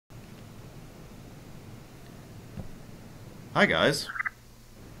Hi, guys.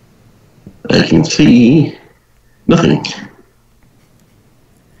 I can see nothing.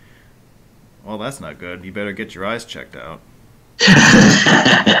 Well, that's not good. You better get your eyes checked out.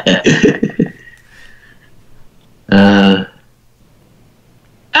 uh,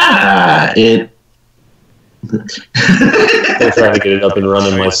 it. I'm trying to get it up and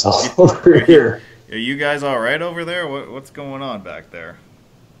running Are you, myself over are you, here. are you guys all right over there? What's going on back there?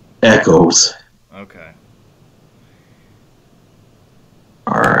 Echoes. Okay.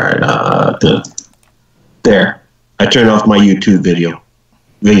 All right. There. I turned off my YouTube video.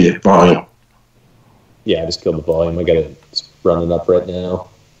 Video volume. Yeah, I just killed the volume. I got it running up right now.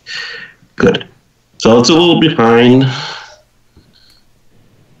 Good. So it's a little behind.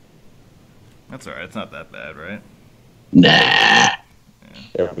 That's all right. It's not that bad, right? Nah.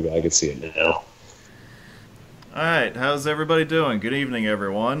 There we go. I can see it now. All right. How's everybody doing? Good evening,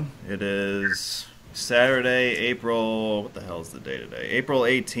 everyone. It is Saturday, April... What the hell is the day today? April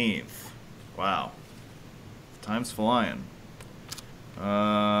 18th. Wow. Time's flying.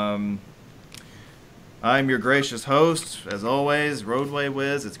 I'm your gracious host, as always, Roadway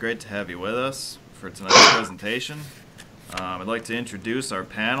Wiz. It's great to have you with us for tonight's presentation. I'd like to introduce our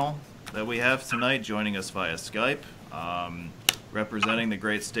panel that we have tonight joining us via Skype. Representing the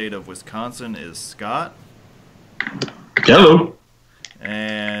great state of Wisconsin is Scott. Hello.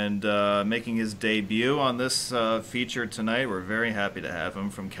 And making his debut on this feature tonight, we're very happy to have him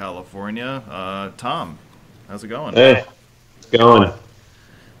from California, Tom. How's it going? Hey, it's going.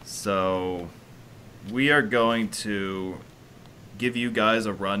 So, we are going to give you guys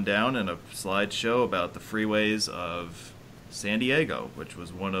a rundown and a slideshow about the freeways of San Diego, which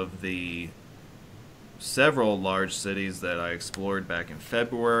was one of the several large cities that I explored back in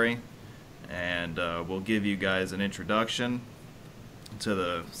February. And we'll give you guys an introduction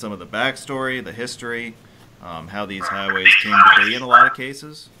to some of the backstory, the history, how these highways came to be in a lot of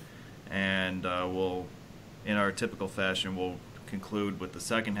cases. And we'll, in our typical fashion, we'll conclude with the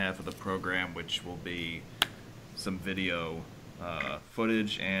second half of the program, which will be some video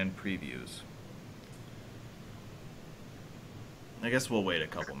footage and previews. I guess we'll wait a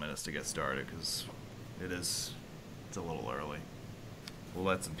couple minutes to get started because it's a little early. We'll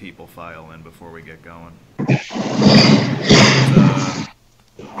let some people file in before we get going.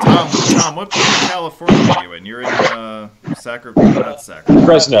 Tom, what part of California are you in? You're in Sacramento, not Sacramento.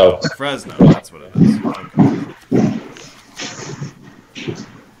 Fresno. Fresno, that's what it is. Okay.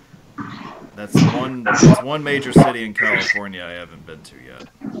 That's one major city in California I haven't been to yet.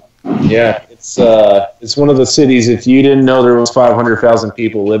 Yeah, it's one of the cities. If you didn't know there was 500,000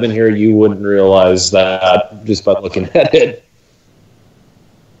 people living here, you wouldn't realize that just by looking at it.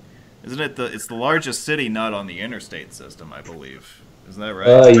 Isn't it it's the largest city not on the interstate system, I believe. Isn't that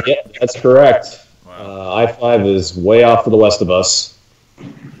right? Yeah, that's correct. Wow. I-5 is way off to the west of us.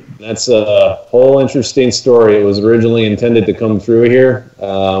 That's a whole interesting story. It was originally intended to come through here,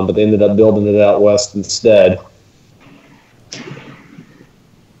 but they ended up building it out west instead.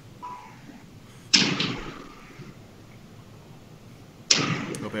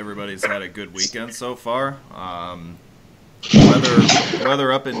 Hope everybody's had a good weekend so far.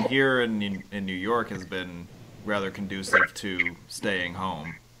 Weather up in here in New York has been rather conducive to staying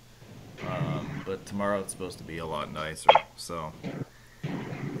home. But tomorrow it's supposed to be a lot nicer, so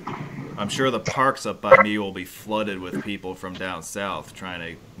I'm sure the parks up by me will be flooded with people from down south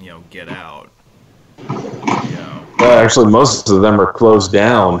trying to, get out. Actually, most of them are closed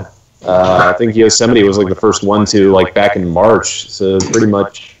down. I think Yosemite was like the first one to, like, back in March. So pretty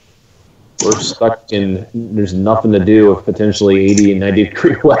much we're stuck in, there's nothing to do with potentially 80 and 90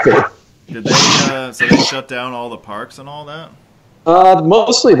 degree weather. Did they, so they shut down all the parks and all that?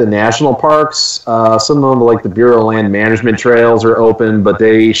 Mostly the national parks. Some of them, like the Bureau of Land Management trails, are open, but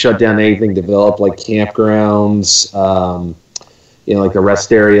they shut down anything developed, like campgrounds, like the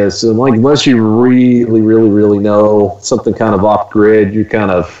rest areas. So, like, unless you really, really, really know something kind of off grid, you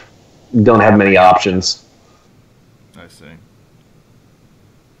kind of don't have many options. I see.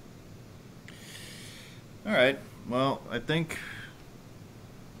 All right. Well, I think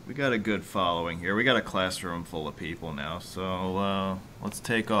we got a good following here. We got a classroom full of people now, so let's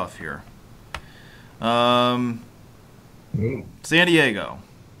take off here. San Diego.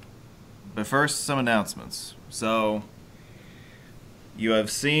 But first, some announcements. So, you have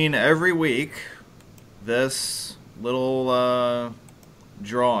seen every week this little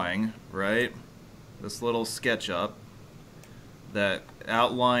drawing, right? This little sketch up that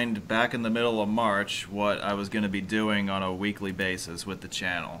outlined back in the middle of March what I was going to be doing on a weekly basis with the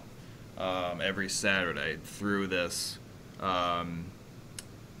channel every Saturday through this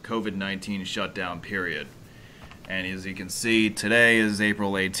COVID-19 shutdown period. And as you can see, today is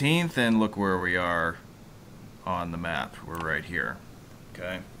April 18th, and look where we are on the map. We're right here.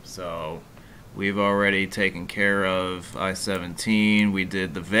 Okay, so we've already taken care of I-17. We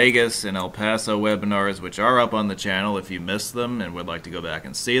did the Vegas and El Paso webinars, which are up on the channel if you missed them and would like to go back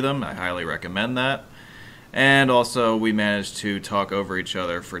and see them. I highly recommend that. And also, we managed to talk over each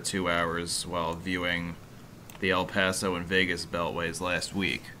other for 2 hours while viewing the El Paso and Vegas beltways last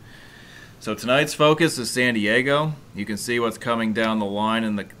week. So tonight's focus is San Diego. You can see what's coming down the line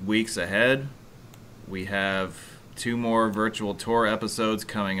in the weeks ahead. We have 2 more virtual tour episodes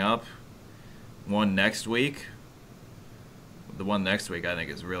coming up. One next week. The one next week I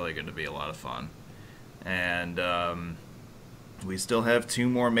think is really going to be a lot of fun. And we still have 2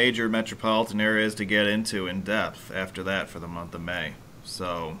 more major metropolitan areas to get into in depth after that for the month of May.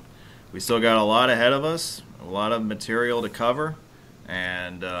 So we still got a lot ahead of us, a lot of material to cover,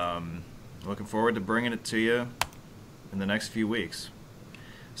 and looking forward to bringing it to you in the next few weeks.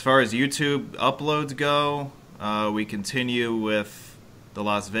 As far as YouTube uploads go, we continue with the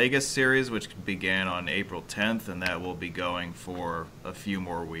Las Vegas series, which began on April 10th, and that will be going for a few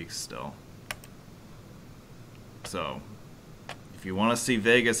more weeks still. So, if you want to see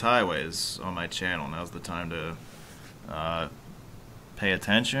Vegas highways on my channel, now's the time to pay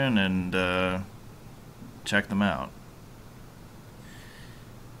attention and check them out.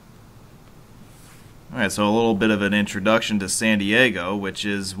 Alright, so a little bit of an introduction to San Diego, which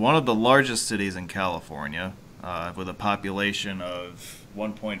is one of the largest cities in California, with a population of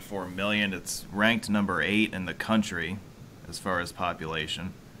 1.4 million. It's ranked number 8 in the country as far as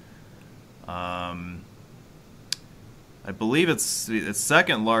population. I believe it's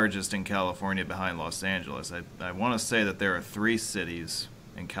second largest in California behind Los Angeles. I want to say that there are 3 cities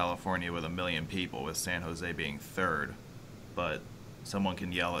in California with 1 million people, with San Jose being third, but someone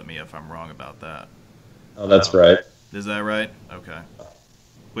can yell at me if I'm wrong about that. Oh, that's right. Is that right? Okay.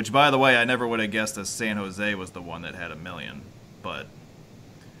 Which, by the way, I never would have guessed that San Jose was the one that had 1 million, but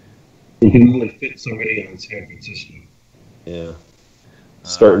You can only fit so many in San Francisco. Yeah.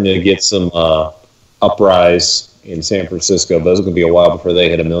 Starting to get some uprise in San Francisco, but it's going to be a while before they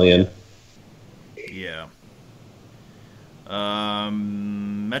hit 1 million. yeah.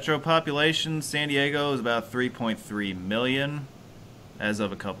 Metro population, San Diego is about 3.3 million as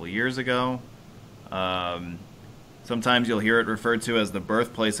of a couple years ago. Sometimes you'll hear it referred to as the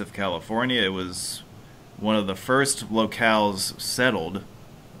birthplace of California. It was one of the first locales settled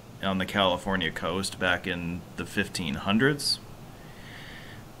on the California coast back in the 1500s.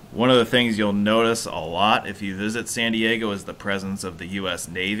 One of the things you'll notice a lot if you visit San Diego is the presence of the U.S.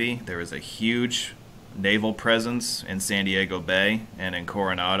 Navy. There is a huge naval presence in San Diego Bay and in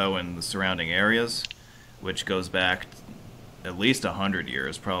Coronado and the surrounding areas, which goes back at least 100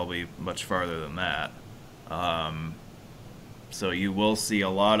 years, probably much farther than that. So you will see a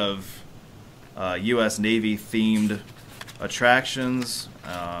lot of U.S. Navy themed attractions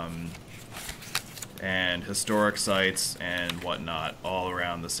and historic sites and whatnot all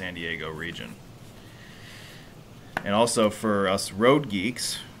around the San Diego region. And also for us road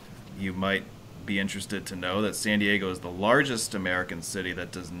geeks, you might be interested to know that San Diego is the largest American city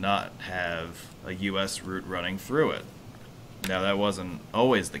that does not have a U.S. route running through it. Now, that wasn't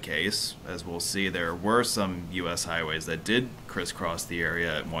always the case. As we'll see, there were some U.S. highways that did crisscross the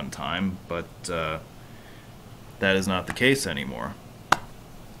area at one time, but that is not the case anymore.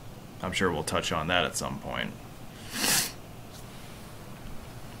 I'm sure we'll touch on that at some point.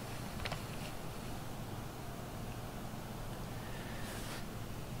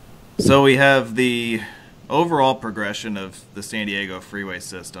 So we have the overall progression of the San Diego freeway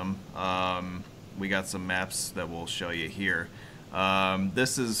system. We got some maps that we'll show you here.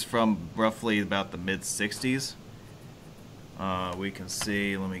 This is from roughly about the mid-60s. We can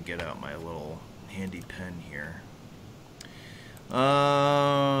see, let me get out my little handy pen here.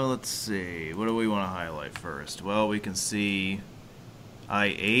 Let's see, what do we want to highlight first? Well, we can see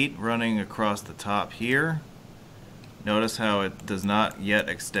I-8 running across the top here. Notice how it does not yet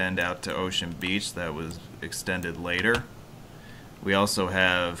extend out to Ocean Beach. That was extended later. We also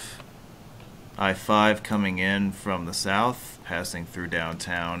have I-5 coming in from the south, passing through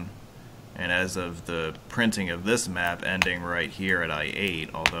downtown, and as of the printing of this map, ending right here at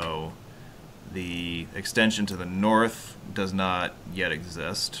I-8, although the extension to the north does not yet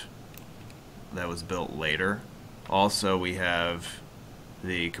exist. That was built later. Also, we have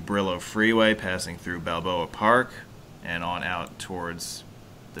the Cabrillo Freeway passing through Balboa Park and on out towards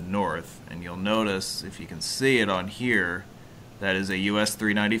the north, and you'll notice, if you can see it on here, that is a US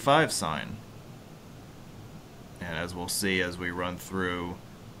 395 sign. And as we'll see as we run through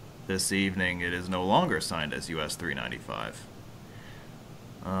this evening, it is no longer signed as US 395.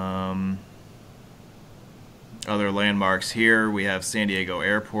 Other landmarks here, we have San Diego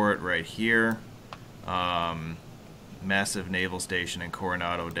Airport right here. Massive naval station in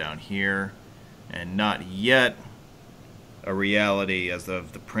Coronado down here. And not yet a reality as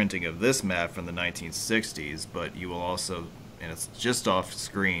of the printing of this map from the 1960s, but you will also, and it's just off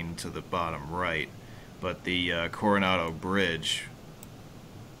screen to the bottom right, but the Coronado Bridge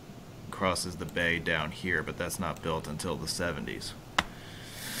crosses the bay down here, but that's not built until the 70s.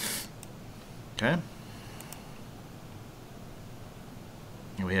 Okay.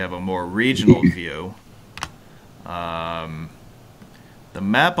 And we have a more regional view. The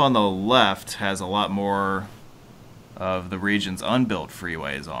map on the left has a lot more of the region's unbuilt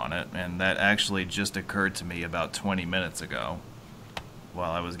freeways on it, and that actually just occurred to me about 20 minutes ago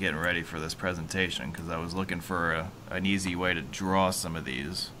while I was getting ready for this presentation, because I was looking for an easy way to draw some of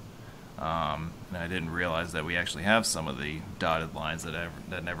these, and I didn't realize that we actually have some of the dotted lines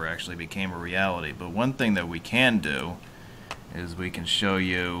that never actually became a reality. But one thing that we can do is we can show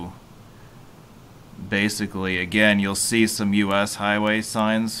you basically, again, you'll see some US highway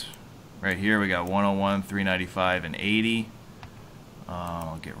signs right here. We got 101, 395, and 80.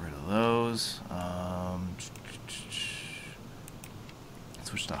 I'll get rid of those.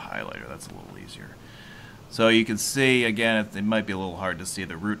 Switch to highlighter, that's a little easier. So you can see, again, it might be a little hard to see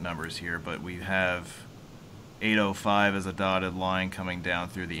the route numbers here, but we have 805 as a dotted line coming down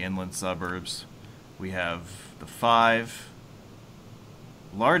through the inland suburbs. We have the 5,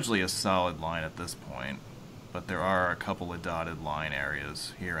 largely a solid line at this point, but there are a couple of dotted line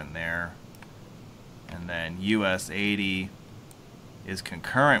areas here and there. And then US 80 is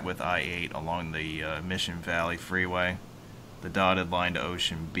concurrent with I-8 along the Mission Valley Freeway. The dotted line to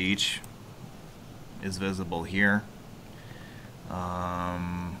Ocean Beach is visible here.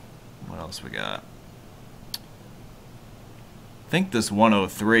 What else we got? I think this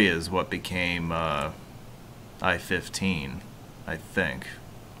 103 is what became I-15, I think.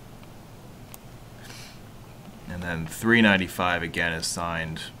 And then 395 again is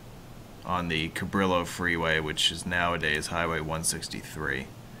signed on the Cabrillo Freeway, which is nowadays Highway 163.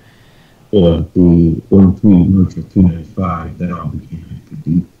 The 103 merge of 295, that all became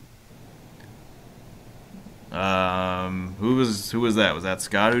I-50. Who was that? Was that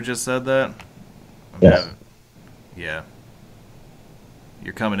Scott who just said that? Yes. Yeah.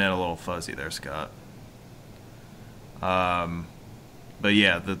 You're coming in a little fuzzy there, Scott. But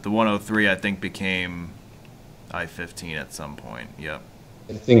yeah, the 103 I think became I-15 at some point. Yep.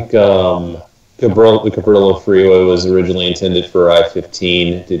 I think the Cabrillo Freeway was originally intended for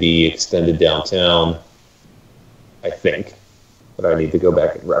I-15 to be extended downtown, I think. But I need to go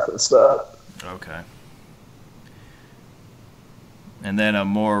back and reference that. Okay. And then a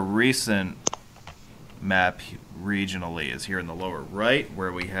more recent map regionally is here in the lower right,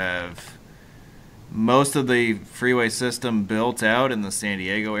 where we have most of the freeway system built out in the San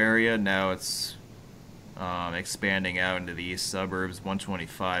Diego area. Now it's expanding out into the east suburbs.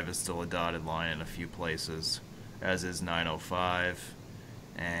 125 is still a dotted line in a few places, as is 905.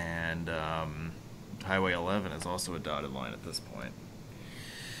 And Highway 11 is also a dotted line at this point.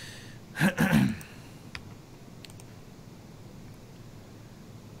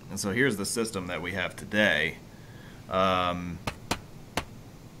 And so here's the system that we have today. I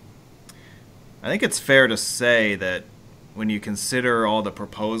think it's fair to say that when you consider all the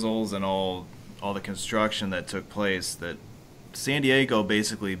proposals and all the construction that took place, that San Diego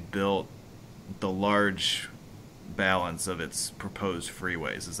basically built the large balance of its proposed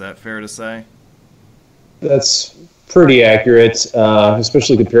freeways. Is that fair to say? That's pretty accurate,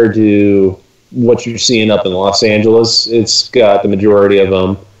 especially compared to what you're seeing up in Los Angeles. It's got the majority of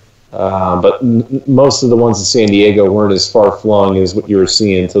them. But most of the ones in San Diego weren't as far-flung as what you were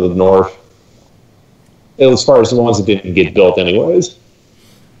seeing to the north, as far as the ones that didn't get built anyways.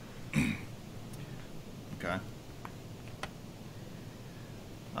 Okay.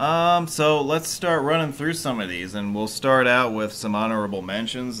 So let's start running through some of these, and we'll start out with some honorable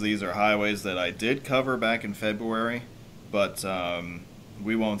mentions. These are highways that I did cover back in February, but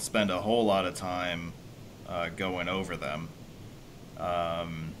we won't spend a whole lot of time going over them.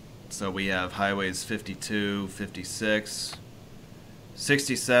 So we have highways 52, 56,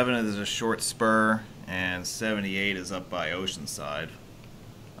 67 is a short spur, and 78 is up by Oceanside.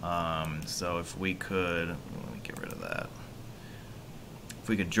 So if we could, let me get rid of that. If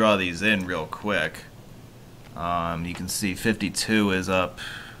we could draw these in real quick, you can see 52 is up.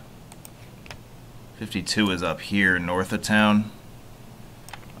 52 is up here north of town.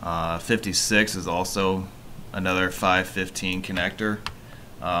 56 is also another 515 connector.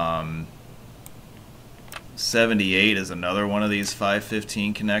 Um, 78 is another one of these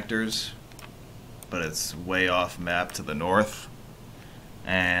 515 connectors, but it's way off map to the north.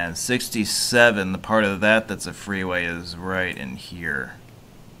 And 67, the part of that that's a freeway, is right in here.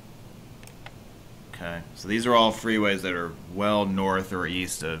 Okay, so these are all freeways that are well north or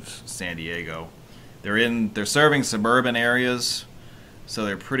east of San Diego. They're serving suburban areas, so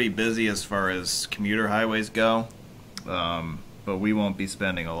they're pretty busy as far as commuter highways go. But we won't be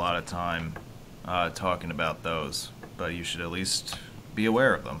spending a lot of time talking about those, but you should at least be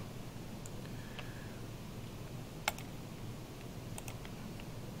aware of them.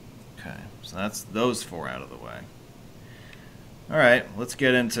 Okay, so that's those four out of the way. All right, let's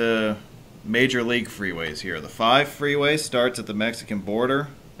get into major league freeways here. The 5 freeway starts at the Mexican border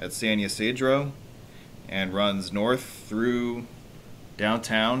at San Ysidro and runs north through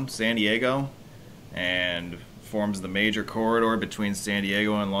downtown San Diego and forms the major corridor between San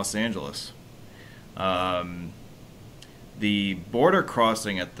Diego and Los Angeles. The border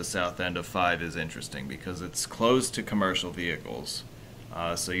crossing at the south end of 5 is interesting because it's closed to commercial vehicles.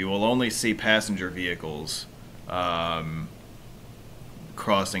 So you will only see passenger vehicles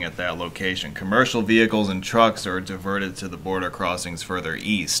crossing at that location. Commercial vehicles and trucks are diverted to the border crossings further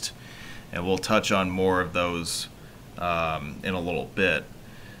east, and we'll touch on more of those in a little bit.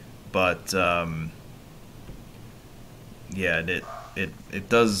 But yeah, it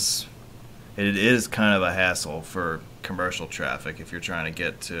is kind of a hassle for commercial traffic if you're trying to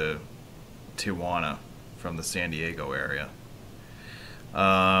get to Tijuana from the San Diego area.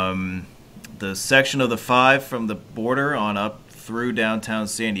 The section of the 5 from the border on up through downtown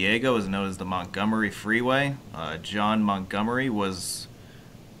San Diego is known as the Montgomery Freeway. John Montgomery was,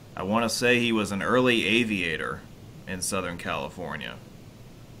 I want to say he was an early aviator in Southern California.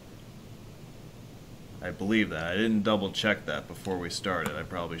 I believe that. I didn't double check that before we started. I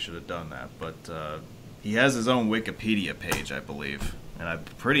probably should have done that. But he has his own Wikipedia page, I believe. And I'm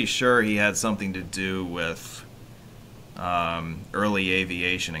pretty sure he had something to do with early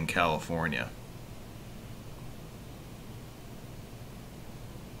aviation in California.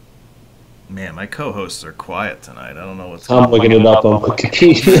 Man, my co-hosts are quiet tonight. I don't know what's going on. I'm looking it up on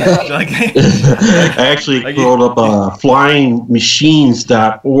Wikipedia. I actually pulled up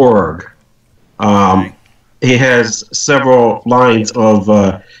flyingmachines.org. He has several lines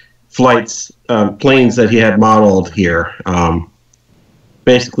of flights, planes that he had modeled here.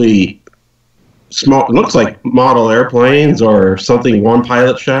 Basically, small. It looks like model airplanes or something. One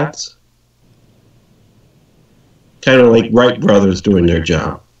pilot shots. Kind of like Wright brothers doing their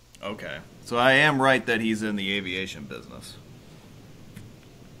job. Okay, so I am right that he's in the aviation business.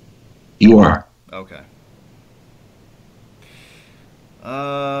 You are. Okay.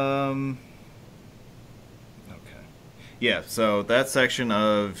 Yeah, so that section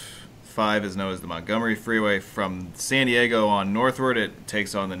of 5 is known as the Montgomery Freeway. From San Diego on northward, it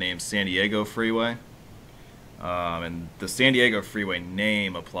takes on the name San Diego Freeway. And the San Diego Freeway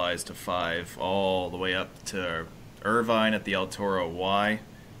name applies to 5 all the way up to Irvine at the El Toro Y,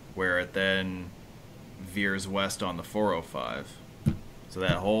 where it then veers west on the 405. So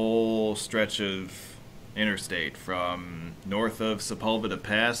that whole stretch of interstate from north of Sepulveda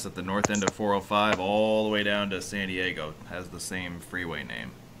Pass at the north end of 405 all the way down to San Diego has the same freeway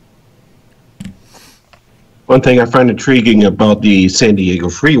name. One thing I find intriguing about the San Diego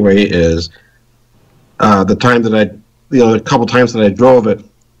Freeway is the time that a couple times that I drove it,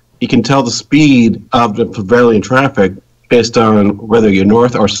 you can tell the speed of the prevailing traffic based on whether you're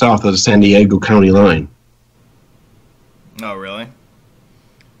north or south of the San Diego County line. Oh, really?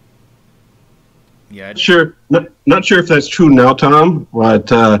 Yeah. Sure. Not sure if that's true now, Tom,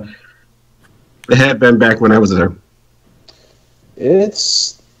 but it had been back when I was there.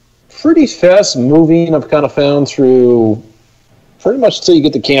 It's pretty fast moving. I've kind of found through pretty much till you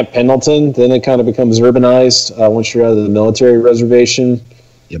get to Camp Pendleton. Then it kind of becomes urbanized once you're out of the military reservation.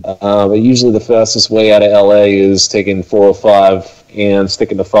 Yep. But usually the fastest way out of LA is taking 405 and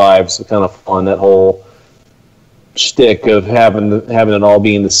sticking to 5. So kind of on that whole shtick of having it all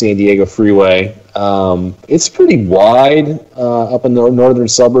be in the San Diego Freeway. It's pretty wide up in the northern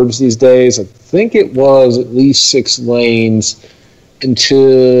suburbs these days. I think it was at least 6 lanes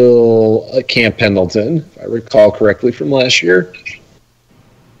until Camp Pendleton, if I recall correctly from last year.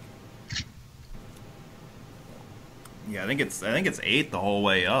 Yeah, I think it's 8 the whole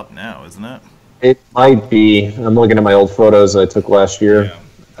way up now, isn't it? It might be. I'm looking at my old photos I took last year. Yeah,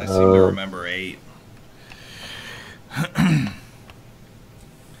 I seem to remember 8.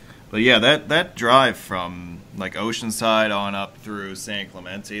 But yeah, that drive from like Oceanside on up through San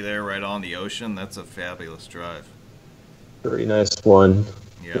Clemente there, right on the ocean, that's a fabulous drive. Very nice one.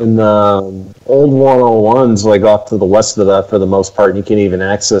 Yeah. In the old 101s, like off to the west of that for the most part, you can't even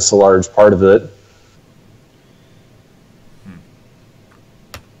access a large part of it.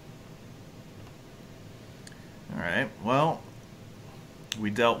 All right, well, we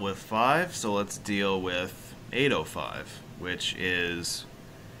dealt with 5, so let's deal with 805, which is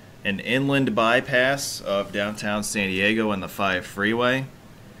an inland bypass of downtown San Diego and the 5 freeway,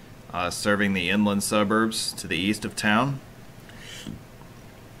 serving the inland suburbs to the east of town.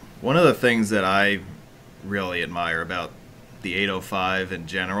 One of the things that I really admire about the 805 in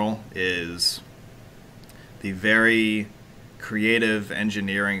general is the very creative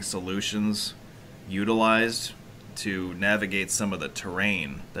engineering solutions utilized to navigate some of the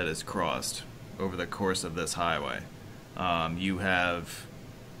terrain that is crossed over the course of this highway. You have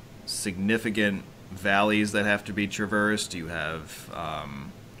significant valleys that have to be traversed. You have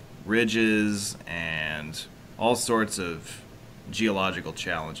ridges and all sorts of geological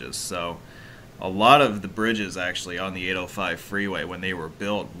challenges. So a lot of the bridges actually on the 805 freeway, when they were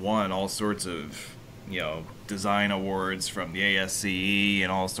built, won all sorts of design awards from the ASCE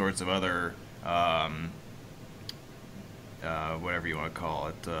and all sorts of other whatever you want to call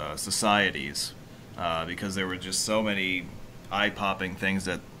it, societies, because there were just so many eye-popping things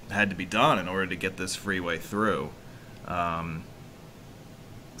that had to be done in order to get this freeway through.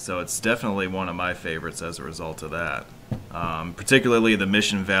 So it's definitely one of my favorites as a result of that. Particularly the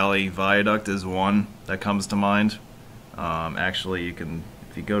Mission Valley Viaduct is one that comes to mind. Actually, you can,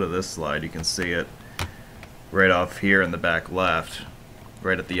 if you go to this slide, you can see it right off here in the back left,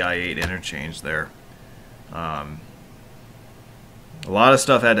 right at the I-8 interchange there. A lot of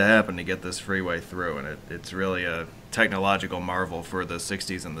stuff had to happen to get this freeway through, and it's really a technological marvel for the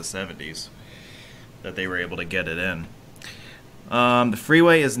 60s and the 70s that they were able to get it in. The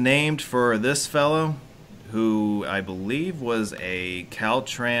freeway is named for this fellow, who I believe was a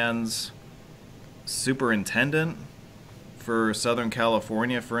Caltrans superintendent for Southern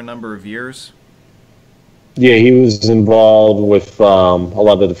California for a number of years. Yeah, he was involved with a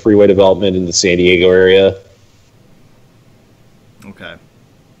lot of the freeway development in the San Diego area. Okay.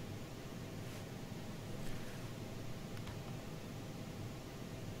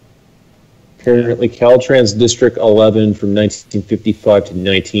 Currently, Caltrans District 11 from 1955 to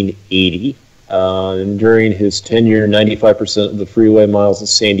 1980. And during his tenure, 95% of the freeway miles in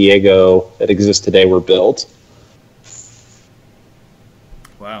San Diego that exist today were built.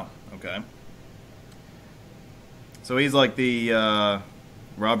 Wow, okay. So he's like the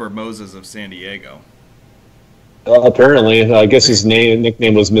Robert Moses of San Diego. Apparently, I guess his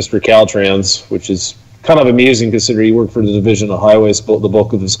nickname was Mr. Caltrans, which is kind of amusing considering he worked for the Division of Highways the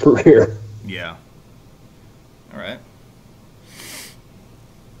bulk of his career. Yeah. All right.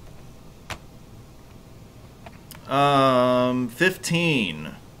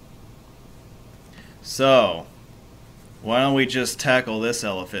 15. So, why don't we just tackle this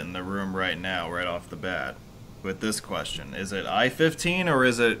elephant in the room right now, right off the bat, with this question. Is it I-15 or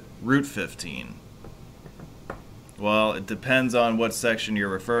is it Route 15? Well, it depends on what section you're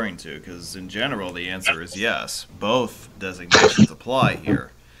referring to, because in general the answer is yes. Both designations apply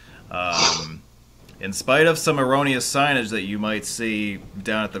here. In spite of some erroneous signage that you might see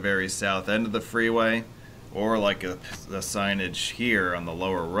down at the very south end of the freeway, or like a signage here on the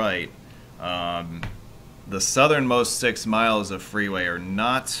lower right, the southernmost 6 miles of freeway are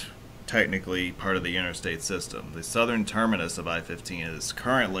not technically part of the interstate system. The southern terminus of I-15 is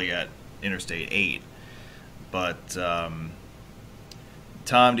currently at Interstate 8. But,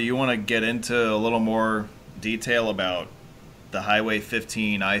 Tom, do you want to get into a little more detail about the Highway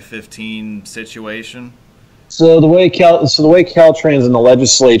 15, I-15 situation? So the way Caltrans and the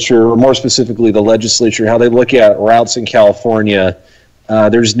legislature, or more specifically the legislature, how they look at routes in California,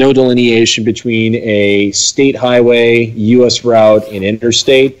 there's no delineation between a state highway, U.S. route, and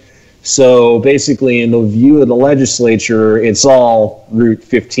interstate. So basically, in the view of the legislature, it's all Route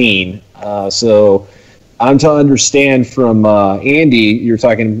 15. So I'm to understand from Andy, you were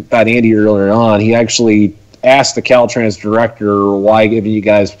talking about Andy earlier on, he actually asked the Caltrans director why giving you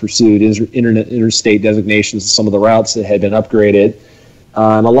guys pursued interstate designations of some of the routes that had been upgraded.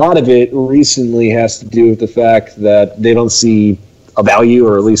 And a lot of it recently has to do with the fact that they don't see a value,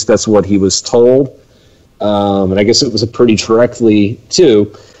 or at least that's what he was told. And I guess it was a pretty directly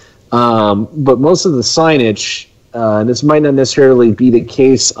too. But most of the signage, and this might not necessarily be the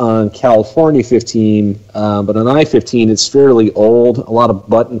case on California 15, but on I-15 it's fairly old, a lot of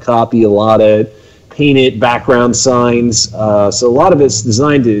button copy, a lot of painted background signs. So a lot of it's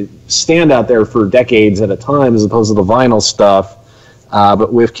designed to stand out there for decades at a time as opposed to the vinyl stuff.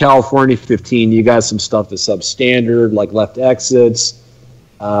 But with California 15, you got some stuff that's substandard, like left exits,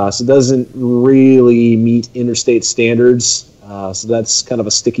 so it doesn't really meet interstate standards. So that's kind of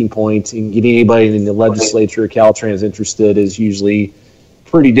a sticking point. And getting anybody in the legislature or Caltrans interested is usually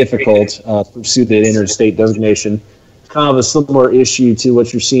pretty difficult to pursue the interstate designation. Kind of a similar issue to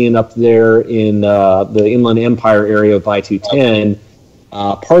what you're seeing up there in the Inland Empire area of I-210.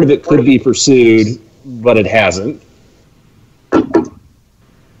 Part of it could be pursued, but it hasn't.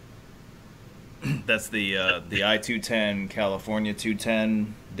 That's the I-210 California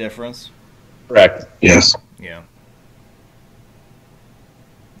 210 difference? Correct. Yes. Yeah.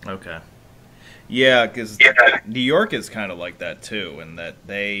 Okay. Yeah, because New York is kind of like that too, in that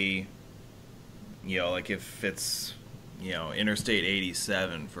they, like if it's, Interstate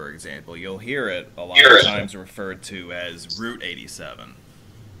 87, for example, you'll hear it a lot of times referred to as Route 87.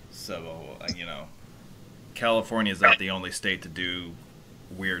 So, California is not the only state to do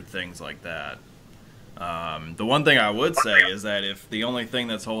weird things like that. The one thing I would say is that if the only thing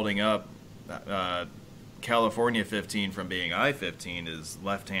that's holding up California 15 from being I-15 is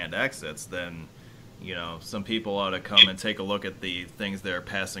left-hand exits, then, some people ought to come and take a look at the things they're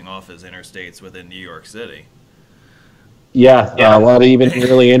passing off as interstates within New York City. Yeah, a lot of even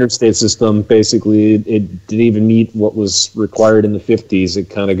early interstate system, basically, it didn't even meet what was required in the 50s. It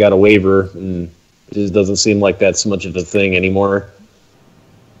kind of got a waiver, and it just doesn't seem like that's much of a thing anymore.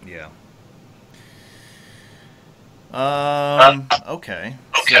 Yeah. Okay.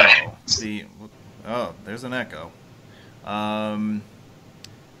 So, there's an echo.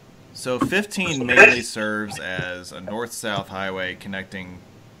 So 15 mainly serves as a north-south highway connecting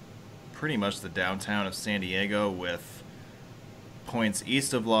pretty much the downtown of San Diego with points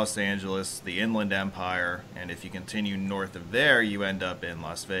east of Los Angeles, the Inland Empire, and if you continue north of there, you end up in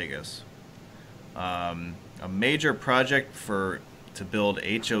Las Vegas. A major project to build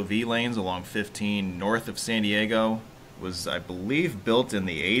HOV lanes along 15 north of San Diego was, I believe, built in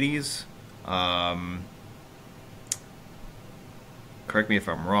the 80s. Correct me if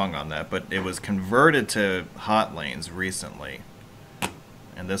I'm wrong on that, but it was converted to hot lanes recently.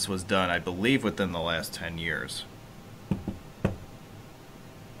 And this was done, I believe, within the last 10 years.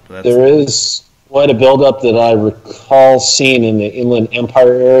 There is quite a buildup that I recall seeing in the Inland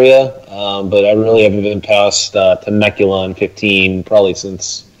Empire area, but I really haven't been past Temecula on 15 probably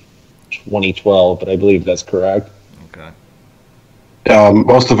since 2012, but I believe that's correct. Okay.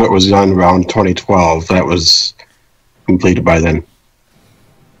 Most of it was done around 2012. That was completed by then.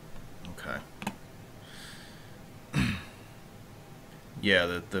 Okay.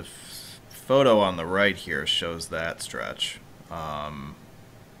 Yeah, the photo on the right here shows that stretch.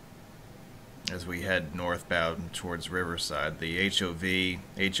 As we head northbound towards Riverside, the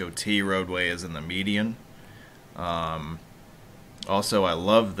HOT roadway is in the median. Also, I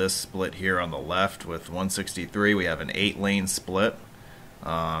love this split here on the left with 163. We have an 8-lane split.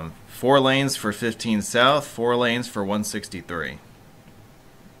 4 lanes for 15 South, 4 lanes for 163. You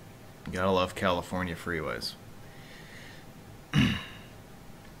gotta love California freeways.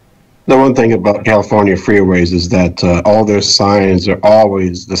 The one thing about California freeways is that all their signs are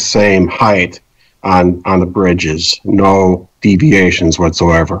always the same height on the bridges, no deviations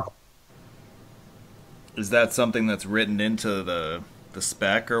whatsoever. Is that something that's written into the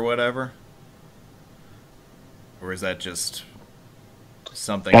spec or whatever? Or is that just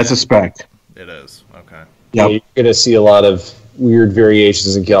something? That's a spec. It is. Okay. Yeah, you're going to see a lot of weird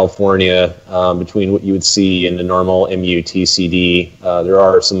variations in California between what you would see in the normal MUTCD. There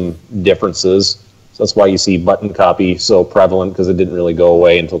are some differences. So that's why you see button copy so prevalent, because it didn't really go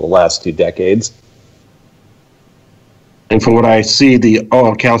away until the last 2 decades. And from what I see,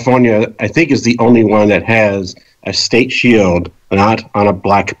 California, I think, is the only one that has a state shield, not on a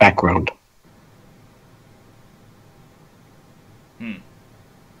black background.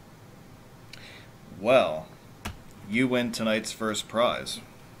 Well, you win tonight's first prize.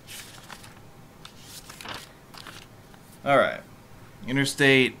 Alright.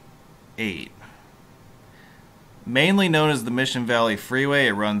 Interstate 8. Mainly known as the Mission Valley Freeway,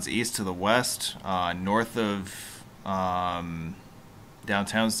 it runs east to the west, north of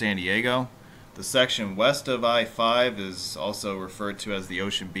downtown San Diego. The section west of I-5 is also referred to as the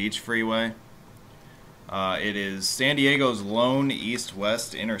Ocean Beach Freeway. It is San Diego's lone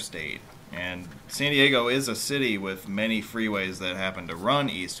east-west interstate. And San Diego is a city with many freeways that happen to run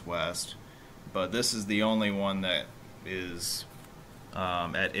east-west, but this is the only one that is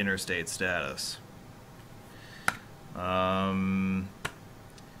at interstate status.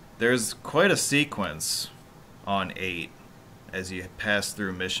 There's quite a sequence on 8 as you pass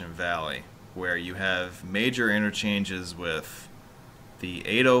through Mission Valley, where you have major interchanges with the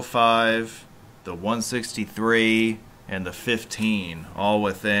 805, the 163, and the 15 all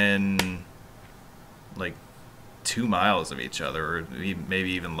within like 2 miles of each other, or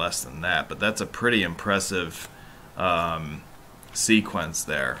maybe even less than that. But that's a pretty impressive sequence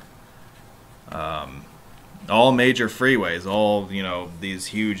there. All major freeways, all, these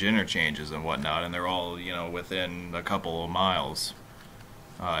huge interchanges and whatnot, and they're all, within a couple of miles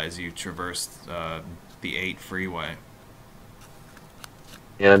as you traverse the 8 freeway.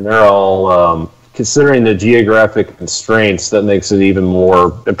 And they're all, considering the geographic constraints, that makes it even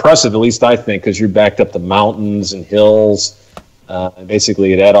more impressive, at least I think, because you're backed up to mountains and hills.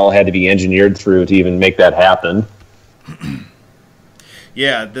 Basically, that all had to be engineered through to even make that happen.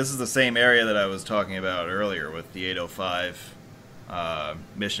 Yeah, this is the same area that I was talking about earlier with the 805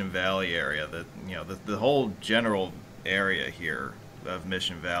 Mission Valley area. That the whole general area here of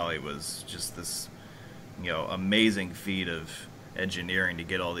Mission Valley was just this amazing feat of engineering to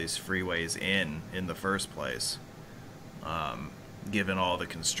get all these freeways in the first place, given all the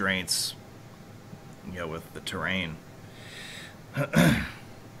constraints with the terrain.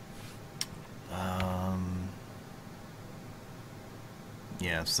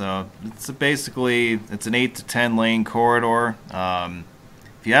 Yeah, so it's basically an 8 to 10 lane corridor.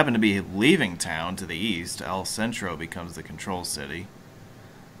 If you happen to be leaving town to the east, El Centro becomes the control city.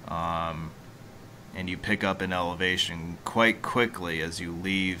 And you pick up in elevation quite quickly as you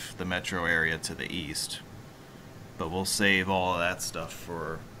leave the metro area to the east. But we'll save all of that stuff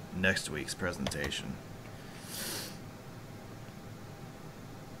for next week's presentation.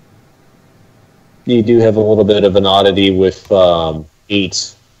 You do have a little bit of an oddity with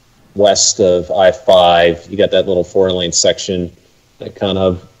 8 west of I-5. You got that little 4-lane section that kind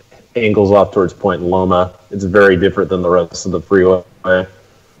of angles off towards Point Loma. It's very different than the rest of the freeway.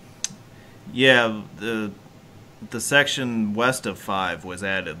 Yeah, the section west of 5 was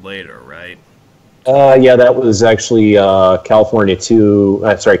added later, right? Yeah, that was actually California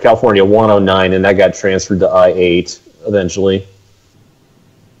 109, and that got transferred to I-8 eventually.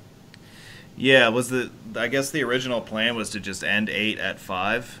 Yeah, I guess the original plan was to just end 8 at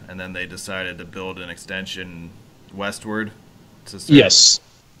 5, and then they decided to build an extension westward. Yes.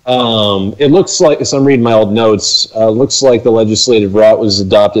 It looks like, as I'm reading my old notes, looks like the legislative route was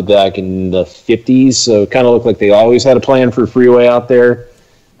adopted back in the 50s, so it kind of looked like they always had a plan for a freeway out there.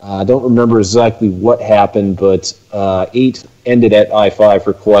 I don't remember exactly what happened, but 8 ended at I-5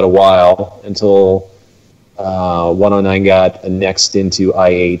 for quite a while until 109 got annexed into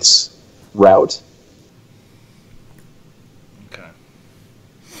I-8's route. Okay.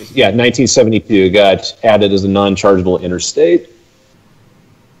 Yeah, 1972 got added as a non-chargeable interstate.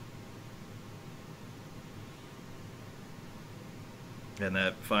 And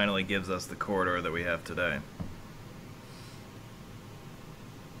that finally gives us the corridor that we have today.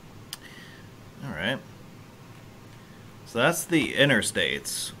 All right. So that's the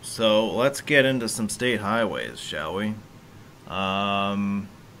interstates. So let's get into some state highways, shall we?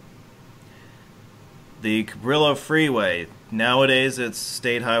 The Cabrillo Freeway. Nowadays it's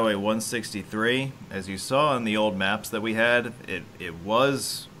State Highway 163. As you saw in the old maps that we had, it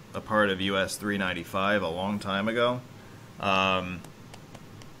was a part of US 395 a long time ago.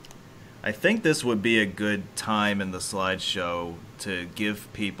 I think this would be a good time in the slideshow to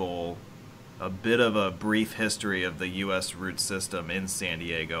give people a bit of a brief history of the U.S. route system in San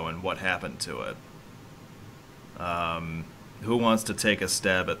Diego and what happened to it. Who wants to take a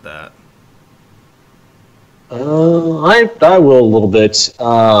stab at that? I will a little bit.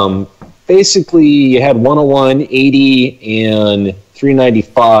 Basically, you had 101, 80, and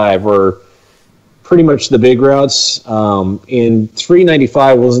 395 were pretty much the big routes. And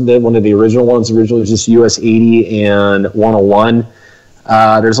 395 wasn't one of the original ones. Originally, it was just US 80 and 101.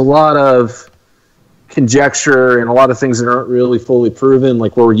 There's a lot of conjecture and a lot of things that aren't really fully proven,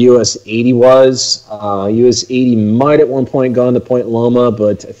 like where US 80 was. US 80 might at one point gone to Point Loma,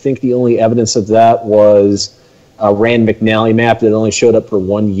 but I think the only evidence of that was a Rand McNally map that only showed up for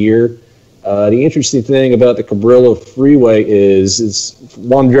 1 year. The interesting thing about the Cabrillo Freeway is it's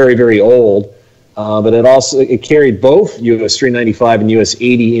one, very, very old, but it carried both US 395 and US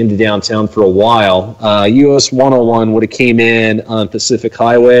 80 into downtown for a while. US 101 would have came in on Pacific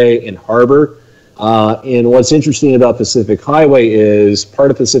Highway in Harbor. And what's interesting about Pacific Highway is part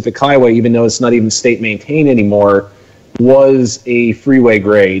of Pacific Highway, even though it's not even state maintained anymore, was a freeway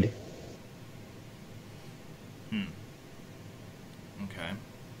grade. Okay.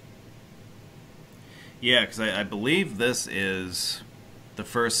 Yeah, because I believe this is the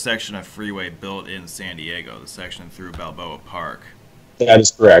first section of freeway built in San Diego, the section through Balboa Park. That is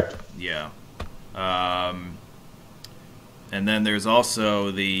correct. Yeah. And then there's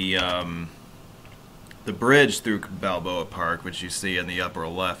also the the bridge through Balboa Park, which you see in the upper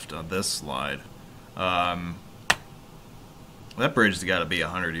left on this slide, that bridge's got to be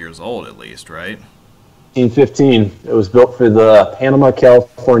 100 years old at least, right? 1915. It was built for the Panama,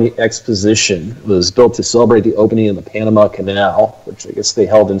 California Exposition. It was built to celebrate the opening of the Panama Canal, which I guess they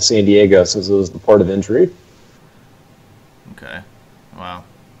held in San Diego since it was the port of entry. Okay. Wow.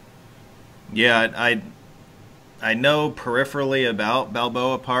 Yeah, I know peripherally about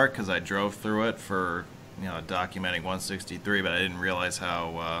Balboa Park because I drove through it for, documenting 163, but I didn't realize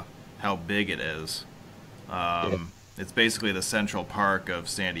how big it is. It's basically the Central Park of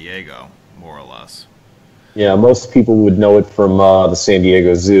San Diego, more or less. Yeah, most people would know it from the San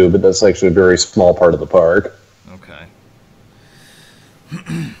Diego Zoo, but that's actually a very small part of the park. Okay.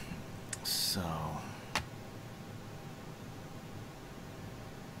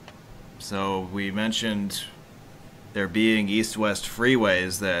 So we mentioned there being east-west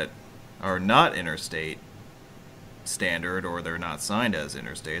freeways that are not interstate standard, or they're not signed as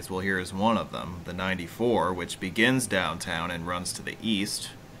interstates. Well, here's one of them, the 94, which begins downtown and runs to the east,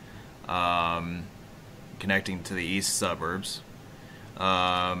 connecting to the east suburbs.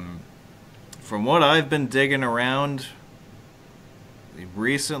 From what I've been digging around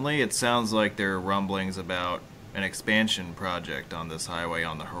recently, it sounds like there are rumblings about an expansion project on this highway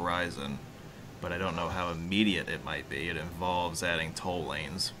on the horizon, but I don't know how immediate it might be. It involves adding toll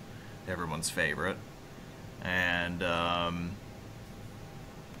lanes, everyone's favorite. And I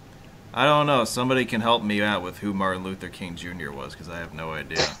don't know, somebody can help me out with who Martin Luther King Jr. was, because I have no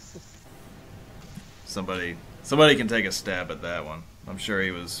idea. Somebody can take a stab at that one. I'm sure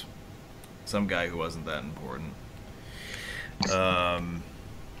he was some guy who wasn't that important.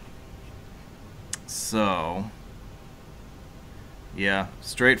 So, yeah,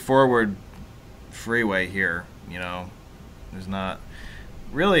 straightforward freeway here. There's not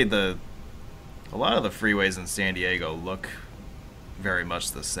really a lot of the freeways in San Diego look very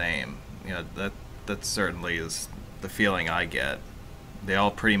much the same. That certainly is the feeling I get. They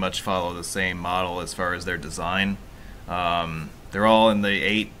all pretty much follow the same model as far as their design. They're all in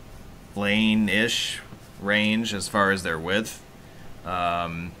the 8-lane-ish range as far as their width.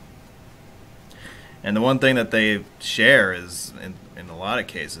 And the one thing that they share is, in a lot of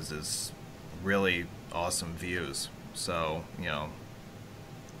cases, is really awesome views. So,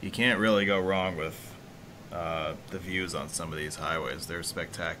 you can't really go wrong with the views on some of these highways. They're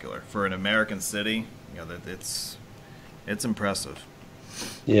spectacular. For an American city, it's impressive.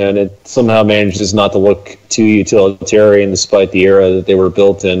 Yeah, and it somehow manages not to look too utilitarian despite the era that they were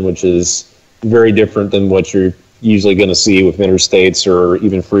built in, which is very different than what you're usually going to see with interstates or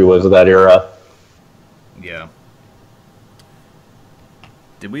even freeways of that era. Yeah.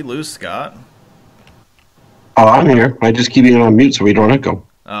 Did we lose Scott? Oh, I'm here. I just keep it on mute so we don't echo.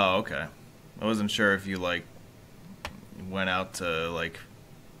 Oh, okay. I wasn't sure if you, went out to,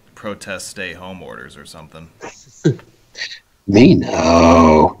 protest stay-home orders or something. Me?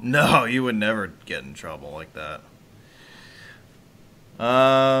 No. No, you would never get in trouble like that.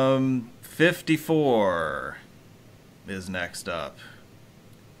 54 is next up.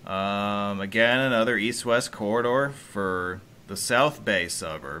 Again, another east-west corridor for the South Bay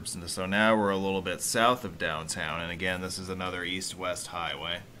suburbs. And so now we're a little bit south of downtown. And again, this is another east-west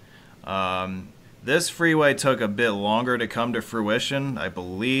highway. This freeway took a bit longer to come to fruition. I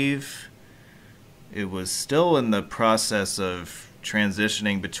believe it was still in the process of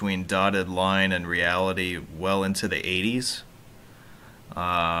transitioning between dotted line and reality well into the 80s.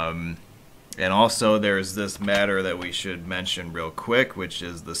 And also there's this matter that we should mention real quick, which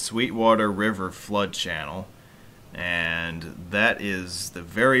is the Sweetwater River Flood Channel. And that is the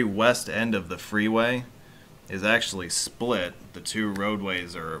very west end of the freeway is actually split. The two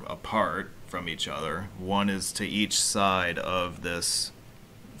roadways are apart from each other. One is to each side of this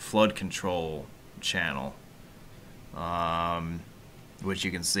flood control channel, which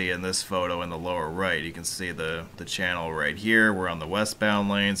you can see in this photo in the lower right. You can see the channel right here. We're on the westbound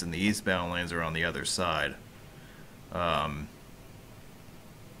lanes, and the eastbound lanes are on the other side. I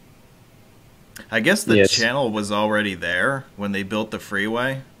guess the channel was already there when they built the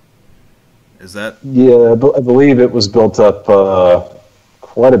freeway. Is that? Yeah, I believe it was built up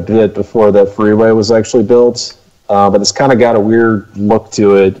quite a bit before that freeway was actually built. But it's kind of got a weird look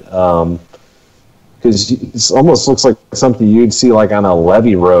to it. Because it almost looks like something you'd see on a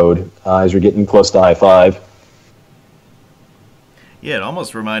levee road as you're getting close to I-5. Yeah, it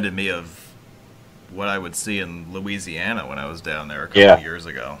almost reminded me of what I would see in Louisiana when I was down there a couple of years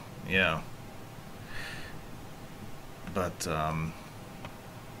ago. Yeah. But,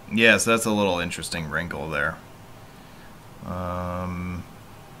 yeah, so that's a little interesting wrinkle there.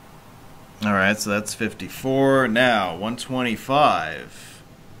 All right, so that's 54. Now, 125.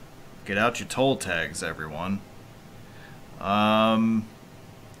 Get out your toll tags, everyone. The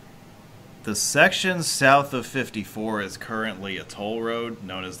section south of 54 is currently a toll road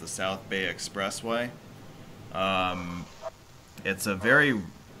known as the South Bay Expressway. It's a very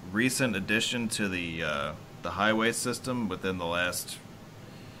recent addition to the highway system within the last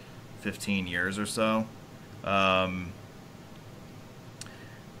 15 years or so.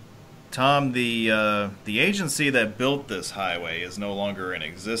 Tom, the agency that built this highway is no longer in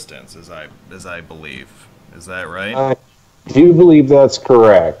existence, as I believe. Is that right? I do believe that's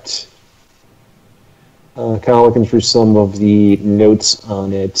correct. Kind of looking through some of the notes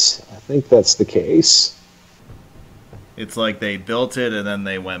on it. I think that's the case. It's like they built it and then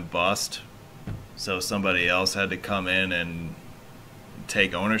they went bust, so somebody else had to come in and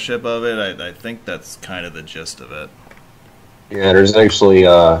take ownership of it. I think that's kind of the gist of it. Yeah, there's actually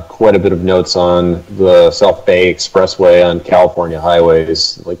quite a bit of notes on the South Bay Expressway on California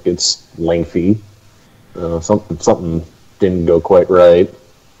highways. Like, it's lengthy. Something didn't go quite right.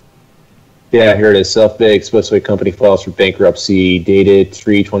 Yeah, here it is. South Bay Expressway Company files for bankruptcy, dated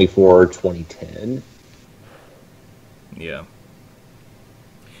 3/24/2010. Yeah.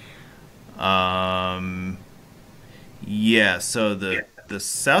 Yeah, so the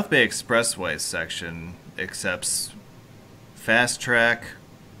South Bay Expressway section accepts fast track,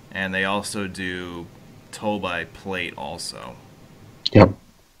 and they also do toll by plate also. Yep.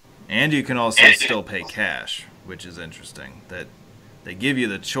 And you can also still pay cash, which is interesting. That they give you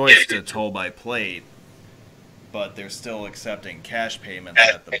the choice to toll by plate, but they're still accepting cash payments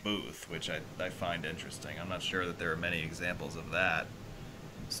at the booth, which I find interesting. I'm not sure that there are many examples of that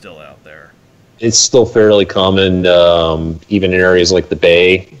still out there. It's still fairly common, even in areas like the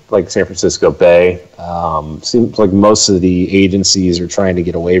Bay, like San Francisco Bay. Seems like most of the agencies are trying to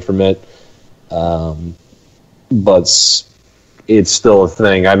get away from it, but it's still a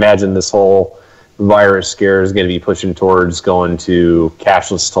thing. I imagine this whole virus scare is going to be pushing towards going to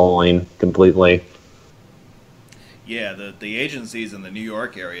cashless tolling completely. Yeah, the agencies in the New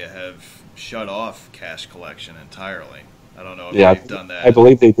York area have shut off cash collection entirely. I don't know if they've done that. I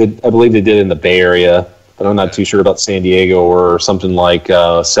believe they did. I believe they did in the Bay Area, but I'm not too sure about San Diego or something like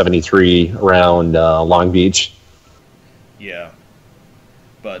 73 around Long Beach. Yeah,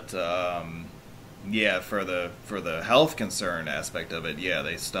 but yeah, for the health concern aspect of it, yeah,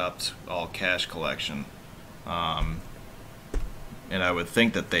 they stopped all cash collection, and I would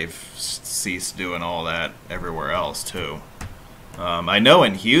think that they've ceased doing all that everywhere else too. I know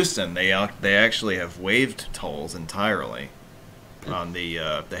in Houston they actually have waived tolls entirely on the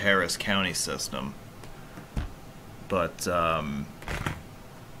Harris County system, but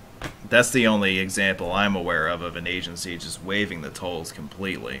that's the only example I'm aware of an agency just waiving the tolls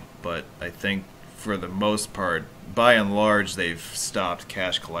completely. But I think for the most part, by and large, they've stopped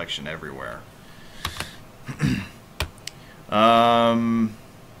cash collection everywhere. The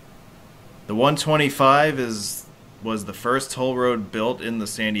 125 was the first toll road built in the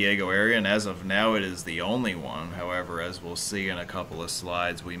San Diego area, and as of now it is the only one. However, as we'll see in a couple of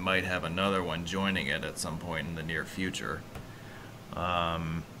slides, we might have another one joining it at some point in the near future.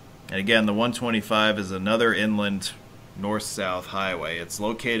 And again, the 125 is another inland north-south highway. It's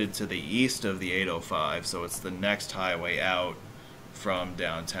located to the east of the 805, so it's the next highway out from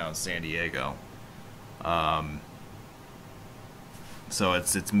downtown San Diego. So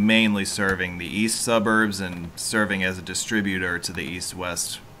it's mainly serving the east suburbs and serving as a distributor to the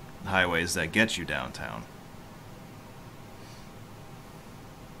east-west highways that get you downtown.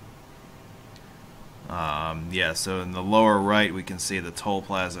 Yeah, so in the lower right we can see the toll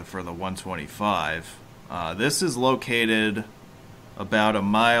plaza for the 125. This is located about a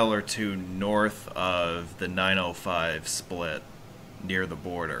mile or two north of the 905 split near the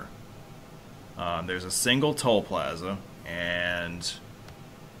border. There's a single toll plaza, and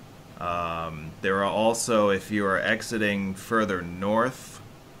there are also, if you are exiting further north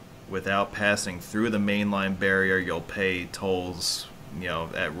without passing through the mainline barrier, you'll pay tolls,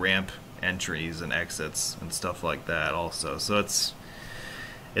 at ramp entries and exits and stuff like that also. So it's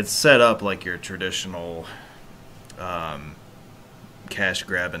set up like your traditional cash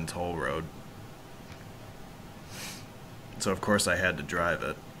grabbing toll road. So of course I had to drive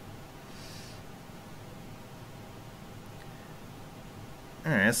it.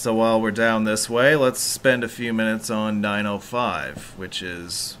 Alright, so while we're down this way, let's spend a few minutes on 905, which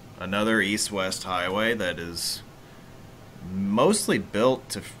is another east-west highway that is mostly built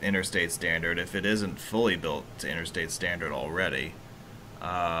to interstate standard, if it isn't fully built to interstate standard already.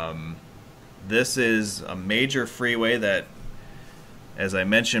 This is a major freeway that as I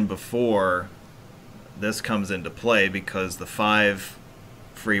mentioned before, this comes into play because the 5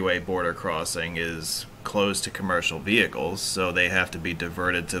 freeway border crossing is closed to commercial vehicles, so they have to be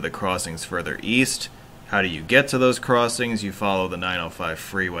diverted to the crossings further east. How do you get to those crossings? You follow the 905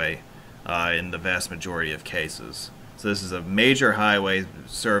 freeway in the vast majority of cases. So this is a major highway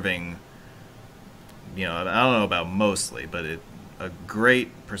serving, I don't know about mostly, but a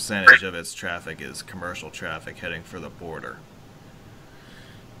great percentage of its traffic is commercial traffic heading for the border.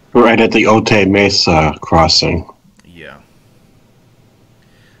 Right at the Otay Mesa crossing. Yeah.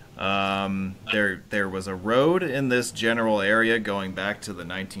 There was a road in this general area going back to the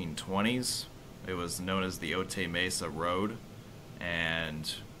 1920s. It was known as the Otay Mesa Road,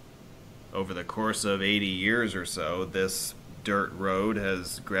 and over the course of 80 years or so, this dirt road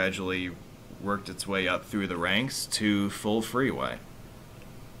has gradually worked its way up through the ranks to full freeway.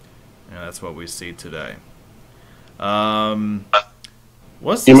 And that's what we see today. You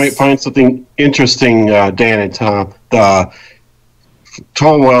might find something interesting, Dan and Tom. The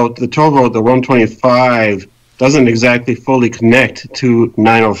toll road, the 125, doesn't exactly fully connect to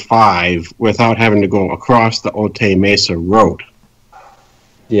 905 without having to go across the Otay Mesa Road.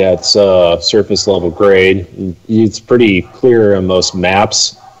 Yeah, it's surface level grade. It's pretty clear on most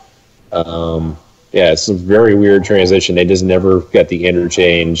maps. It's a very weird transition. They just never got the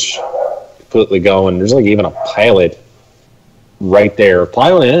interchange completely going. There's like even a pilot right there.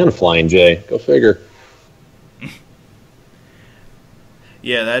 Pilot and a Flying J. Go figure.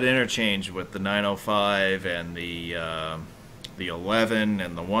 Yeah, that interchange with the 905 and the 11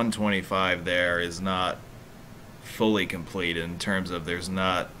 and the 125 there is not fully complete in terms of there's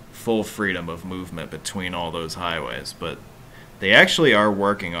not full freedom of movement between all those highways, but they actually are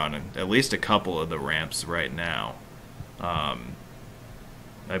working on at least a couple of the ramps right now. I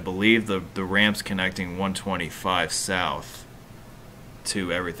believe the ramps connecting 125 south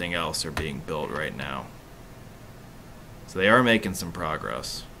to everything else are being built right now. So they are making some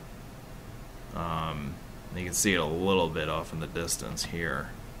progress. You can see it a little bit off in the distance here.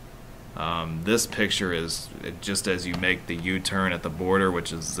 This picture is just as you make the U-turn at the border,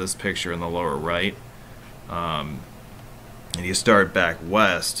 which is this picture in the lower right. And you start back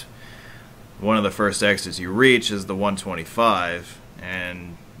west. One of the first exits you reach is the 125,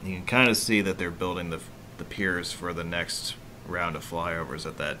 and you can kind of see that they're building the piers for the next round of flyovers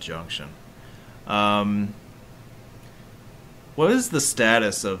at that junction. What is the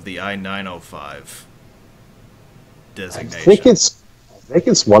status of the I-905 designation? I think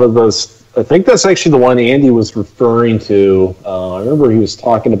it's one of those. I think that's actually the one Andy was referring to. I remember he was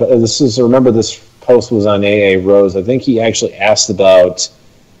talking about this. Remember this post was on AA Rose. I think he actually asked about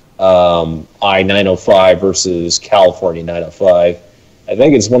I-905 versus California 905. I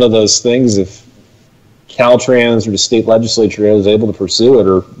think it's one of those things. If Caltrans or the state legislature was able to pursue it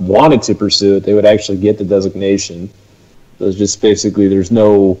or wanted to pursue it, they would actually get the designation. So it's just basically there's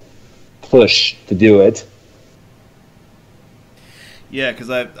no push to do it. Yeah, because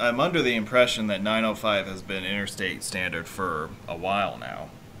I'm under the impression that 905 has been interstate standard for a while now.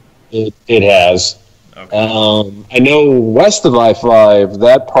 It has. Okay. I know west of I-5,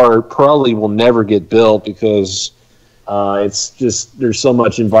 that part probably will never get built because it's just there's so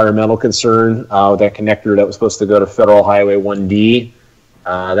much environmental concern with that connector that was supposed to go to Federal Highway 1D.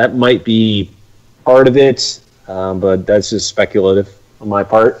 That might be part of it, but that's just speculative on my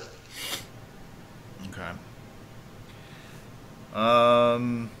part. Okay.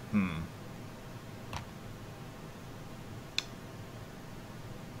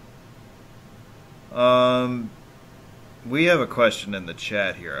 We have a question in the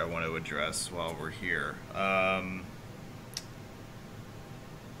chat here I want to address while we're here.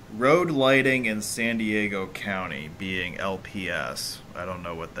 Road lighting in San Diego County being LPS. I don't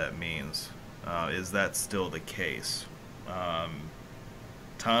know what that means. Is that still the case?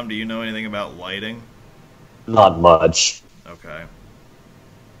 Tom, do you know anything about lighting? Not much. Okay.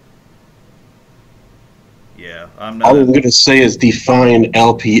 Yeah, All I'm going to say is define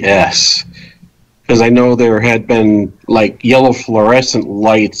LPS. Because I know there had been like yellow fluorescent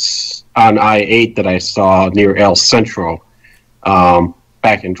lights on I-8 that I saw near El Centro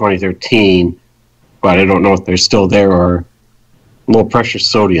back in 2013, but I don't know if they're still there or low pressure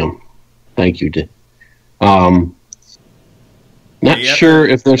sodium. Thank you. Not sure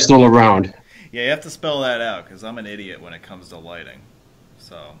if they're still around. Yeah, you have to spell that out because I'm an idiot when it comes to lighting.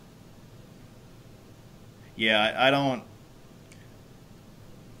 So, yeah,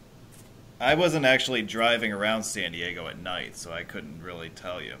 I wasn't actually driving around San Diego at night, so I couldn't really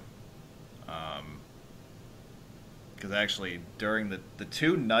tell you. Because actually, during the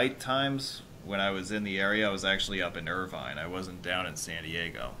two night times when I was in the area, I was actually up in Irvine. I wasn't down in San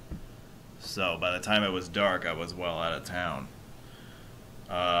Diego. So by the time it was dark, I was well out of town.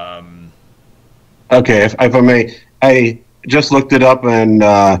 Okay, if I may, I just looked it up, and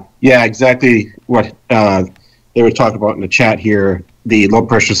yeah, exactly what they were talking about in the chat here. The low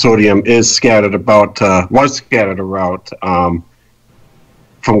pressure sodium is scattered about, was scattered around.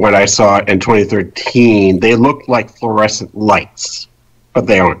 From what I saw in 2013, they look like fluorescent lights, but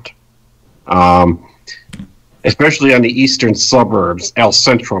they aren't. Especially on the eastern suburbs, El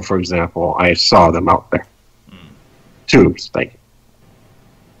Centro, for example, I saw them out there. Tubes, thank you.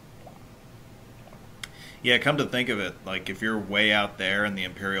 Yeah, come to think of it, like if you're way out there in the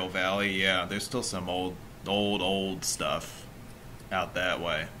Imperial Valley, yeah, there's still some old stuff out that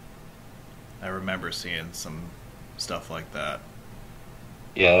way. I remember seeing some stuff like that.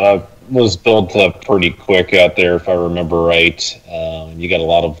 Yeah, that was built up pretty quick out there, if I remember right. You got a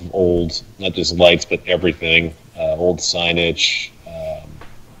lot of old, not just lights, but everything. Old signage,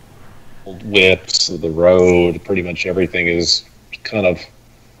 old whips of the road. Pretty much everything is kind of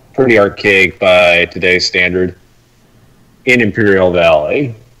pretty archaic by today's standard in Imperial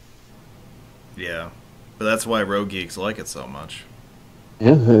Valley. Yeah, but that's why road geeks like it so much.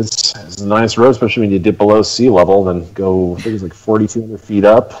 Yeah, it's a nice road, especially when you dip below sea level, then go, I think it's like 4,200 feet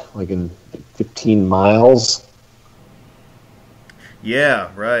up, like in 15 miles. Yeah,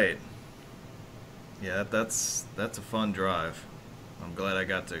 right. Yeah, that's a fun drive. I'm glad I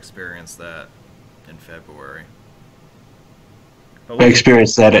got to experience that in February. I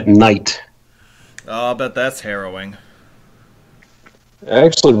experienced that at night. Oh, I bet that's harrowing. I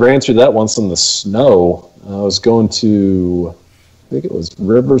actually ran through that once in the snow. I was going to, I think it was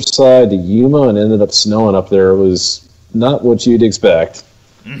Riverside to Yuma, and ended up snowing up there. It was not what you'd expect.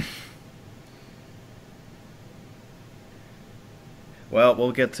 Well,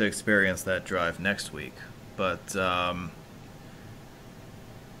 we'll get to experience that drive next week. But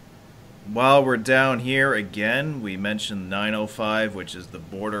while we're down here again, we mentioned 905, which is the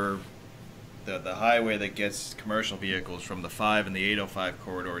border, the highway that gets commercial vehicles from the 5 and the 805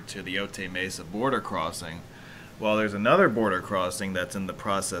 corridor to the Otay Mesa border crossing. Well, there's another border crossing that's in the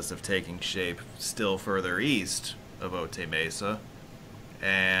process of taking shape still further east of Otay Mesa.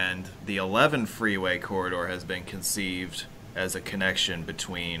 And the 11 freeway corridor has been conceived as a connection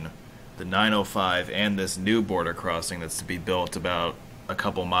between the 905 and this new border crossing that's to be built about a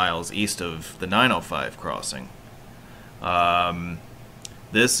couple miles east of the 905 crossing.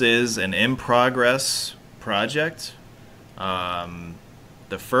 This is an in-progress project.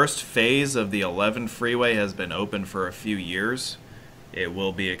 The first phase of the 11 freeway has been open for a few years. It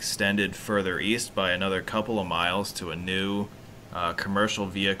will be extended further east by another couple of miles to a new commercial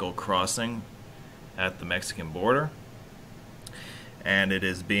vehicle crossing at the Mexican border. And it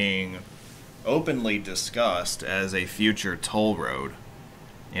is being openly discussed as a future toll road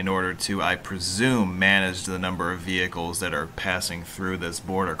in order to, I presume, manage the number of vehicles that are passing through this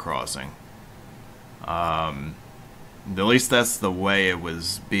border crossing. At least that's the way it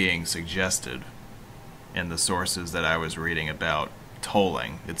was being suggested in the sources that I was reading about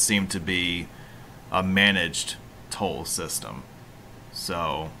tolling. It seemed to be a managed toll system.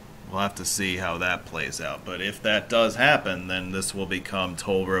 So we'll have to see how that plays out. But if that does happen, then this will become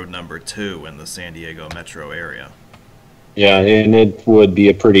toll road number 2 in the San Diego metro area. Yeah, and it would be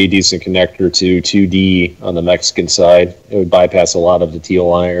a pretty decent connector to 2D on the Mexican side. It would bypass a lot of the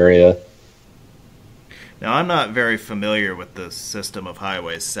Tijuana area. Now, I'm not very familiar with the system of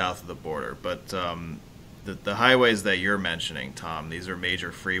highways south of the border, but the highways that you're mentioning, Tom, these are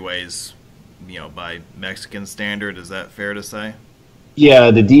major freeways, by Mexican standard. Is that fair to say?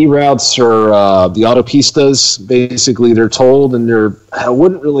 Yeah, the D routes are the autopistas. Basically, they're tolled, and I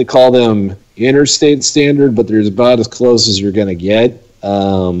wouldn't really call them interstate standard, but they're about as close as you're going to get.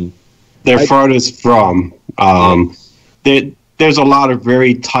 They're farthest from. There's a lot of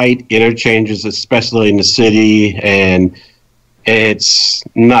very tight interchanges, especially in the city, and it's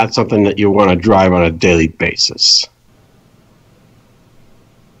not something that you want to drive on a daily basis.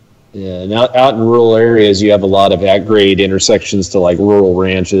 Yeah, and out in rural areas, you have a lot of at-grade intersections to like rural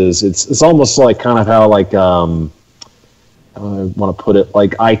ranches. It's almost like kind of how like I want to put it,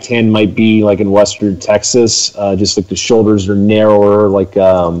 like I-10 might be like in western Texas. Just like the shoulders are narrower. Like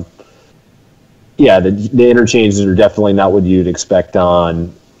yeah, the interchanges are definitely not what you'd expect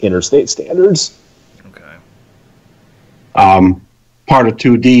on interstate standards. Okay. Part of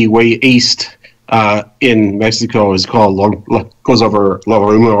 2D way east. In Mexico is called goes over La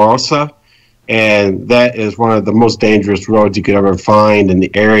Rumorosa, and that is one of the most dangerous roads you could ever find in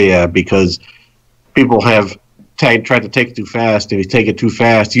the area because people have tried to take it too fast. If you take it too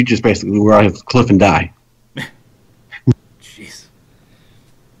fast, you just basically go off the cliff and die. Jeez.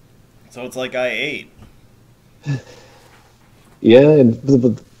 So it's like I-8. Yeah, and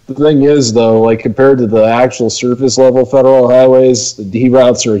the thing is, though, like compared to the actual surface level federal highways, the D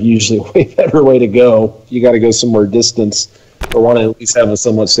routes are usually a way better way to go. You got to go somewhere distance or want to at least have a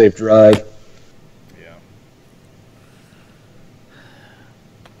somewhat safe drive.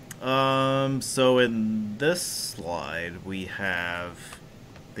 So in this slide, we have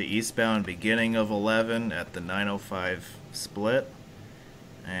the eastbound beginning of 11 at the 905 split.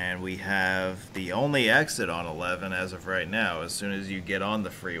 And we have the only exit on 11 as of right now. As soon as you get on the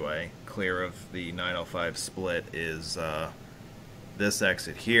freeway, clear of the 905 split, is this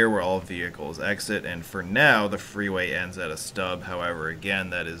exit here where all vehicles exit. And for now, the freeway ends at a stub. However, again,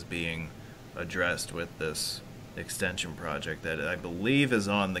 that is being addressed with this extension project that I believe is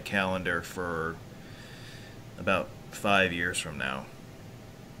on the calendar for about 5 years from now,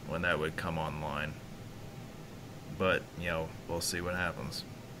 when that would come online. But, you know, we'll see what happens.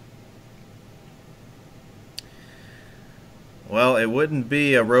 Well, it wouldn't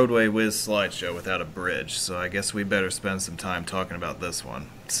be a Roadway Whiz slideshow without a bridge, so I guess we better spend some time talking about this one.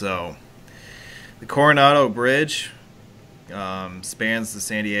 So, the Coronado Bridge spans the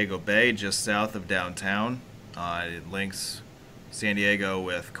San Diego Bay just south of downtown. It links San Diego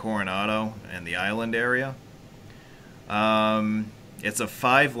with Coronado and the island area. It's a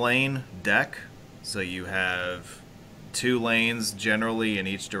 5-lane deck, so you have 2 lanes generally in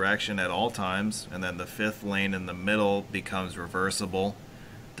each direction at all times, and then the 5th lane in the middle becomes reversible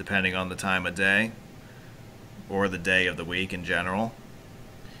depending on the time of day or the day of the week in general.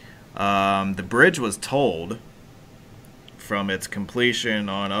 The bridge was tolled from its completion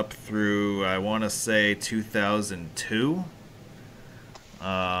on up through, I want to say, 2002.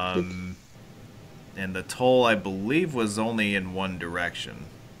 And the toll, I believe, was only in one direction.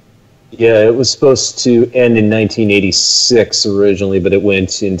 Yeah, it was supposed to end in 1986 originally, but it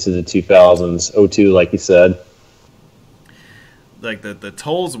went into the 2000s, 02, like you said. Like, the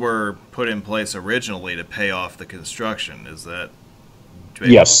tolls were put in place originally to pay off the construction, is that...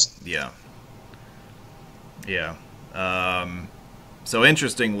 Yes. Yeah. Yeah. So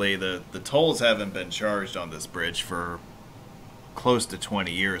interestingly, the tolls haven't been charged on this bridge for close to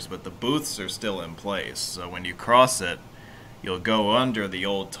 20 years, but the booths are still in place. So when you cross it, you'll go under the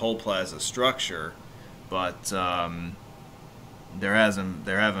old toll plaza structure, but there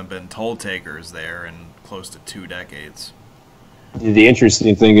haven't been toll takers there in close to 2 decades. The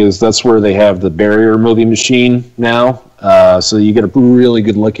interesting thing is that's where they have the barrier moving machine now. So you get a really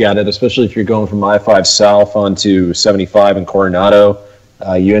good look at it, especially if you're going from I-5 south onto 75 in Coronado.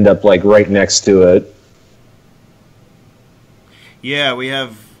 You end up like right next to it. Yeah, we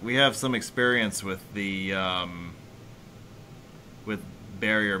have some experience with the with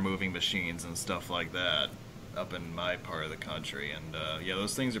barrier moving machines and stuff like that up in my part of the country, and yeah,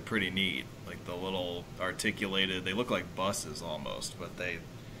 those things are pretty neat. Like the little articulated, they look like buses almost, but they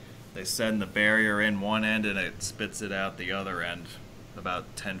send the barrier in one end and it spits it out the other end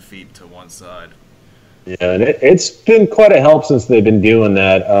about 10 feet to one side. Yeah, and it's been quite a help since they've been doing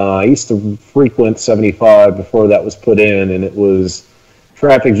that. I used to frequent 75 before that was put in, and it was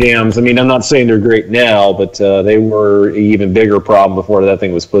traffic jams. I mean, I'm not saying they're great now, but they were an even bigger problem before that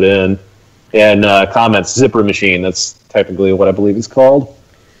thing was put in. And comments zipper machine, that's technically what I believe it's called.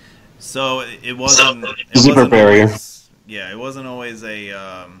 So it wasn't zipper barrier. It wasn't always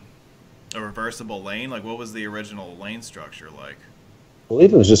a reversible lane. Like, what was the original lane structure like? I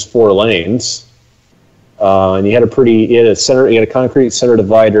believe it was just 4 lanes. And you had a concrete center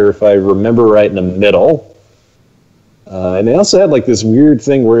divider, if I remember right, in the middle. And they also had like this weird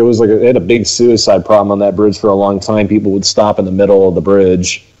thing where it was like it had a big suicide problem on that bridge for a long time. People would stop in the middle of the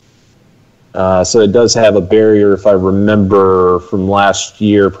bridge. So it does have a barrier, if I remember from last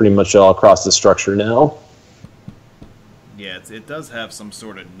year, pretty much all across the structure now. Yeah, it does have some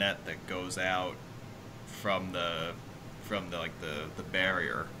sort of net that goes out from the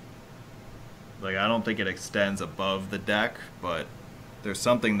barrier. Like, I don't think it extends above the deck, but there's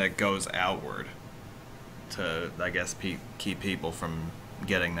something that goes outward to, I guess, keep people from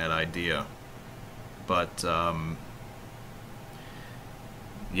getting that idea. But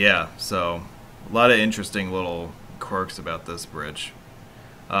yeah, so a lot of interesting little quirks about this bridge.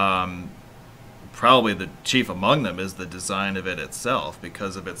 Probably the chief among them is the design of it itself,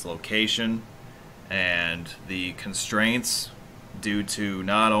 because of its location and the constraints due to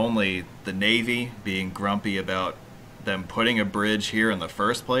not only the Navy being grumpy about them putting a bridge here in the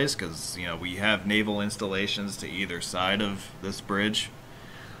first place, because we have naval installations to either side of this bridge,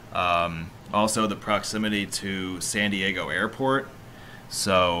 Also, the proximity to San Diego Airport.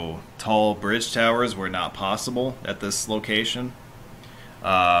 So, tall bridge towers were not possible at this location.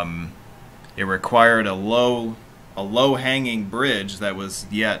 It required a low-hanging bridge that was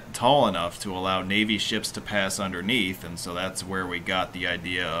yet tall enough to allow Navy ships to pass underneath, and so that's where we got the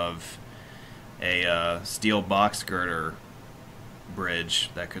idea of a steel box girder bridge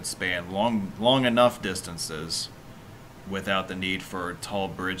that could span long enough distances without the need for tall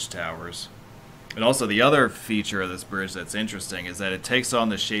bridge towers. And also, the other feature of this bridge that's interesting is that it takes on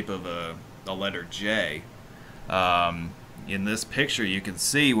the shape of a letter J. In this picture, you can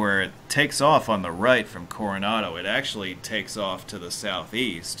see where it takes off on the right from Coronado. It actually takes off to the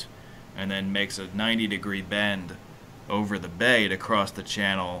southeast and then makes a 90-degree bend over the bay to cross the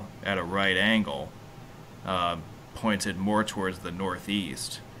channel at a right angle, pointed more towards the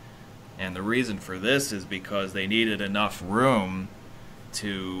northeast. And the reason for this is because they needed enough room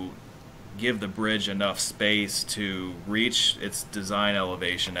to give the bridge enough space to reach its design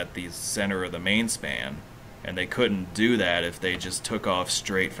elevation at the center of the main span. And they couldn't do that if they just took off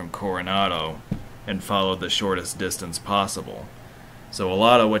straight from Coronado and followed the shortest distance possible. So a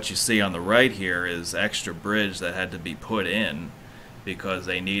lot of what you see on the right here is extra bridge that had to be put in because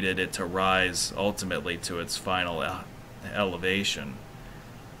they needed it to rise ultimately to its final elevation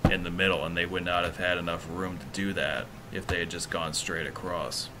in the middle, and they would not have had enough room to do that if they had just gone straight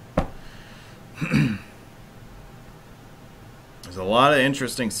across. There's a lot of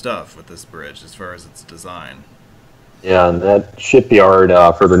interesting stuff with this bridge as far as its design. Yeah, and that shipyard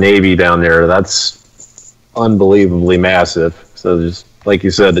for the Navy down there, that's unbelievably massive. So just like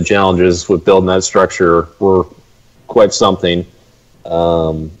you said, the challenges with building that structure were quite something.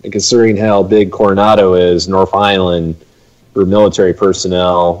 And considering how big Coronado is, North Island, for military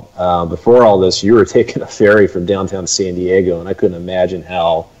personnel, before all this, you were taking a ferry from downtown San Diego, and I couldn't imagine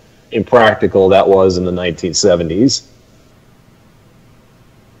how impractical that was in the 1970s.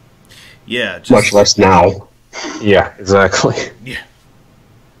 Yeah, just, Much less now. Yeah, exactly. Yeah.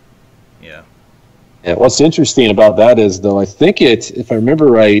 Yeah. And what's interesting about that is, though, I think if I remember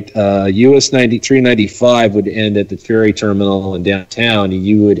right, US 395 would end at the ferry terminal in downtown, and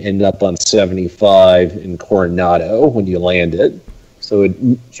you would end up on 75 in Coronado when you landed. So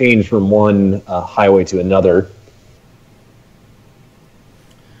it changed from one highway to another.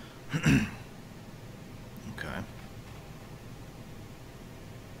 Okay.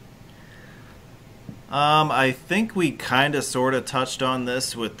 I think we kind of sort of touched on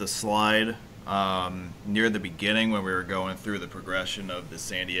this with the slide near the beginning when we were going through the progression of the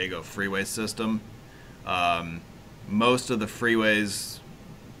San Diego freeway system. Most of the freeways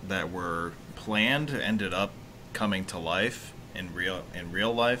that were planned ended up coming to life in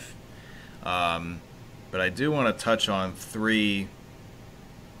real life. But I do want to touch on three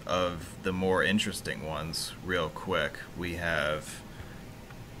of the more interesting ones real quick. We have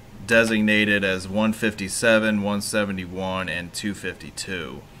designated as 157, 171, and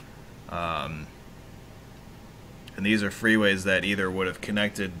 252. And these are freeways that either would have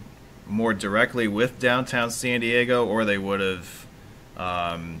connected more directly with downtown San Diego, or they would have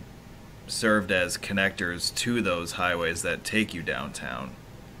served as connectors to those highways that take you downtown.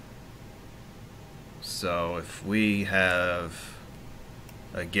 So if we have,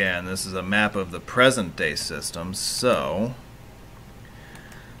 again, this is a map of the present day system, so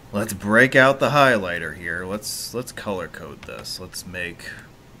let's break out the highlighter here. Let's color code this. Let's make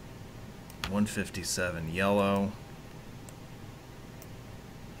 157 yellow.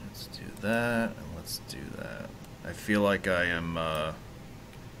 Let's do that, and let's do that. I feel like I am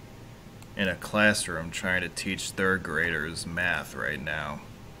in a classroom trying to teach third graders math right now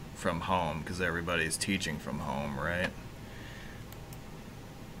from home, because everybody's teaching from home, right?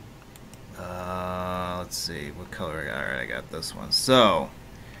 Let's see, what color? Alright, I got this one. So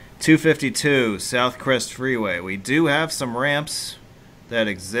 252 South Crest Freeway. We do have some ramps that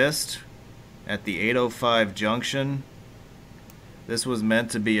exist at the 805 junction. This was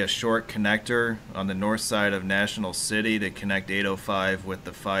meant to be a short connector on the north side of National City to connect 805 with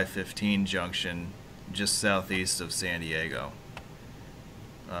the 515 junction just southeast of San Diego,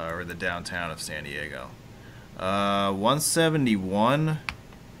 or the downtown of San Diego. 171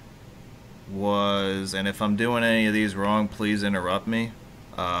 was, and if I'm doing any of these wrong, please interrupt me.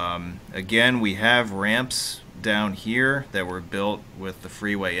 Again, we have ramps down here that were built with the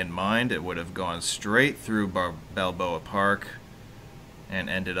freeway in mind. It would have gone straight through Balboa Park and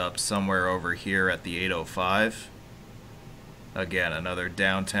ended up somewhere over here at the 805. Again, another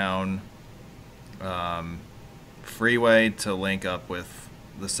downtown freeway to link up with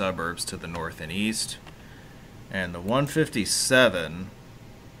the suburbs to the north and east. And the 157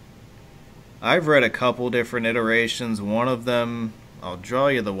 I've read a couple different iterations. One of them, I'll draw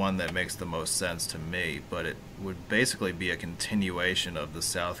you the one that makes the most sense to me, but it would basically be a continuation of the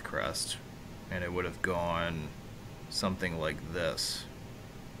South Crest, and it would have gone something like this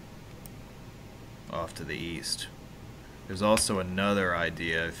off to the east. There's also another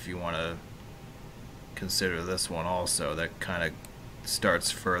idea, if you want to consider this one also, that kind of starts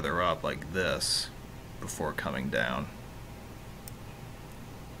further up like this before coming down.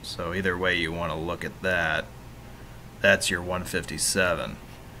 So either way you want to look at that, that's your 157.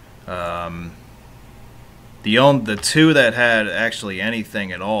 The two that had actually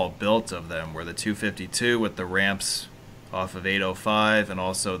anything at all built of them were the 252 with the ramps off of 805, and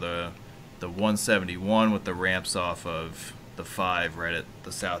also the 171 with the ramps off of the 5 right at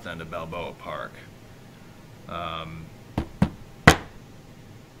the south end of Balboa Park.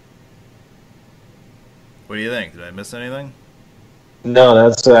 What do you think? Did I miss anything? No,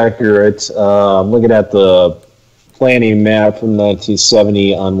 that's accurate. I'm looking at the planning map from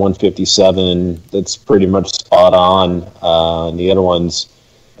 1970 on 157. That's pretty much spot on. The other ones,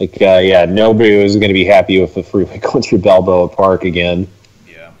 yeah, nobody was going to be happy with the freeway going through Balboa Park again.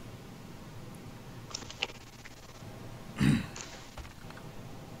 Yeah.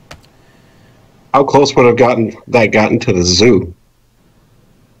 How close would have gotten to the zoo?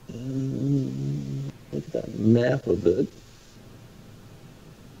 Look at that map of it.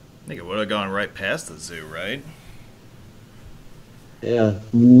 I think it would have gone right past the zoo, right? Yeah,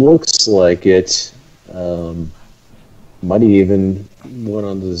 looks like it. Might even went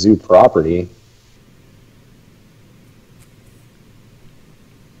on the zoo property.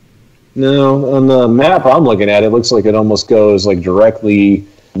 No, on the map I'm looking at, it looks like it almost goes like directly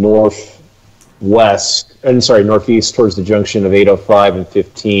northeast towards the junction of 805 and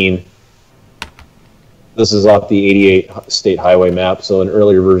 15. This is off the 88 state highway map, so an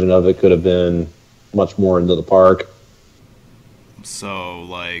earlier version of it could have been much more into the park. So,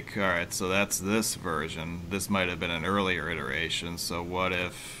 like, alright, so that's this version. This might have been an earlier iteration, so what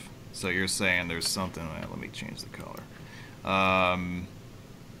if... So you're saying there's something... Let me change the color.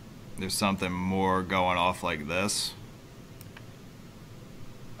 There's something more going off like this?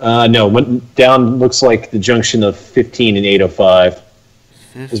 No, went down, looks like the junction of 15 and 805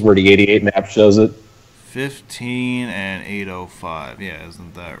 is where the 88 map shows it. 15 and 805. Yeah,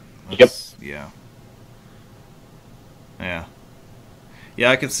 isn't that... Yep. Yeah. Yeah.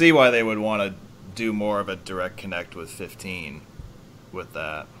 Yeah, I can see why they would want to do more of a direct connect with 15 with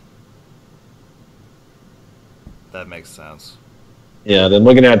that. That makes sense. Yeah, then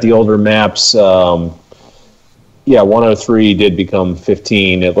looking at the older maps, 103 did become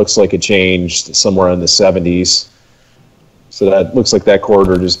 15. It looks like it changed somewhere in the 70s. So that looks like that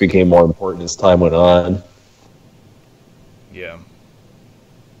corridor just became more important as time went on. Yeah.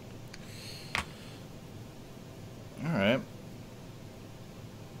 All right.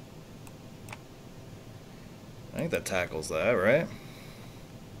 I think that tackles that, right?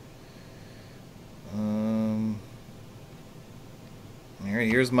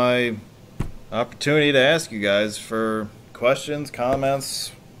 Here's my opportunity to ask you guys for questions,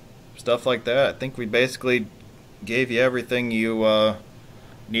 comments, stuff like that. I think we basically gave you everything you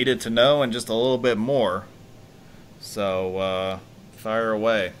needed to know and just a little bit more. So fire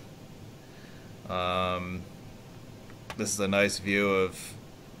away. This is a nice view of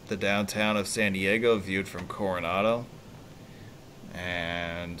the downtown of San Diego viewed from Coronado.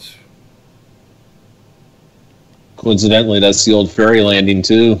 And coincidentally, that's the old ferry landing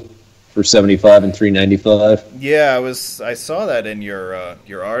too for 75 and 395. Yeah, I saw that in your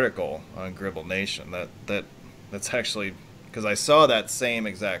article on Gribble Nation. That's actually because I saw that same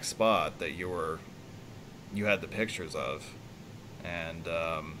exact spot that you had the pictures of, and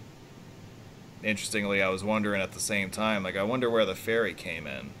interestingly, I was wondering at the same time, like, I wonder where the ferry came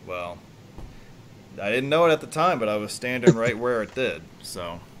in. Well, I didn't know it at the time, but I was standing right where it did.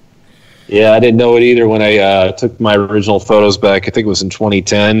 So. Yeah, I didn't know it either when I took my original photos back. I think it was in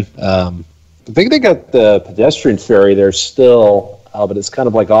 2010. I think they got the pedestrian ferry there still, but it's kind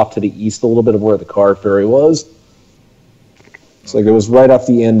of like off to the east a little bit of where the car ferry was. It's like it was right off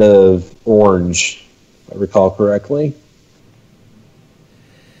the end of Orange, if I recall correctly.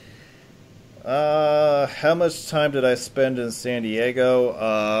 How much time did I spend in San Diego?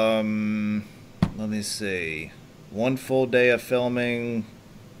 Let me see. 1 full day of filming.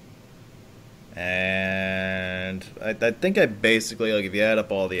 And I think I basically, like, if you add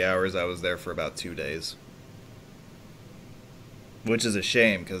up all the hours, I was there for about 2 days. Which is a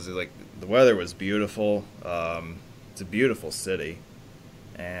shame, because, like, the weather was beautiful. It's a beautiful city.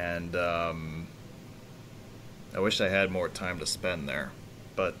 And I wish I had more time to spend there.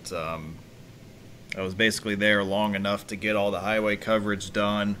 But I was basically there long enough to get all the highway coverage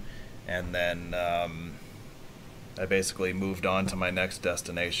done, and then I basically moved on to my next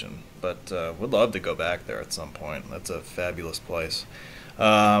destination. But would love to go back there at some point. That's a fabulous place.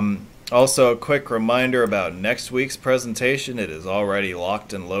 Also, a quick reminder about next week's presentation. It is already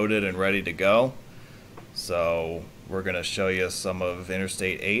locked and loaded and ready to go. So we're going to show you some of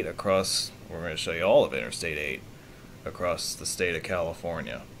Interstate 8 across, we're going to show you all of Interstate 8 across the state of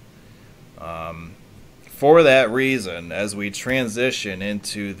California. For that reason, as we transition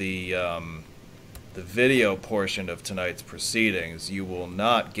into the video portion of tonight's proceedings, you will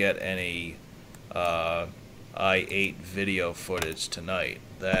not get any I-8 video footage tonight.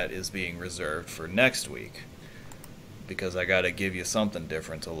 That is being reserved for next week, because I got to give you something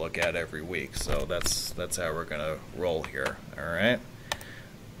different to look at every week. So that's how we're going to roll here.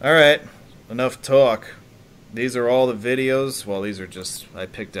 All right, enough talk. These are all the videos. Well, these are just, I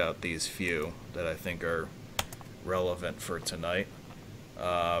picked out these few that I think are relevant for tonight.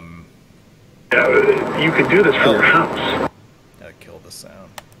 You could do this for your house. Gotta kill the sound.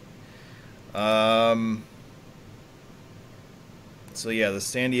 So yeah, the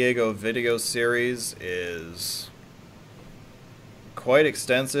San Diego video series is quite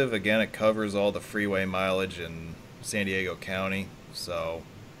extensive. Again, it covers all the freeway mileage in San Diego County. So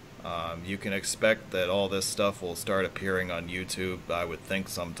you can expect that all this stuff will start appearing on YouTube, I would think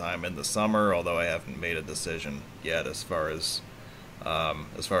sometime in the summer, although I haven't made a decision yet as far as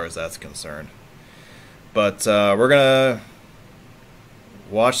that's concerned. But we're gonna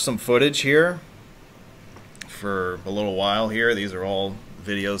watch some footage here for a little while here. These are all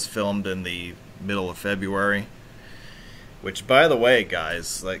videos filmed in the middle of February, which, by the way,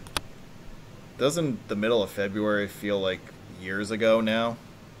 guys, like, doesn't the middle of February feel like years ago now?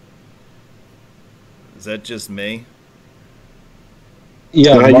 Is that just me?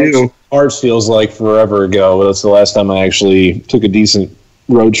 Yeah, March feels like forever ago. That's the last time I actually took a decent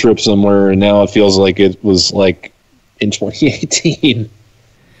road trip somewhere, and now it feels like it was like in 2018.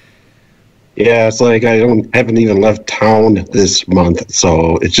 Yeah, it's like I haven't even left town this month,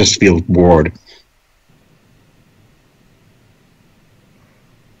 so it just feels bored.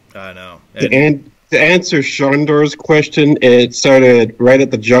 I know. And to answer Shondor's question, it started right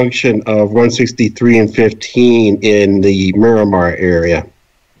at the junction of 163 and 15 in the Miramar area.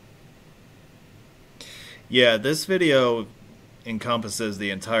 Yeah, this video encompasses the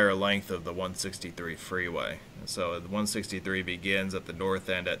entire length of the 163 freeway. So the 163 begins at the north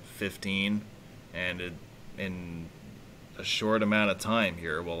end at 15, and in a short amount of time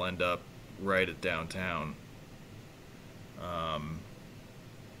here we'll end up right at downtown.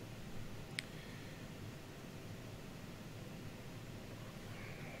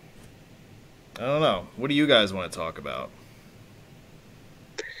 I don't know. What do you guys want to talk about?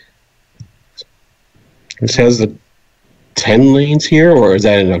 This has the 10 lanes here, or is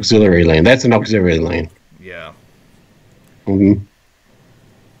that an auxiliary lane? That's an auxiliary lane. Yeah. Mm-hmm.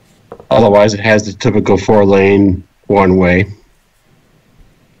 Otherwise, it has the typical 4-lane one-way.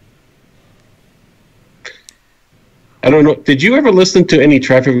 I don't know. Did you ever listen to any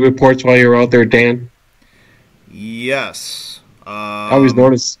traffic reports while you were out there, Dan? Yes. I always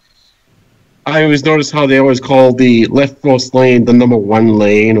notice how they always call the leftmost lane the number 1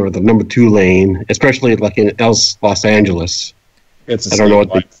 lane or the number 2 lane, especially like in Los Angeles. It's a I don't know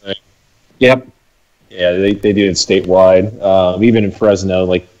what thing. Yep. Yeah, they do it statewide. Even in Fresno,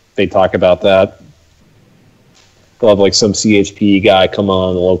 like, they talk about that. They'll have like some CHP guy come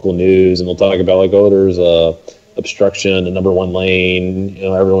on the local news, and they'll talk about like, oh, there's a obstruction, the number 1 lane. You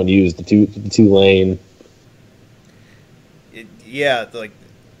know, everyone used the two lane. Yeah, like,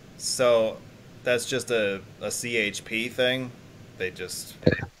 so that's just a CHP thing. They just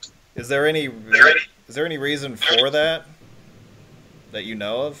is there any reason for that you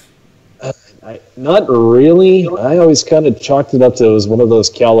know of? Not really. I always kind of chalked it up to it was one of those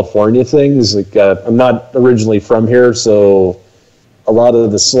California things. Like, I'm not originally from here, so a lot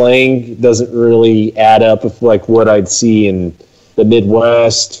of the slang doesn't really add up with like what I'd see in the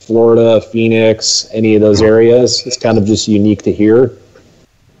Midwest, Florida, Phoenix, any of those areas. It's kind of just unique to here.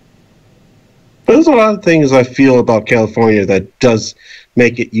 There's a lot of things I feel about California that does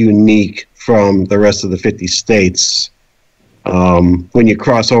make it unique from the rest of the 50 states. When you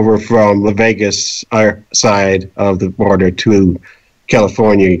cross over from the Vegas side of the border to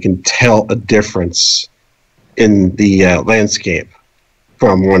California, you can tell a difference in the landscape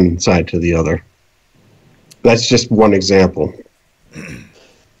from one side to the other. That's just one example.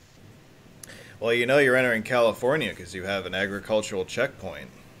 Well, you know you're entering California because you have an agricultural checkpoint.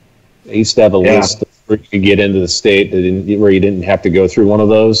 I used to have a list where you could get into the state where you didn't have to go through one of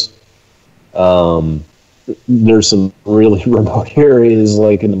those. There's some really remote areas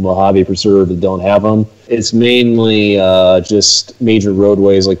like in the Mojave Preserve that don't have them. It's mainly just major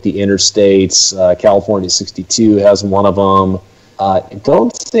roadways like the Interstates. California 62 has one of them. I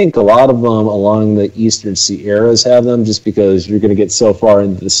don't think a lot of them along the Eastern Sierras have them, just because you're going to get so far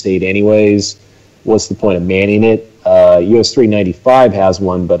into the state anyways. What's the point of manning it? US 395 has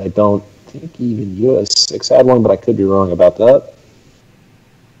one, but I don't think even US 6 had one, but I could be wrong about that.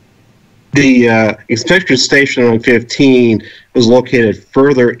 The inspection station on 15 was located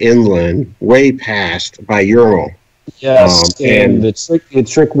further inland, way past by Ural. Yes, and the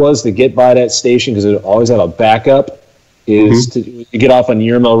trick was to get by that station, because it would always have a backup, is to get off on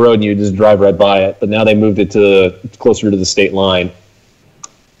Yermo Road and you just drive right by it. But now they moved it to closer to the state line.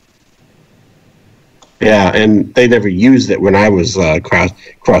 Yeah, and they never used it when I was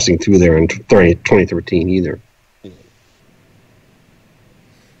crossing through there in 2013 either.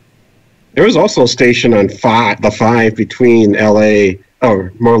 There was also a station on the 5 between LA,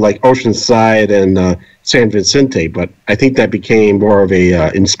 or more like Oceanside and San Vicente, but I think that became more of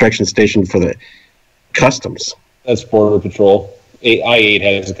a inspection station for the customs. That's Border Patrol. I-8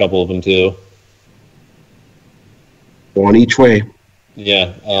 has a couple of them too. One each way.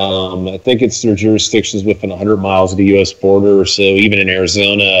 Yeah, I think it's their jurisdictions within 100 miles of the U.S. border. So even in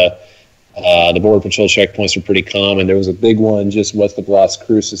Arizona, the Border Patrol checkpoints are pretty common. There was a big one just west of Las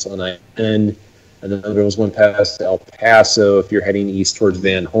Cruces on I-10, and then there was one past El Paso if you're heading east towards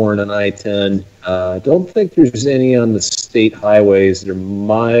Van Horn on I-10. I don't think there's any on the state highways. There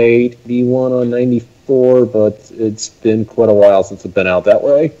might be one on 94, but it's been quite a while since I've been out that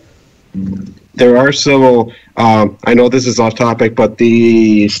way. There are several, I know this is off topic, but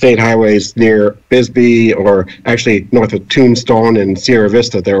the state highways near Bisbee, or actually north of Tombstone and Sierra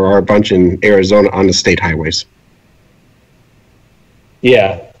Vista, there are a bunch in Arizona on the state highways.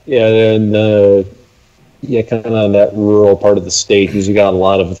 Yeah, and kind of on that rural part of the state, because you got a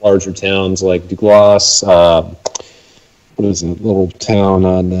lot of larger towns like Douglas. What is it? Little town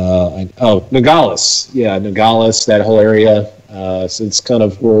on Nogales. Yeah, Nogales, that whole area. So it's kind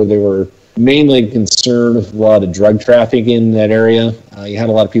of where they were mainly concerned with a lot of drug trafficking in that area. You had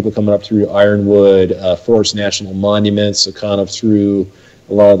a lot of people coming up through Ironwood Forest National Monument, so kind of through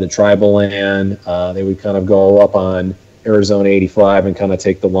a lot of the tribal land. They would kind of go up on Arizona 85 and kind of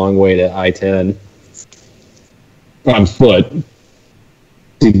take the long way to I-10 on foot.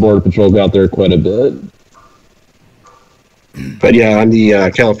 See Border Patrol got there quite a bit. But yeah, on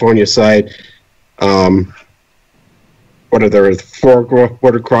the California side, what are there? 4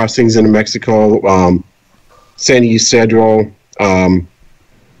 border crossings in Mexico. San Ysidro,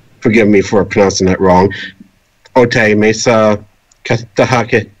 forgive me for pronouncing that wrong. Otay Mesa,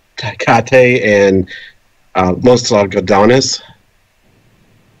 Cate, and Los Algodones.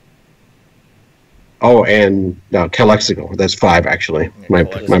 Oh, and Calexico. That's 5 actually. My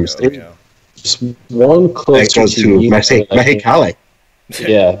mistake. Yeah. Just one closer That goes to Mexicali.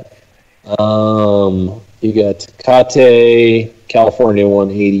 Yeah. You got Tecate, California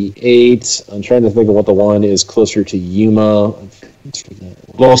 188. I'm trying to think of what the one is closer to Yuma.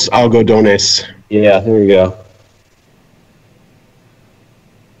 Los Algodones. Yeah, there you go.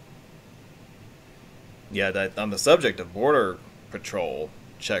 Yeah, on the subject of Border Patrol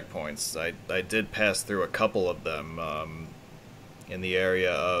checkpoints, I did pass through a couple of them in the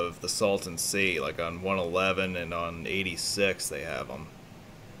area of the Salton Sea, like on 111 and on 86 they have them.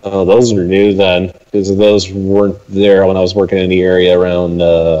 Oh, those are new then, because those weren't there when I was working in the area around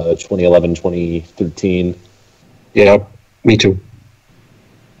 2011, 2013. Yeah, me too.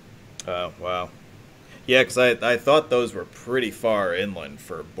 Oh, wow. Yeah, because I thought those were pretty far inland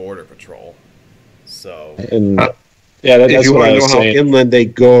for Border Patrol. So, And yeah, that's if you what want I to know was how saying. inland they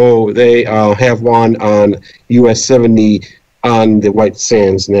go, they have one on US 70 on the White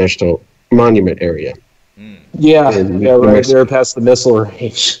Sands National Monument area. Yeah, in right Mexico. there past the missile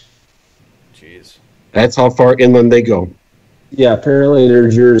range. jeez. That's how far inland they go. Yeah, apparently their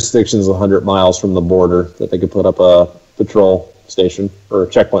jurisdiction is 100 miles from the border that they could put up a patrol station or a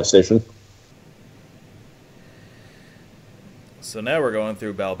checkpoint station. So now we're going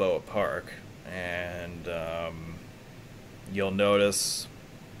through Balboa Park, and you'll notice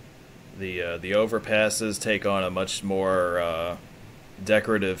the overpasses take on a much more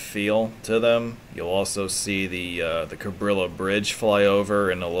decorative feel to them. You'll also see the Cabrillo Bridge fly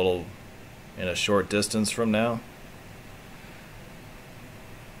over in a short distance from now.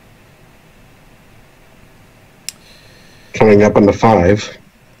 Coming up on the 5.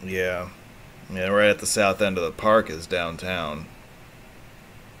 Yeah, right at the south end of the park is downtown.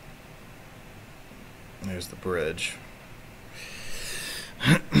 There's the bridge.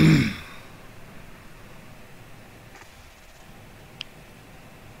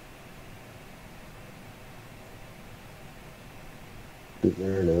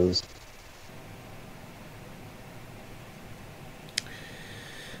 There it is.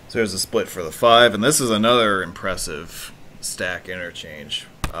 So there's a split for the 5, and this is another impressive stack interchange.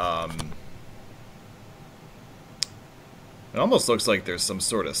 It almost looks like there's some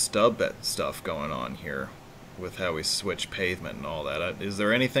sort of stub stuff going on here with how we switch pavement and all that. Is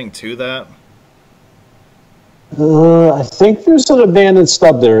there anything to that? I think there's an abandoned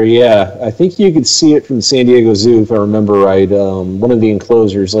stub there, yeah. I think you could see it from the San Diego Zoo, if I remember right. One of the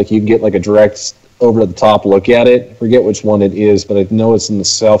enclosures, like you can get like a direct over to the top look at it. I forget which one it is, but I know it's in the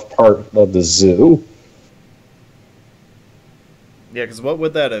south part of the zoo. Yeah, because what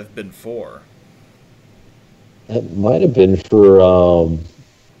would that have been for? That might have been for,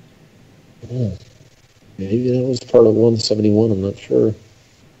 maybe that was part of 171, I'm not sure.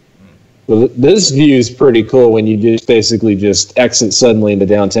 Well, this view is pretty cool when you just basically just exit suddenly into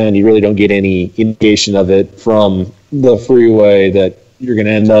downtown. You really don't get any indication of it from the freeway that you're going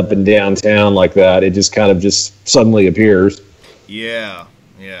to end up in downtown like that. It just kind of just suddenly appears. Yeah,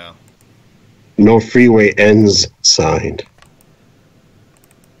 yeah. No freeway ends signed.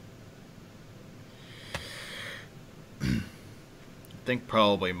 I think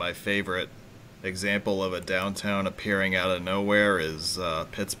probably my favorite example of a downtown appearing out of nowhere is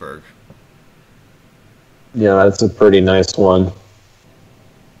Pittsburgh. Yeah, that's a pretty nice one.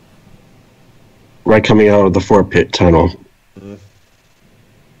 Right coming out of the Fort Pitt Tunnel.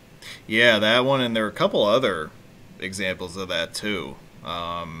 Yeah, that one, and there are a couple other examples of that too.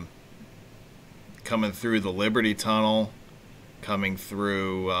 Coming through the Liberty Tunnel, coming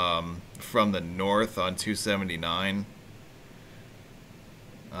through from the north on 279.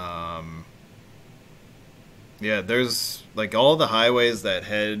 Yeah, there's like all the highways that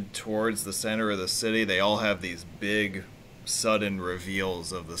head towards the center of the city, they all have these big sudden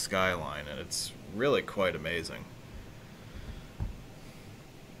reveals of the skyline, and it's really quite amazing.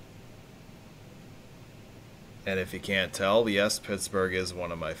 And if you can't tell, yes, Pittsburgh is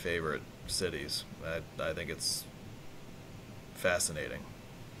one of my favorite cities. I think it's fascinating.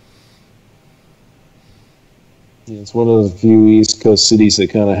 It's one of the few East Coast cities that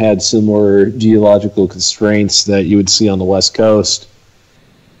kind of had similar geological constraints that you would see on the West Coast.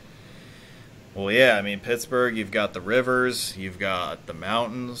 Well, yeah, I mean, Pittsburgh, you've got the rivers, you've got the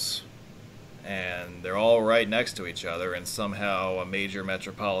mountains, and they're all right next to each other, and somehow a major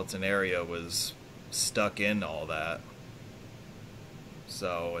metropolitan area was stuck in all that.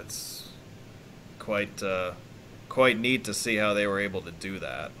 So it's quite neat to see how they were able to do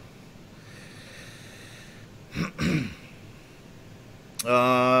that.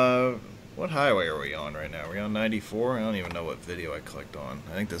 What highway are we on right now? Are we on 94? I don't even know what video I clicked on.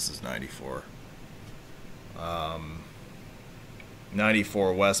 I think this is 94.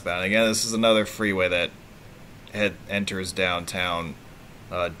 94 westbound. Again, this is another freeway that enters downtown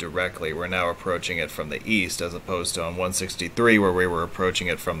directly. We're now approaching it from the east as opposed to on 163 where we were approaching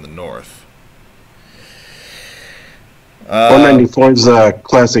it from the north. 194 is a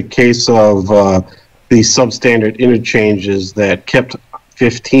classic case of the substandard interchanges that kept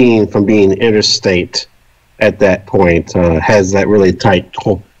 15 from being interstate at that point. Has that really tight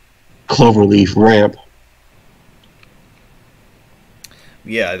cloverleaf ramp.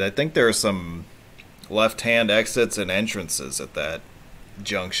 Yeah, I think there are some left-hand exits and entrances at that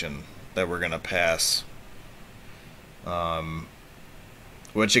junction that we're going to pass.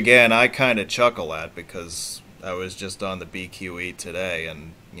 Which, again, I kind of chuckle at because I was just on the BQE today,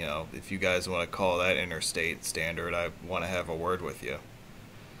 and, you know, if you guys want to call that interstate standard, I want to have a word with you.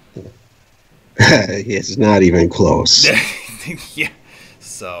 It's not even close. Yeah,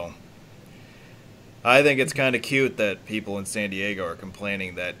 so I think it's kind of cute that people in San Diego are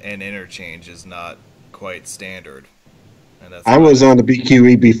complaining that an interchange is not quite standard. And that's I was on the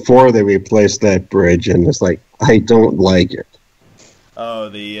BQE before they replaced that bridge, and it's like, I don't like it. Oh,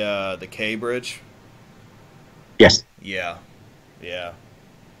 the K bridge? Yes. Yeah. Yeah.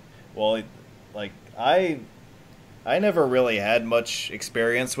 Well, like, I never really had much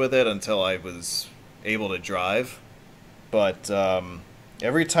experience with it until I was able to drive. But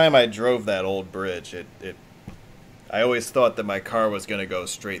every time I drove that old bridge, I always thought that my car was going to go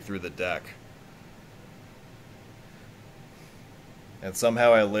straight through the deck. And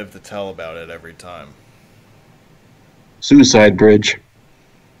somehow I lived to tell about it every time. Suicide Bridge.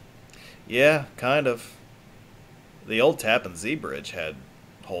 Yeah, kind of. The old Tappan Zee Bridge had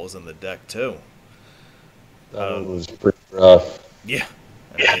holes in the deck, too. That one was pretty rough. Yeah.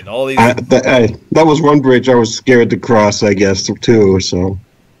 I mean, all these... that was one bridge I was scared to cross, I guess, too, so...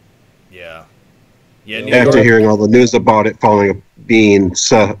 Yeah. Yeah. After hearing all the news about it being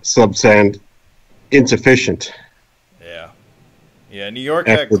subsand insufficient. Yeah. Yeah, New York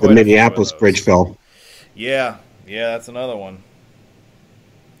had after the quite a few of Minneapolis those. bridge fell. Yeah, that's another one.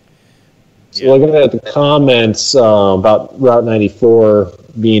 So looking at the comments about Route 94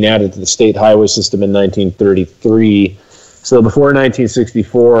 being added to the state highway system in 1933. So before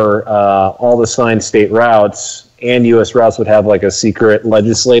 1964, all the signed state routes and U.S. routes would have like a secret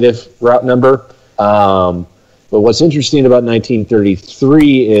legislative route number. But what's interesting about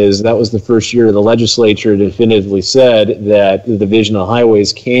 1933 is that was the first year the legislature definitively said that the Division of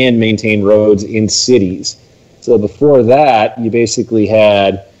Highways can maintain roads in cities. So before that, you basically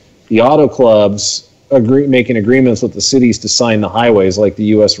had the auto clubs making agreements with the cities to sign the highways, like the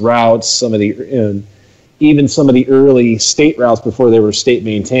U.S. routes, even some of the early state routes before they were state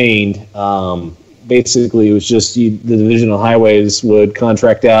maintained. Basically, it was just the Division of Highways would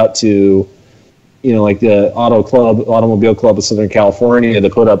contract out to, like the Automobile Club of Southern California to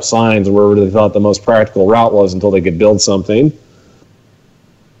put up signs wherever they thought the most practical route was until they could build something.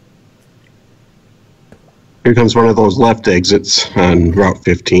 Here comes one of those left exits on Route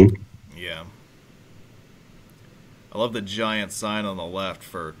 15. Yeah. I love the giant sign on the left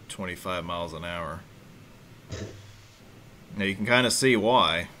for 25 miles an hour. Now you can kind of see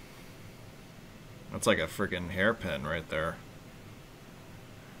why. That's like a freaking hairpin right there.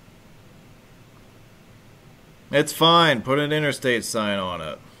 It's fine. Put an interstate sign on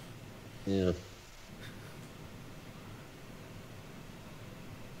it. Yeah.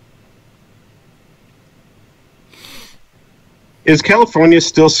 Is California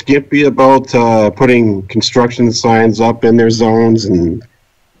still skimpy about putting construction signs up in their zones and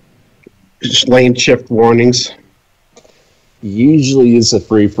lane shift warnings? Usually it's a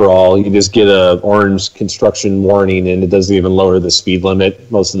free-for-all. You just get a orange construction warning and it doesn't even lower the speed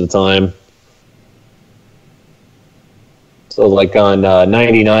limit most of the time. So like on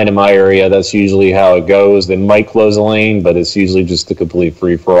 99 in my area, that's usually how it goes. They might close a lane, but it's usually just a complete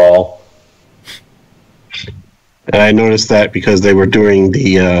free-for-all. And I noticed that because they were doing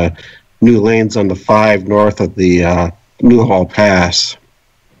the new lanes on the 5 north of the Newhall Pass.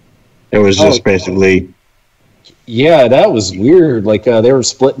 It was just basically... Yeah, that was weird. Like they were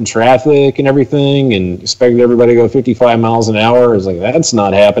splitting traffic and everything and expected everybody to go 55 miles an hour. It was like, that's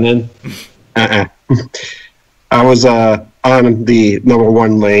not happening. I was on the number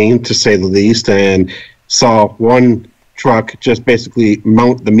 1 lane, to say the least, and saw one truck just basically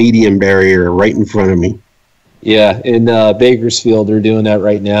mount the median barrier right in front of me. Yeah, in Bakersfield, they're doing that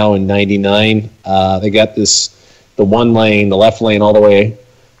right now in 99. They got the one lane, the left lane all the way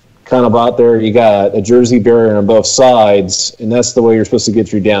kind of out there. You got a Jersey barrier on both sides, and that's the way you're supposed to get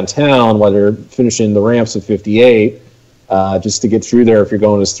through downtown, while they're finishing the ramps at 58, just to get through there if you're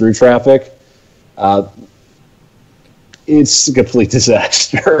going as through traffic. It's a complete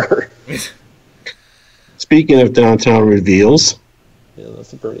disaster. Speaking of downtown reveals. Yeah,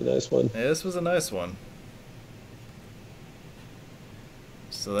 that's a pretty nice one. Yeah, this was a nice one.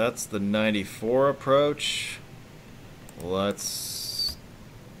 So that's the 94 approach. Because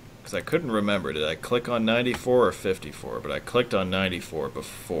I couldn't remember, did I click on 94 or 54? But I clicked on 94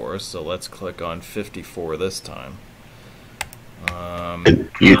 before, so let's click on 54 this time.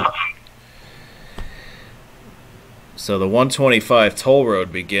 So the 125 toll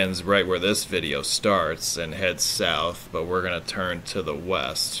road begins right where this video starts and heads south, but we're going to turn to the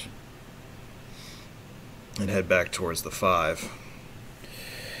west and head back towards the 5.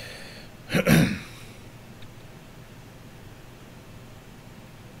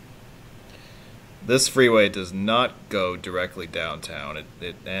 This freeway does not go directly downtown.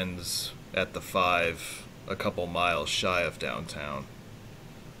 It ends at the 5, a couple miles shy of downtown.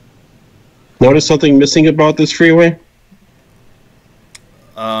 Notice something missing about this freeway?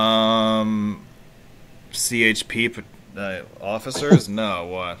 CHP officers? No,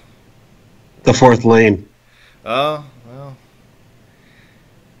 what? The 4th lane. Oh, well,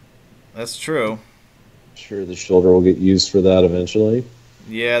 that's true. Sure, the shoulder will get used for that eventually.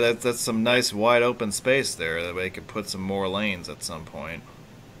 Yeah, that's some nice wide open space there that they could put some more lanes at some point.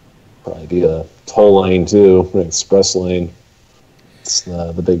 Probably be a toll lane too, an express lane. It's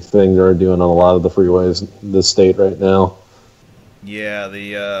the big thing they're doing on a lot of the freeways in this state right now. Yeah,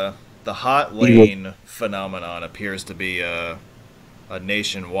 the hot lane phenomenon appears to be a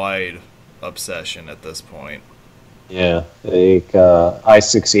nationwide obsession at this point. Yeah, like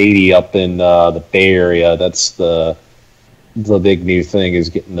I-680 up in the Bay Area, that's the big new thing, is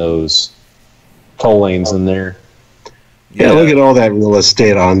getting those toll lanes in there. Yeah, look at all that real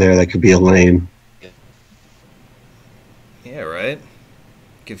estate on there that could be a lane. Yeah, right?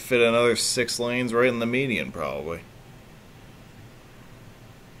 Could fit another 6 lanes right in the median, probably.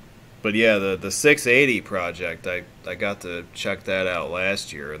 But yeah, the 680 project, I got to check that out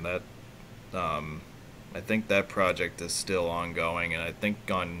last year, and that I think that project is still ongoing, and I think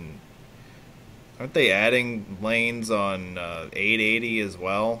aren't they adding lanes on 880 as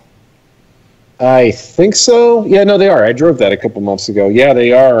well? I think so. Yeah, no, they are. I drove that a couple months ago. Yeah,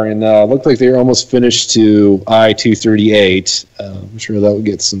 they are, and looked like they were almost finished to I-238. I'm sure that would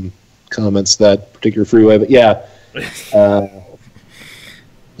get some comments, that particular freeway, but yeah.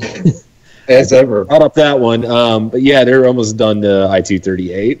 As ever. Brought up that one. But yeah, they're almost done to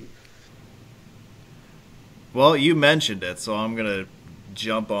I-238. Well, you mentioned it, so I'm gonna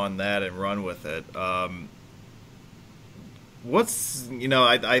jump on that and run with it. I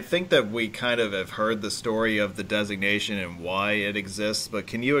think that we kind of have heard the story of the designation and why it exists, but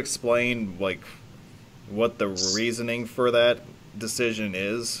can you explain like what the reasoning for that decision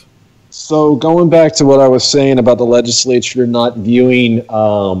is? So going back to what I was saying about the legislature not viewing,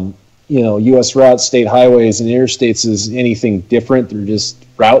 U.S. routes, state highways, and interstates as anything different, they're just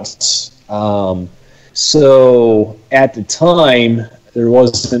routes. So at the time, there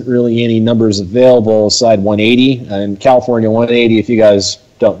wasn't really any numbers available aside 180. And California 180, if you guys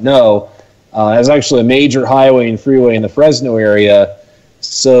don't know, is actually a major highway and freeway in the Fresno area.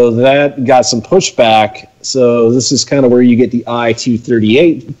 So that got some pushback. So this is kind of where you get the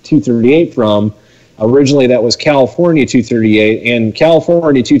I-238 from. Originally, that was California 238, and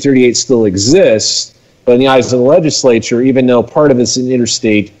California 238 still exists. But in the eyes of the legislature, even though part of it's an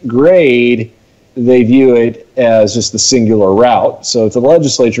interstate grade, they view it as just the singular route. So to the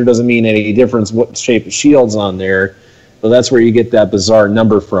legislature, it doesn't mean any difference what shape the shield's on there. So that's where you get that bizarre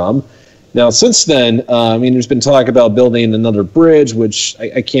number from. Now, since then, there's been talk about building another bridge, which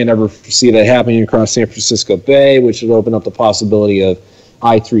I can't ever see that happening across San Francisco Bay, which would open up the possibility of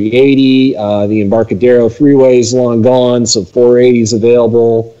I-380. The Embarcadero Freeway is long gone, so 480 is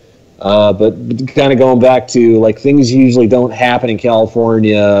available. But kind of going back to, like, things usually don't happen in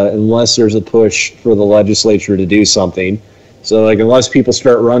California unless there's a push for the legislature to do something. So, like, unless people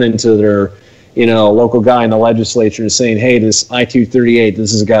start running to their, local guy in the legislature and saying, hey, this I-238,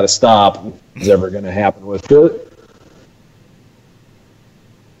 this has got to stop, is ever going to happen with it.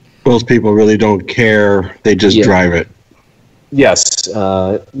 Most people really don't care. They just drive it. Yes,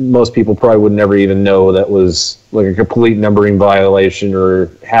 most people probably would never even know that was like a complete numbering violation or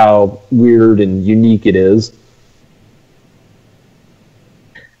how weird and unique it is.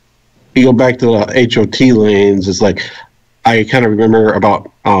 You go back to the HOT lanes, it's like, I kind of remember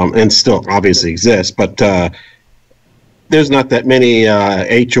about, and still obviously exists, but there's not that many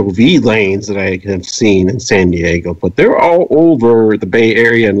HOV lanes that I have seen in San Diego, but they're all over the Bay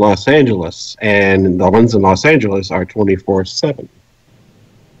Area and Los Angeles, and the ones in Los Angeles are 24/7.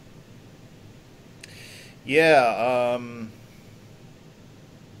 Yeah,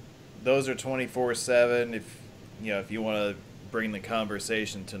 those are 24/7. If you want to bring the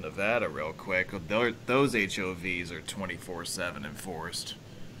conversation to Nevada real quick, those HOVs are 24/7 enforced.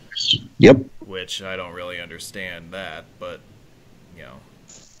 Yep. Which I don't really understand that, but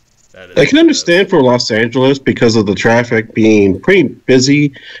that is. I can understand for Los Angeles because of the traffic being pretty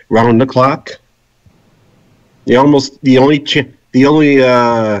busy round the clock. The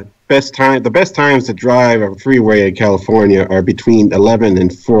best times to drive a freeway in California are between 11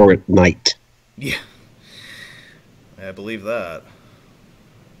 and 4 at night. Yeah, I believe that.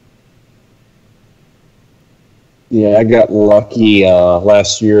 Yeah, I got lucky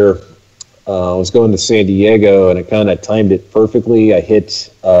last year. I was going to San Diego, and I kind of timed it perfectly. I hit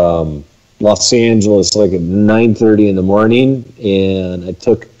Los Angeles like at 9:30 in the morning, and I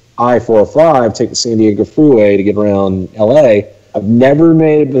took I-405, take the San Diego Freeway to get around LA. I've never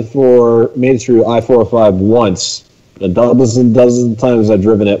made it through I-405 once. A dozen times I've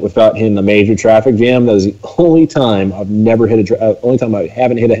driven it without hitting a major traffic jam. That was the only time I've never hit only time I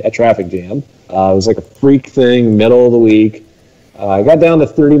haven't hit a traffic jam. It was like a freak thing, middle of the week. I got down to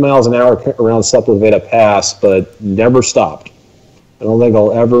 30 miles an hour around Sepulveda Pass, but never stopped. I don't think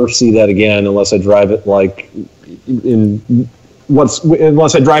I'll ever see that again unless I drive it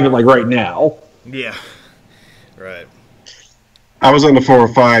unless I drive it like right now. Yeah, right. I was on the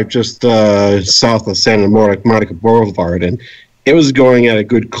 405 just south of Santa Monica Boulevard, and it was going at a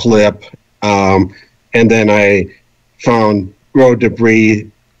good clip. And then I found road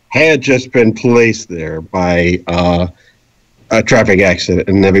debris had just been placed there by a traffic accident,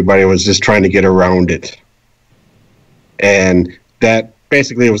 and everybody was just trying to get around it. And that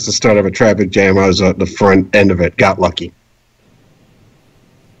basically was the start of a traffic jam. I was at the front end of it, got lucky.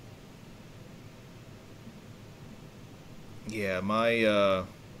 Yeah,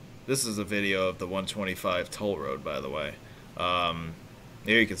 this is a video of the 125 toll road, by the way.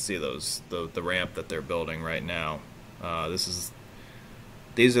 Here you can see the ramp that they're building right now.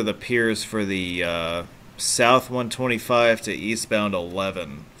 These are the piers for the South 125 to eastbound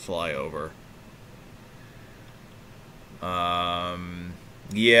 11 flyover.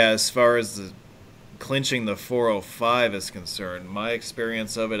 Yeah, as far as clinching the 405 is concerned, my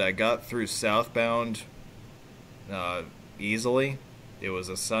experience of it, I got through southbound easily. It was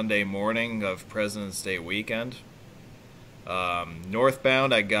a Sunday morning of President's Day weekend.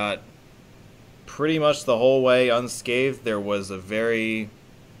 Northbound, I got pretty much the whole way unscathed. There was a very,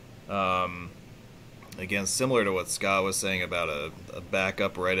 again, similar to what Scott was saying about a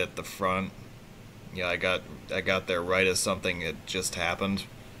backup right at the front. Yeah, I got there right as something had just happened.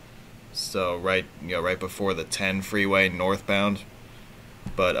 So right before the 10 freeway northbound.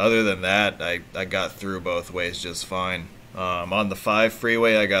 But other than that, I got through both ways just fine. On the 5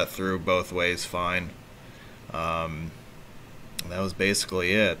 freeway, I got through both ways fine. That was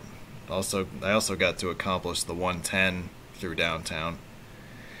basically it. I also got to accomplish the 110 through downtown.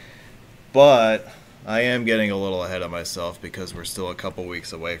 But I am getting a little ahead of myself because we're still a couple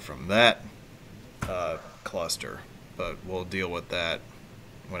weeks away from that cluster. But we'll deal with that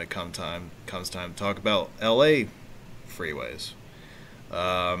when it comes time to talk about LA freeways.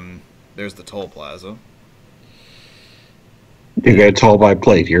 There's the toll plaza. You got a toll by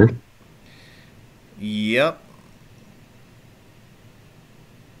plate here. Yep.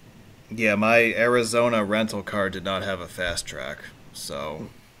 Yeah, my Arizona rental car did not have a fast track, so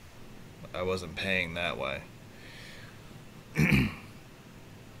I wasn't paying that way.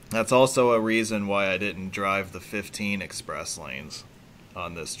 That's also a reason why I didn't drive the 15 express lanes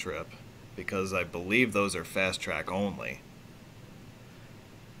on this trip, because I believe those are fast track only.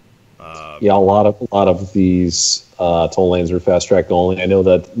 Yeah, a lot of these toll lanes are fast track only. I know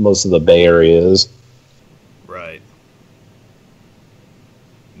that most of the Bay Area is. Right.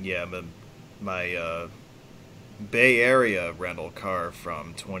 Yeah, but my Bay Area rental car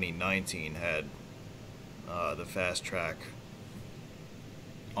from 2019 had the fast track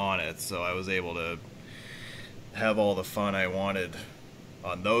on it, so I was able to have all the fun I wanted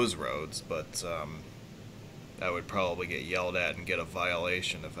on those roads, but I would probably get yelled at and get a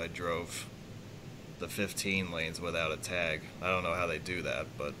violation if I drove the 15 lanes without a tag. I don't know how they do that,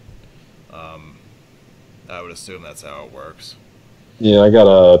 but I would assume that's how it works. Yeah, I got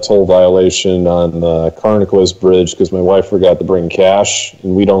a toll violation on Carniquist Bridge because my wife forgot to bring cash,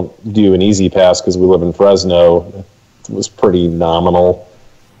 and we don't do an easy pass because we live in Fresno. It was pretty nominal.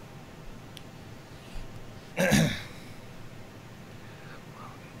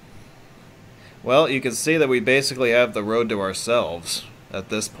 Well, you can see that we basically have the road to ourselves at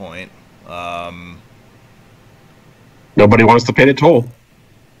this point. Nobody wants to pay the toll.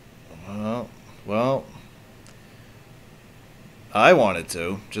 Well, I wanted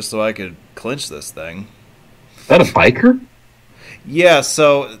to, just so I could clinch this thing. Is that a biker? Yeah,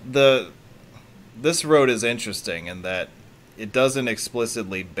 so this road is interesting in that it doesn't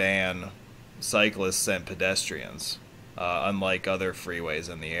explicitly ban cyclists and pedestrians, unlike other freeways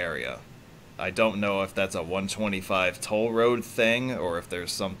in the area. I don't know if that's a 125 toll road thing or if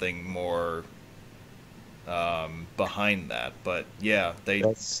there's something more behind that. But yeah,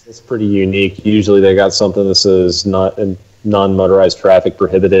 That's pretty unique. Usually they got something that says not non-motorized traffic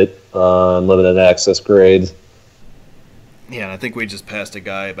prohibited on limited access grades. Yeah, and I think we just passed a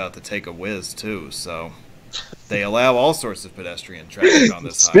guy about to take a whiz too, so they allow all sorts of pedestrian traffic on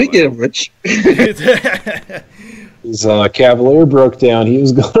this Speaking highway. of which, His Cavalier broke down. He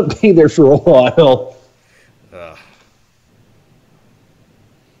was going to be there for a while. Yeah,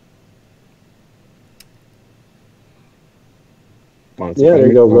 there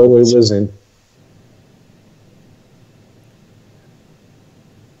you go. Roadway whizzing.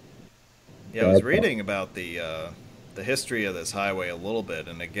 Yeah, I was reading about the history of this highway a little bit,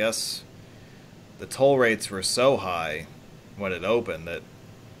 and I guess the toll rates were so high when it opened that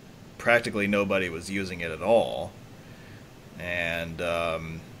practically nobody was using it at all. And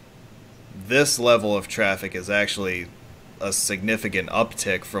this level of traffic is actually a significant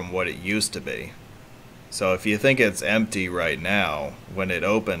uptick from what it used to be. So if you think it's empty right now, when it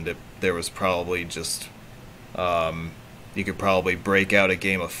opened, there was probably just... you could probably break out a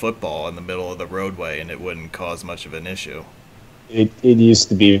game of football in the middle of the roadway and it wouldn't cause much of an issue. It used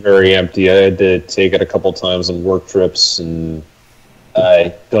to be very empty. I had to take it a couple times on work trips, and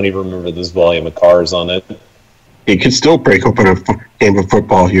I don't even remember this volume of cars on it. you could still break open a game of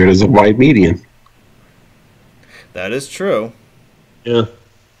football here. There's a wide median. That is true. Yeah.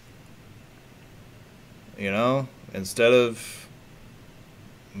 You know, instead of,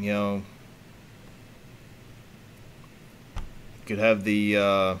 could have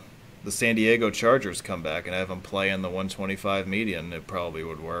the San Diego Chargers come back and have them play in the 125 median. It probably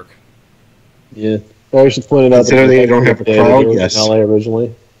would work. Yeah. I should point it out that Considering they don't have a crowd, yes. in LA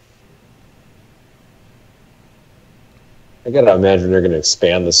originally. I gotta imagine they're gonna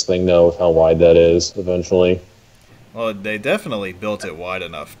expand this thing though, with how wide that is eventually. Well, they definitely built it wide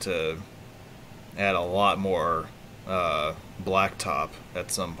enough to add a lot more blacktop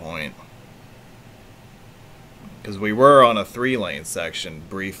at some point. Because we were on a 3-lane section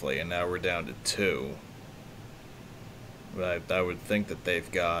briefly, and now we're down to 2. But I would think that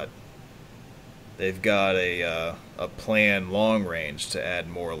they've got a plan long range to add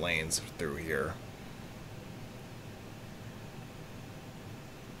more lanes through here.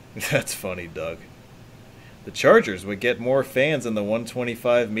 That's funny, Doug. The Chargers would get more fans in the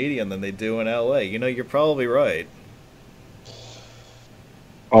 125 median than they do in LA. You know, you're probably right.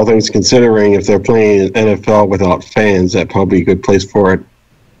 All things considering, if they're playing NFL without fans, that'd probably be a good place for it.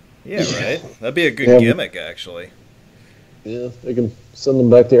 Yeah, right? That'd be a good gimmick, actually. Yeah, they can send them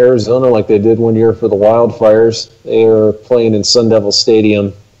back to Arizona like they did one year for the Wildfires. They were playing in Sun Devil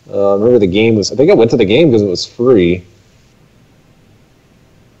Stadium. I remember the game was... I think I went to the game because it was free.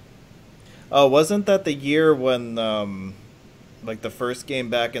 Oh, wasn't that the year when, like the first game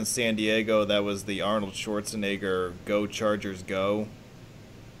back in San Diego, that was the Arnold Schwarzenegger Go Chargers Go?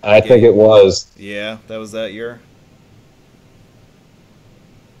 I think it was. Yeah, that was that year?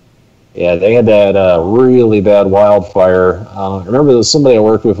 Yeah, they had that really bad wildfire. I remember there was somebody I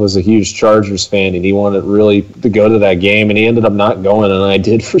worked with was a huge Chargers fan, and he wanted really to go to that game, and he ended up not going, and I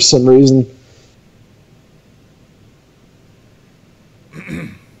did for some reason.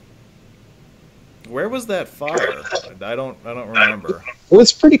 Where was that fire? I don't remember. It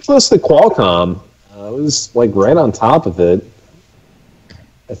was pretty close to Qualcomm. It was like right on top of it.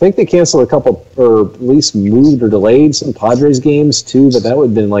 I think they canceled a couple, or at least moved or delayed some Padres games too, but that would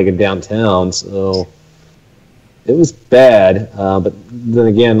have been like in downtown, so it was bad. But then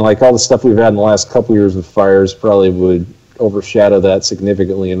again, like all the stuff we've had in the last couple years with fires probably would overshadow that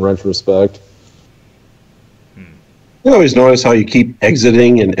significantly in retrospect. You always notice how you keep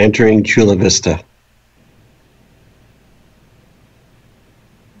exiting and entering Chula Vista.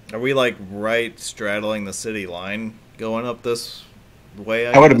 Are we like right straddling the city line going up this way?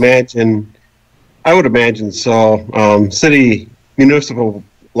 I would imagine so. City municipal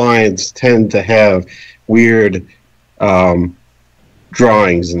lines tend to have weird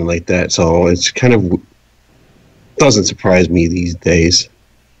drawings and like that, so it's kind of doesn't surprise me these days.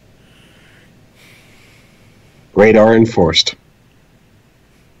 Radar enforced.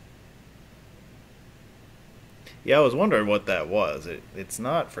 Yeah, I was wondering what that was. It's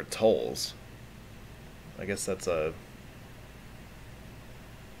not for tolls. I guess that's a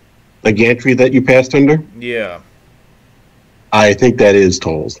gantry that you passed under? Yeah. I think that is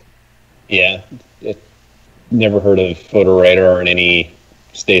tolls. Yeah. Never heard of photo radar on any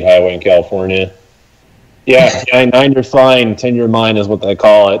state highway in California. Yeah, 9-year fine, 10-year mine is what they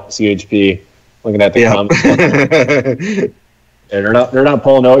call it, CHP. Looking at the comments. And they're not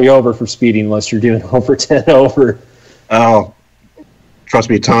pulling you over for speeding unless you're doing over 10 over. Oh, trust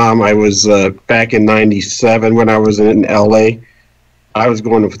me, Tom. I was back in '97 when I was in LA. I was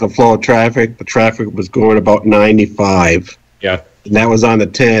going with the flow of traffic. The traffic was going about 95. Yeah, and that was on the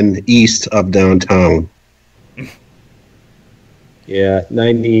 10 east of downtown. Yeah,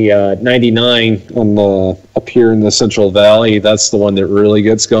 99 on the up here in the Central Valley. That's the one that really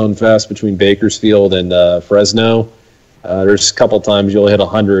gets going fast between Bakersfield and Fresno. There's a couple times you'll hit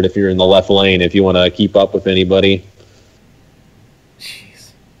 100 if you're in the left lane if you want to keep up with anybody.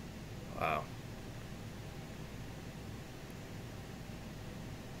 Jeez. Wow.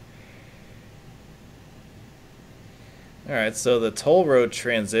 All right, so the toll road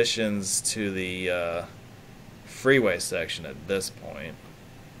transitions to the freeway section at this point.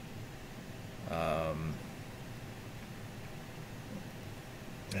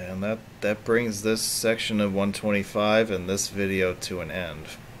 And that brings this section of 125 and this video to an end.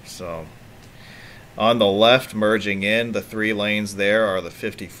 So on the left, merging in, the 3 lanes there are the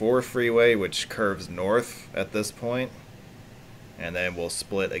 54 freeway, which curves north at this point. And then we'll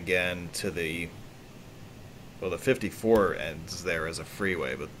split again to the 54 ends there as a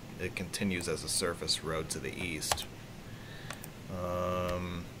freeway, but it continues as a surface road to the east. All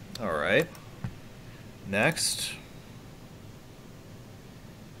right. Next,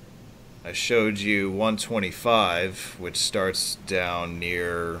 I showed you 125, which starts down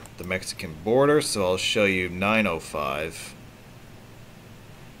near the Mexican border, so I'll show you 905.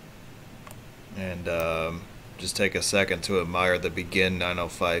 And just take a second to admire the Begin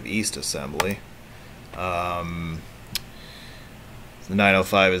 905 East assembly. The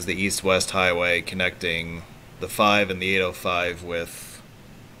 905 is the east-west highway connecting the 5 and the 805 with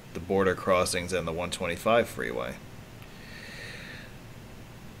the border crossings and the 125 freeway.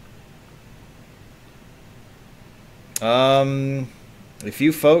 If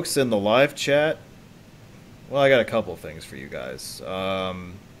you folks in the live chat, well, I got a couple things for you guys.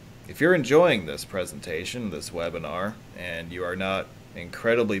 If you're enjoying this presentation, this webinar, and you are not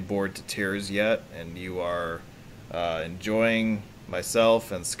incredibly bored to tears yet, and you are enjoying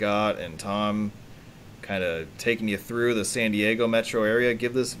myself and Scott and Tom kind of taking you through the San Diego metro area,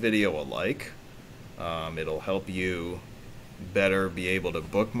 give this video a like. It'll help you better be able to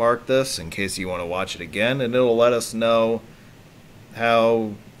bookmark this in case you want to watch it again, and it'll let us know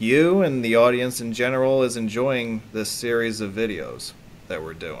how you and the audience in general is enjoying this series of videos that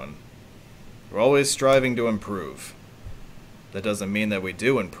we're doing. We're always striving to improve. That doesn't mean that we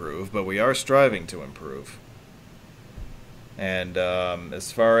do improve, but we are striving to improve. And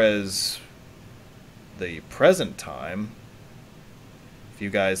as far as the present time, if you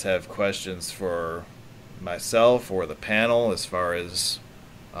guys have questions for myself or the panel as far as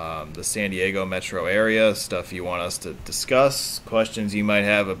the San Diego metro area, stuff you want us to discuss, questions you might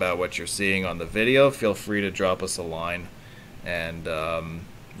have about what you're seeing on the video, feel free to drop us a line, and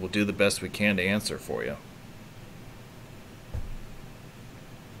we'll do the best we can to answer for you.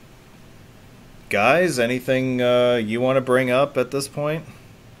 Guys, anything you want to bring up at this point?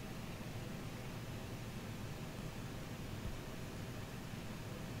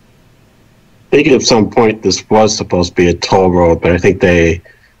 I think at some point this was supposed to be a toll road, but I think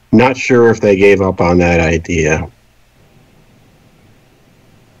not sure if they gave up on that idea.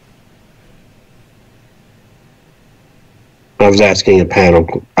 I was asking a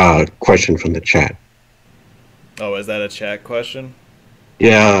panel question from the chat. Oh, is that a chat question?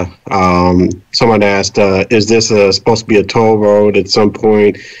 Yeah, someone asked, is this supposed to be a toll road at some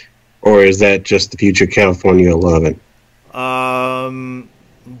point, or is that just the future California 11?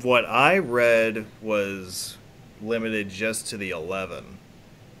 What I read was limited just to the 11.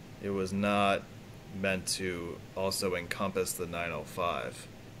 It was not meant to also encompass the 905.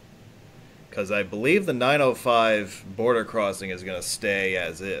 Because I believe the 905 border crossing is going to stay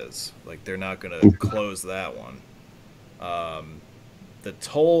as is. Like, they're not going to close that one. The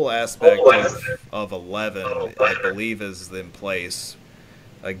toll aspect of 11, I believe, is in place,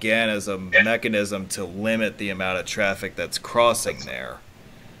 again, as a mechanism to limit the amount of traffic that's crossing there.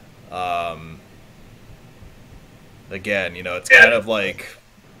 Again, you know, it's kind of like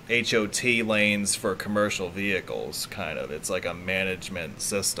HOT lanes for commercial vehicles, kind of. It's like a management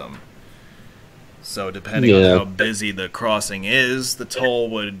system. So depending on how busy the crossing is, the toll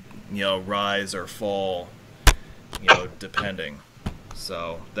would, you know, rise or fall, you know, depending.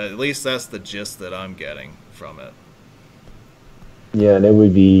 So at least that's the gist that I'm getting from it. Yeah, and it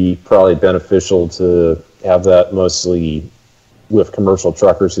would be probably beneficial to have that mostly with commercial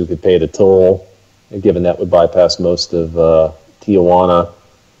truckers who could pay the toll, given that would bypass most of Tijuana.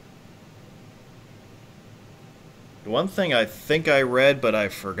 One thing I think I read, but I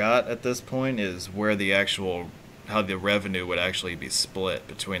forgot at this point, is where the actual, how the revenue would actually be split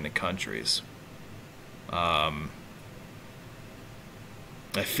between the countries.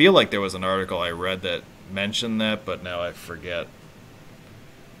 I feel like there was an article I read that mentioned that, but now I forget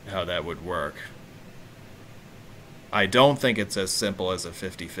how that would work. I don't think it's as simple as a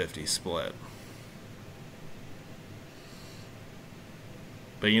 50-50 split.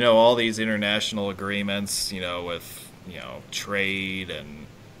 But, you know, all these international agreements, you know, with, you know, trade and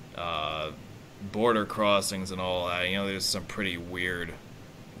border crossings and all that, you know, there's some pretty weird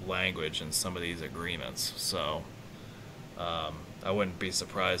language in some of these agreements. So I wouldn't be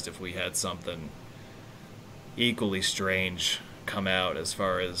surprised if we had something equally strange come out as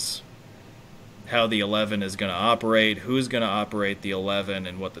far as how the 11 is going to operate, who's going to operate the 11,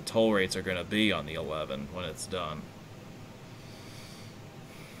 and what the toll rates are going to be on the 11 when it's done.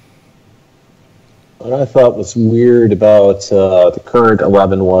 What I thought was weird about the current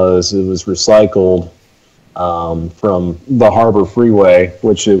 11 was it was recycled from the Harbor Freeway,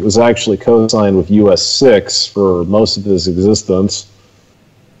 which it was actually co-signed with US 6 for most of its existence.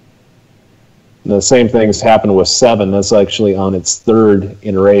 And the same thing has happened with 7. That's actually on its 3rd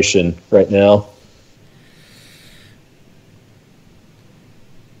iteration right now.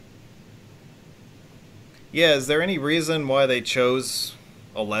 Yeah, is there any reason why they chose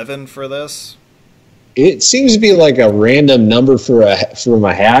 11 for this? It seems to be like a random number from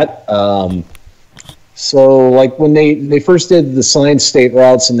a hat. So, like when they first did the signed state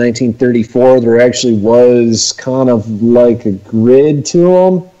routes in 1934, there actually was kind of like a grid to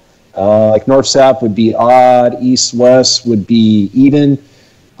them. Like north-south would be odd, east-west would be even.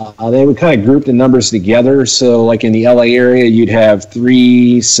 They would kind of group the numbers together. So like in the LA area, you'd have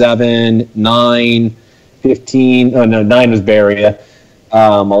 3, 7, 9, 15. Oh, no, 9 was Bay Area.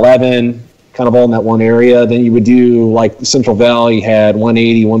 11, kind of all in that one area. Then you would do like the Central Valley had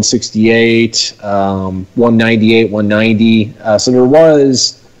 180, 168, 198, 190. So there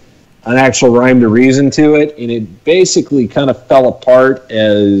was an actual rhyme to reason to it, and it basically kind of fell apart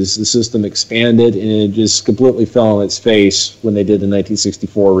as the system expanded, and it just completely fell on its face when they did the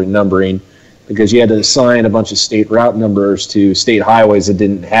 1964 renumbering, because you had to assign a bunch of state route numbers to state highways that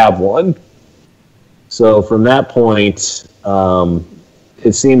didn't have one. So from that point,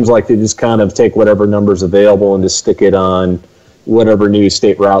 it seems like they just kind of take whatever numbers available and just stick it on whatever new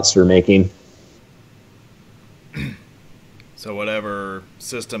state routes they're making. So whatever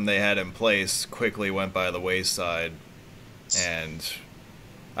system they had in place quickly went by the wayside, and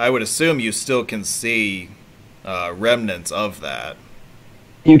I would assume you still can see remnants of that.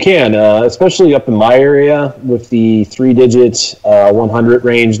 You can, especially up in my area with the 3-digit 100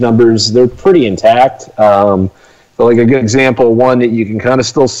 range numbers. They're pretty intact. So like a good example, one that you can kind of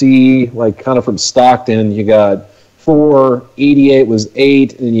still see, like kind of from Stockton, you got 4, 88 was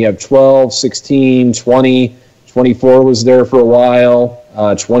 8, and then you have 12, 16, 20. 24 was there for a while.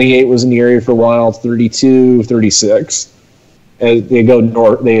 28 was in the area for a while. 32, 36. As they go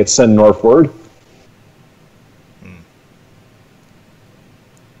north, they ascend northward.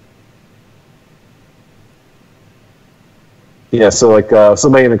 Yeah, so like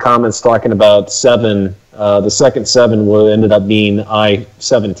somebody in the comments talking about 7. The second 7 ended up being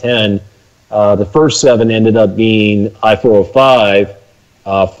I-710. The first 7 ended up being I-405.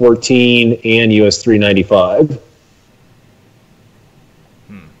 14 and US 395.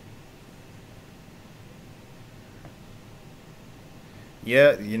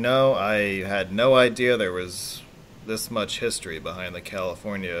 Yeah, you know, I had no idea there was this much history behind the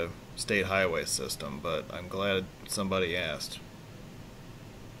California state highway system, but I'm glad somebody asked.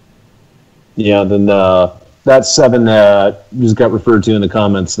 Yeah, then that 7 just got referred to in the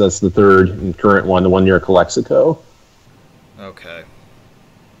comments. That's the third and current one, the one near Calexico. Okay.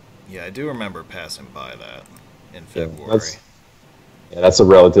 Yeah, I do remember passing by that in February. That's a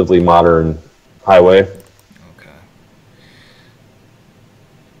relatively modern highway. Okay.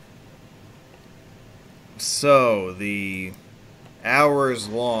 So, the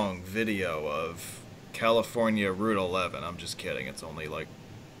hours-long video of California Route 11, I'm just kidding, it's only like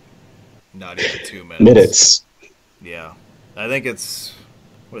not even 2 minutes. Minutes. Yeah. I think it's,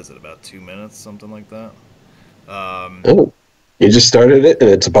 what is it, about 2 minutes, something like that? Oh. You just started it, and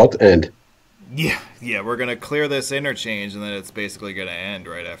it's about to end. Yeah, we're going to clear this interchange, and then it's basically going to end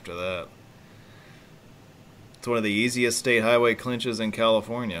right after that. It's one of the easiest state highway clinches in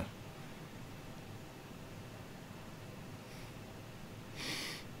California.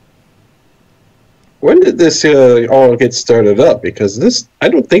 When did this all get started up? Because I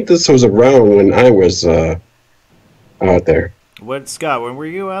don't think this was around when I was out there. Scott, when were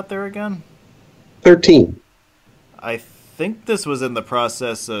you out there again? 13. I think this was in the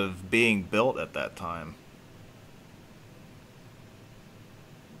process of being built at that time.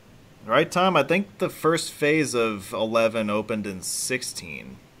 Right, Tom? I think the first phase of 11 opened in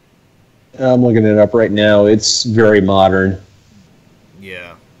 16. I'm looking it up right now. It's very modern.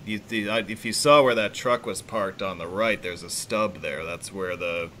 Yeah. If you saw where that truck was parked on the right, there's a stub there. That's where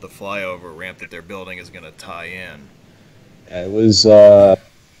the flyover ramp that they're building is going to tie in. It was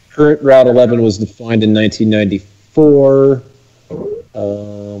current Route 11 was defined in 1994.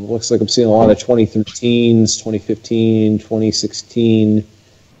 Looks like I'm seeing a lot of 2013s, 2015, 2016.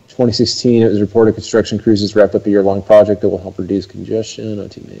 2016, it was reported construction crews has wrapped up a year-long project that will help reduce congestion.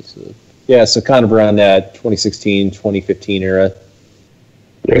 Yeah, so kind of around that 2016, 2015 era.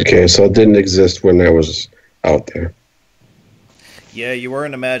 Okay, so it didn't exist when I was out there. Yeah, you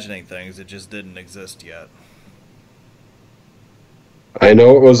weren't imagining things. It just didn't exist yet. I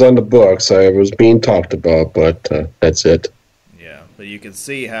know it was on the books. I was being talked about, but that's it. Yeah, but you can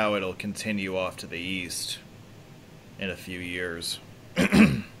see how it'll continue off to the east in a few years.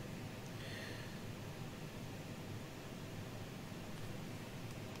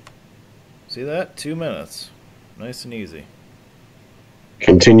 See that? 2 minutes. Nice and easy.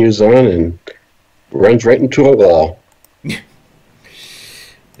 Continues on and runs right into a wall.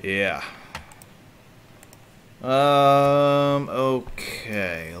 Yeah.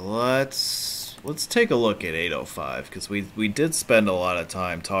 Okay. Let's take a look at 805 because we did spend a lot of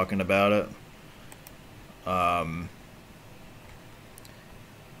time talking about it.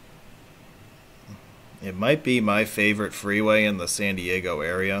 It might be my favorite freeway in the San Diego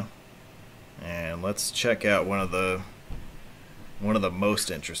area. And let's check out one of the most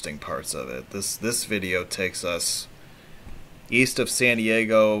interesting parts of it. This video takes us east of San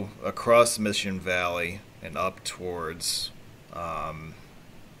Diego, across Mission Valley, and up towards the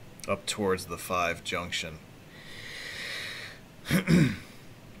 5 junction.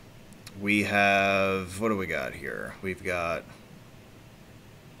 We have, what do we got here? We've got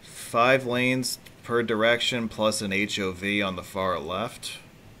 5 lanes per direction plus an HOV on the far left.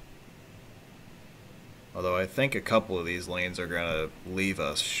 Although I think a couple of these lanes are going to leave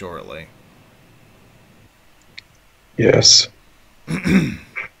us shortly. Yes.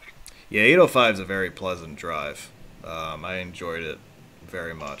 Yeah, 805 is a very pleasant drive. I enjoyed it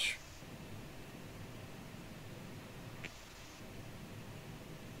very much.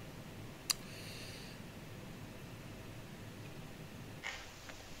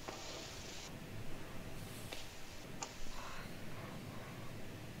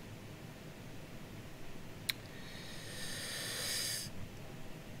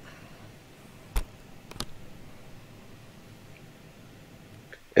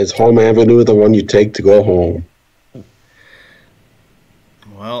 Is Home Avenue the one you take to go home?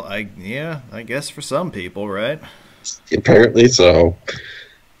 Well, I guess for some people, right? Apparently so.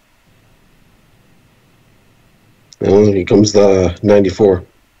 Well, here comes the 94.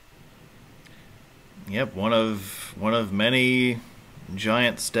 Yep, one of many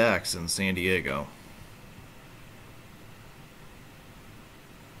giant stacks in San Diego.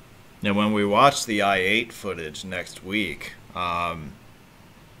 Now, when we watch the I-8 footage next week,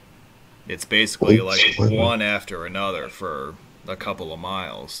 it's basically like one after another for a couple of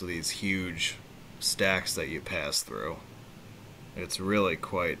miles. So these huge stacks that you pass through. It's really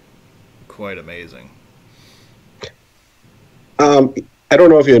quite amazing. I don't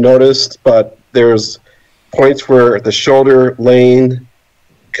know if you noticed, but there's points where the shoulder lane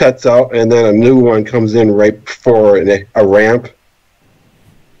cuts out and then a new one comes in right before a ramp.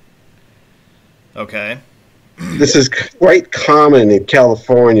 Okay. This is quite common in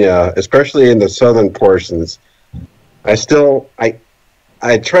California, especially in the southern portions. I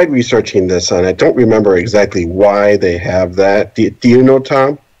tried researching this, and I don't remember exactly why they have that. Do you know,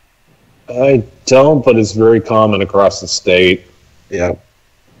 Tom? I don't, but it's very common across the state. Yeah.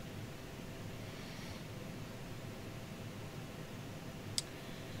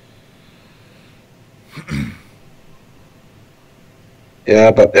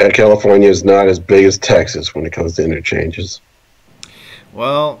 Yeah, but California is not as big as Texas when it comes to interchanges.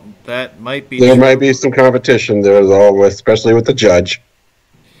 Well, that might be There true. might be some competition there, especially with the judge.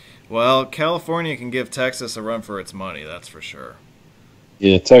 Well, California can give Texas a run for its money, that's for sure.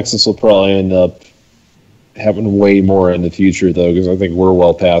 Yeah, Texas will probably end up having way more in the future, though, because I think we're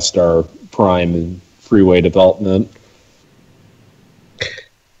well past our prime in freeway development.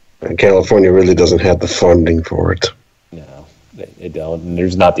 And California really doesn't have the funding for it. No, they don't, and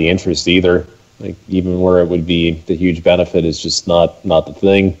there's not the interest either. Like, even where it would be the huge benefit is just not the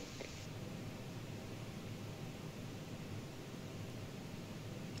thing.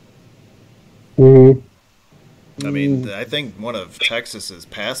 Mm-hmm. I mean, I think one of Texas's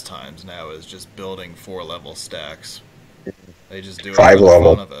pastimes now is just building 4-level stacks. They just do it for the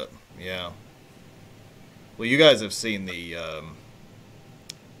 5-level. fun of it. Yeah. Well, you guys have seen the,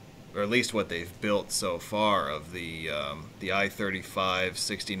 or at least what they've built so far of the I-35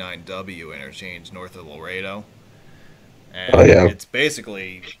 69W interchange north of Laredo. And Oh, yeah. it's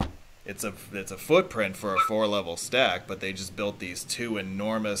basically it's a footprint for a 4-level stack, but they just built these 2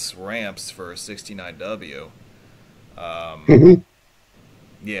 enormous ramps for 69W. Mm-hmm.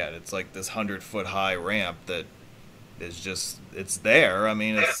 Yeah, it's like this 100-foot high ramp that is just, it's there. I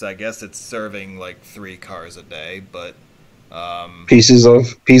mean, I guess it's serving like 3 cars a day, but Pieces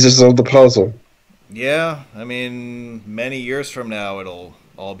of the puzzle. yeah, I mean, many years from now it'll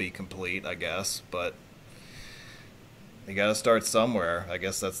all be complete, I guess, but you got to start somewhere. I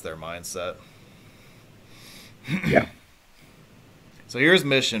guess that's their mindset. Yeah. So here's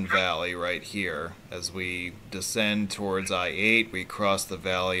Mission Valley right here. As we descend towards I-8, we cross the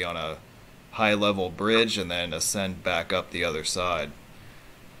valley on a high-level bridge and then ascend back up the other side.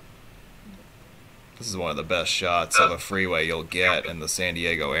 This is one of the best shots of a freeway you'll get in the San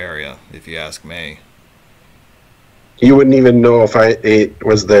Diego area, if you ask me. You wouldn't even know if I-8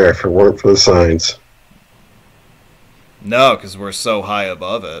 was there if it weren't for the signs. No, because we're so high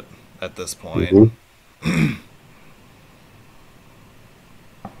above it at this point. Mm-hmm.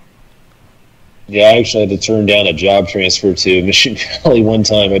 Yeah, I actually had to turn down a job transfer to Mission Valley one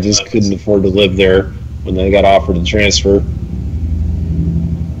time. I just couldn't afford to live there when I got offered a transfer.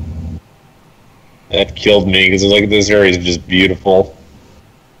 That killed me because like this area is just beautiful.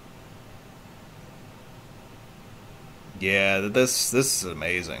 Yeah, this is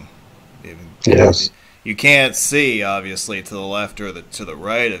amazing. Yes. You can't see, obviously, to the left or to the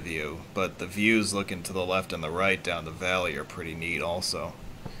right of you, but the views looking to the left and the right down the valley are pretty neat also.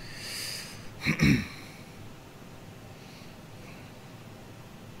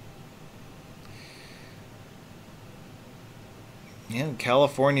 Yeah,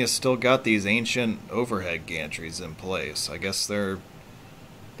 California's still got these ancient overhead gantries in place. I guess they're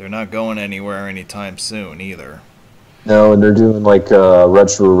not going anywhere anytime soon either. No, and they're doing like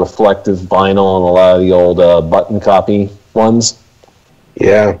retro reflective vinyl on a lot of the old button copy ones.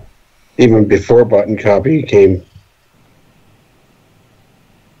 Yeah. Even before button copy came.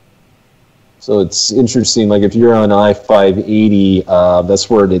 So it's interesting. Like if you're on I-580, that's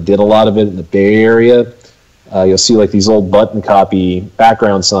where they did a lot of it in the Bay Area. You'll see like these old button copy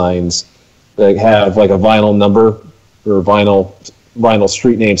background signs that have like a vinyl number or vinyl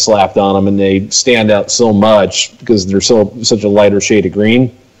street name slapped on them, and they stand out so much because they're such a lighter shade of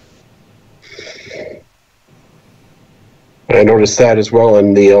green. I noticed that as well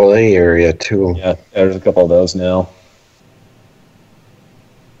in the LA area too. Yeah, there's a couple of those now.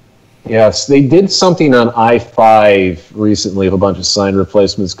 Yes, they did something on I-5 recently with a bunch of sign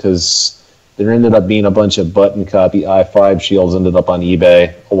replacements because there ended up being a bunch of button copy I-5 shields ended up on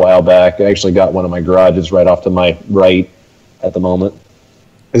eBay a while back. I actually got one in my garages right off to my right at the moment.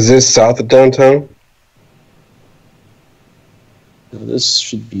 Is this south of downtown?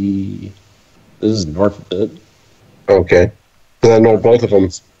 This is north of it. Okay. Because I know both of them.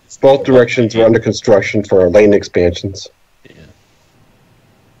 Both directions are under construction for lane expansions. Yeah.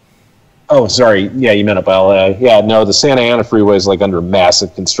 Oh, sorry. Yeah, you meant up LA. Yeah, no, the Santa Ana Freeway is like under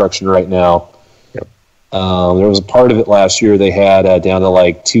massive construction right now. Yep. There was a part of it last year they had down to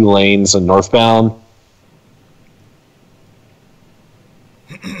like 2 lanes on northbound.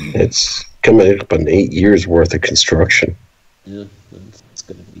 It's coming up on 8 years worth of construction. Yeah, it's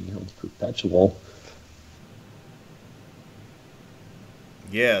going to be perpetual.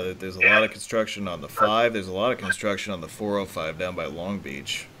 Yeah, there's a lot of construction on the 5. There's a lot of construction on the 405 down by Long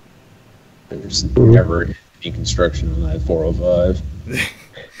Beach. There's never any construction on that 405.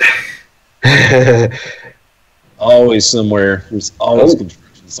 Always somewhere. There's always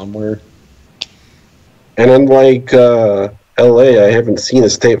construction somewhere. And unlike LA, I haven't seen a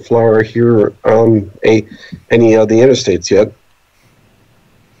state flower here on any of the interstates yet.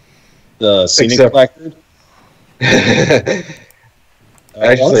 The scenic placard?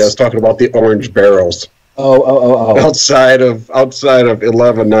 Actually, I was talking about the orange barrels. Oh. Outside of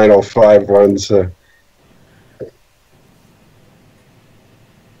 11905 runs. I'm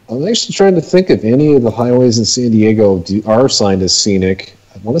actually trying to think if any of the highways in San Diego are signed as scenic.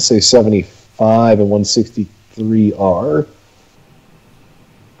 I want to say 75 and 163 are.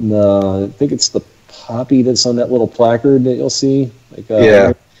 No, I think it's the poppy that's on that little placard that you'll see. Like,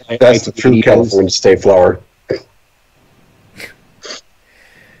 yeah, that's the true California state flower.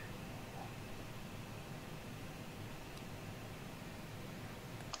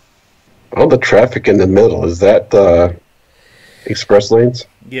 All the traffic in the middle, is that the express lanes?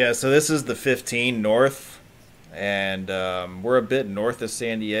 Yeah, so this is the 15 north, and we're a bit north of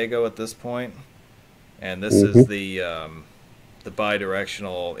San Diego at this point, and this is the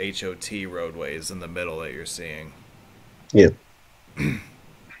bi-directional HOT roadways in the middle that you're seeing. Yeah.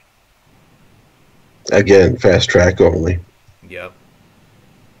 Again, fast track only. Yep.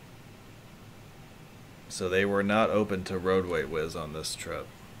 So they were not open to roadway whiz on this trip.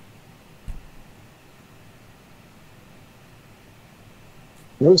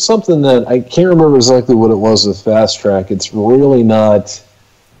 There was something that I can't remember exactly what it was with fast track. It's really not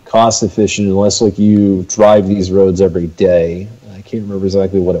cost efficient unless like you drive these roads every day. I can't remember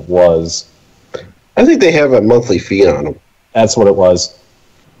exactly what it was. I think they have a monthly fee on them. That's what it was.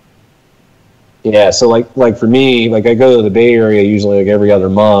 Yeah, so like for me, like I go to the Bay Area usually like every other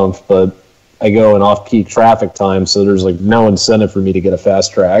month, but I go in off-peak traffic time, so there's like no incentive for me to get a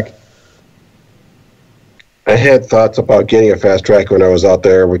fast track. I had thoughts about getting a fast track when I was out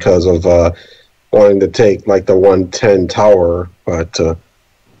there because of wanting to take like the 110 tower, but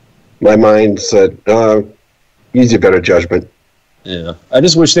my mind said, use your better judgment. Yeah, I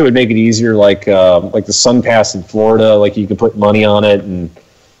just wish they would make it easier, like the Sun Pass in Florida. Like you can put money on it and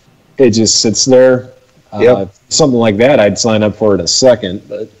it just sits there. Yep. Something like that, I'd sign up for in a second,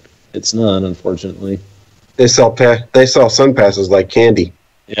 but it's not, unfortunately. They sell Sun Passes like candy.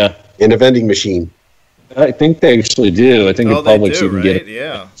 Yeah, in a vending machine. I think they actually do. I think in Publix you can right? get it.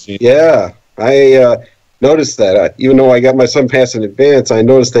 Yeah. Yeah, I noticed that. Even though I got my Sun Pass in advance, I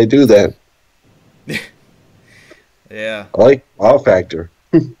noticed they do that. Yeah. I like Wow Factor.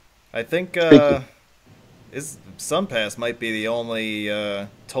 I think SunPass might be the only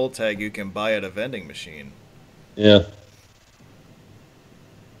toll tag you can buy at a vending machine. Yeah.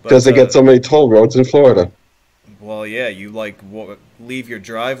 Because they get so many toll roads in Florida. Well, yeah, you leave your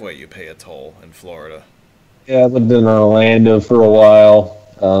driveway, you pay a toll in Florida. Yeah, I lived in Orlando for a while.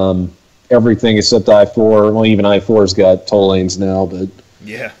 Everything except I-4. Well, even I-4's got toll lanes now, but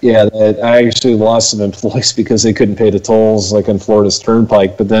Yeah. yeah, I actually lost some employees because they couldn't pay the tolls, like on Florida's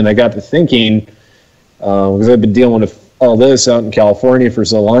Turnpike. But then I got to thinking, because I've been dealing with all this out in California for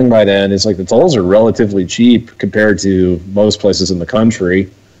so long by then, it's like the tolls are relatively cheap compared to most places in the country.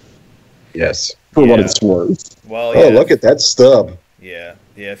 Yes. For what it's worth. Well, yeah. Oh, look at that stub. Yeah.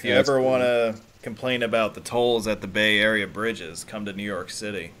 Yeah, if you ever want to complain about the tolls at the Bay Area bridges, come to New York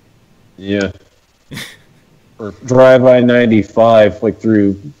City. Yeah. Or drive I-95, like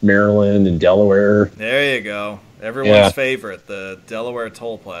through Maryland and Delaware. There you go. Everyone's favorite, the Delaware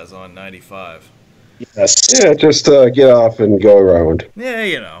Toll Plaza on 95. Yes. Yeah, just get off and go around. Yeah,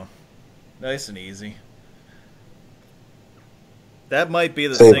 you know. Nice and easy. That might be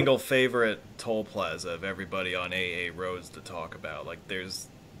the single favorite toll plaza of everybody on AA roads to talk about. Like, there's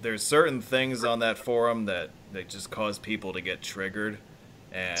certain things on that forum that just cause people to get triggered.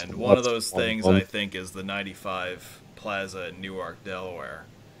 And one of those things, I think, is the 95 Plaza in Newark, Delaware.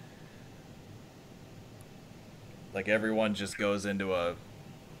 Like, everyone just goes into a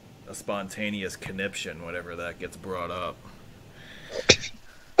spontaneous conniption whenever that gets brought up.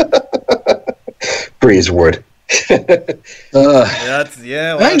 Breezewood.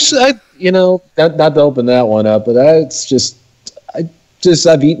 Actually, not to open that one up, but I've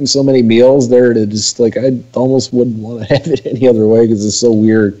eaten so many meals there to just like I almost wouldn't want to have it any other way because it's so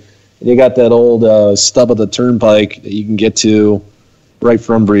weird. And you got that old stub of the turnpike that you can get to right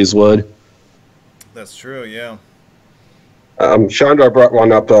from Breezewood. That's true, yeah. Chandra brought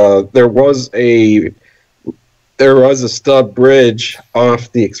one up. There was a stub bridge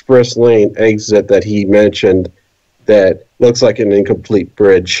off the express lane exit that he mentioned that looks like an incomplete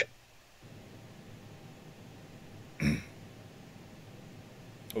bridge.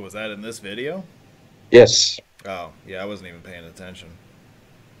 Oh, was that in this video? Yes. Oh, yeah, I wasn't even paying attention.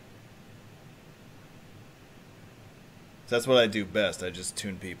 That's what I do best. I just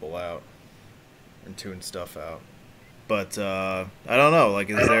tune people out and tune stuff out. But I don't know.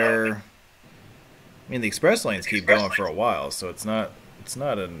 Like, is there? I mean, the express lanes keep going for a while, so it's not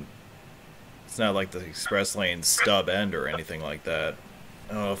like the express lanes stub end or anything like that.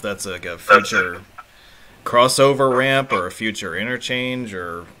 I don't know if that's like a future crossover ramp or a future interchange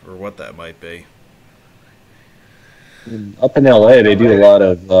or what that might be. Up in LA, they do a lot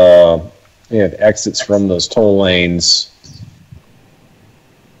of they have exits from those toll lanes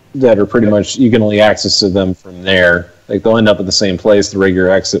that are pretty much you can only access to them from there. Like they'll end up at the same place the regular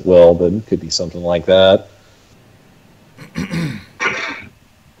exit will, but it could be something like that.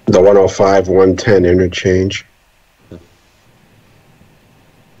 The 105, 110 interchange.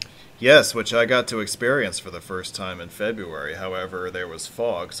 Yes, which I got to experience for the first time in February. However, there was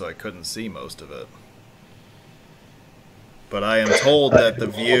fog, so I couldn't see most of it. But I am told that the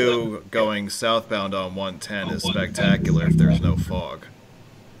view going southbound on 110 is spectacular if there's no fog.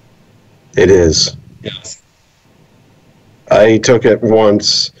 It is. Yes. I took it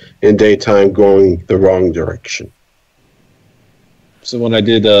once in daytime going the wrong direction. So when I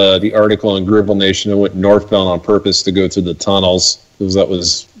did the article on Gribble Nation, I went northbound on purpose to go through the tunnels because that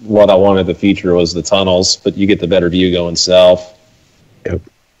was what I wanted to feature was the tunnels, but you get the better view going south. Yep.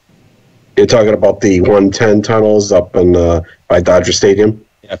 You're talking about the 110 tunnels up in by Dodger Stadium?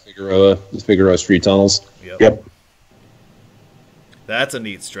 Yeah, Figueroa Street tunnels. Yep. That's a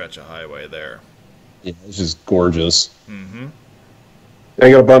neat stretch of highway there. Yeah, it's just gorgeous. Mm-hmm.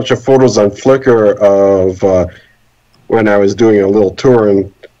 I got a bunch of photos on Flickr of when I was doing a little tour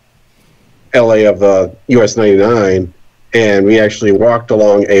in LA of the US 99, and we actually walked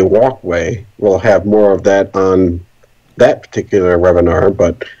along a walkway. We'll have more of that on that particular webinar,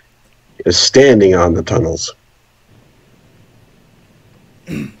 but is standing on the tunnels.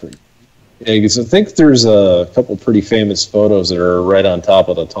 Yeah, because I think there's a couple pretty famous photos that are right on top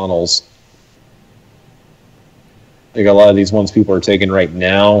of the tunnels. Like a lot of these ones people are taking right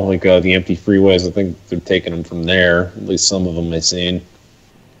now, like the empty freeways, I think they're taking them from there. At least some of them I've seen.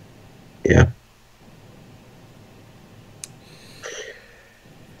 Yeah.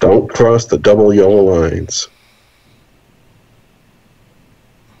 Don't cross the double yellow lines.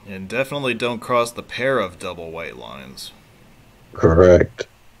 And definitely don't cross the pair of double white lines. Correct.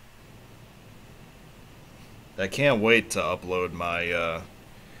 I can't wait to upload my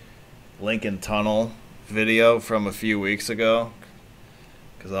Lincoln Tunnel video from a few weeks ago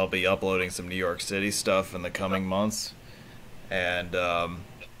because I'll be uploading some New York City stuff in the coming months. And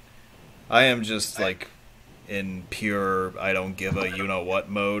I am just like in pure I don't give a you-know-what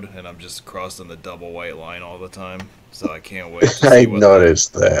mode, and I'm just crossing the double white line all the time. So I can't wait to see I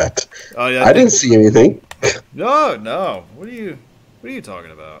noticed that. Oh, yeah, I didn't see anything. No. What are you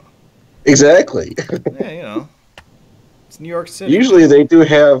talking about? Exactly. Yeah, it's New York City. Usually they do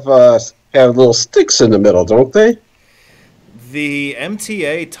have little sticks in the middle, don't they? The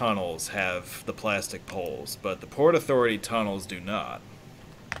MTA tunnels have the plastic poles, but the Port Authority tunnels do not.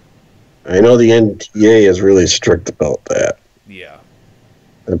 I know the NTA is really strict about that. Yeah.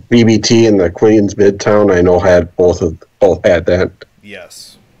 The BBT and the Queens Midtown, I know both had that.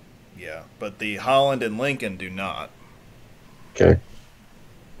 Yes. Yeah, but the Holland and Lincoln do not. Okay.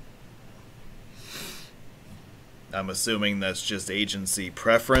 I'm assuming that's just agency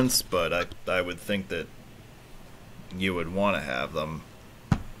preference, but I would think that you would want to have them,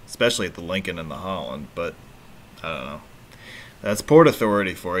 especially at the Lincoln and the Holland, but I don't know. That's Port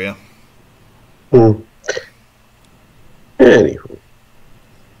Authority for you. Anywho.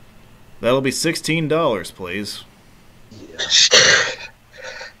 That'll be $16, please.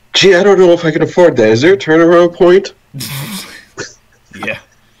 Gee, I don't know if I can afford that. Is there a turnaround point? Yeah.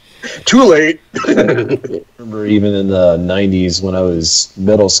 Too late. I remember even in the 90s when I was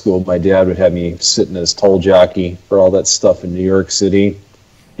middle school, my dad would have me sitting as toll jockey for all that stuff in New York City,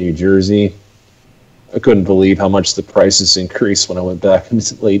 New Jersey. I couldn't believe how much the prices increased when I went back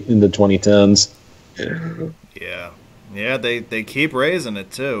late in the 2010s. Yeah, they keep raising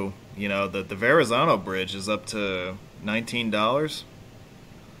it too. You know, the Verrazano Bridge is up to $19.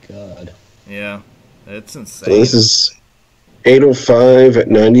 God. Yeah, it's insane. So this is 805 at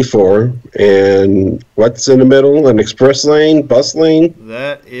 94, and what's in the middle? An express lane, bus lane?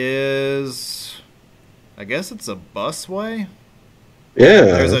 That is, I guess it's a busway. Yeah.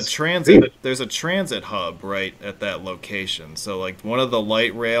 There's a transit hub right at that location. So like one of the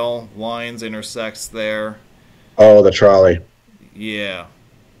light rail lines intersects there. Oh, the trolley. Yeah.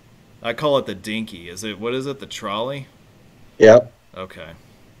 I call it the dinky. What is it, the trolley? Yep. Okay.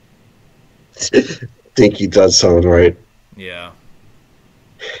 Dinky does sound right. Yeah.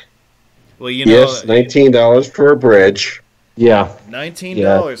 Well, you know, yes, $19 for a bridge. Yeah.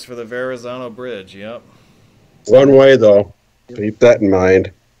 $19 for the Verrazano Bridge, yep. One way, though. Keep that in mind.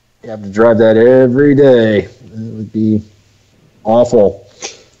 You have to drive that every day. It would be awful.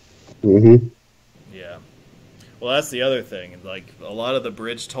 Mm-hmm. Yeah. Well, that's the other thing. Like, a lot of the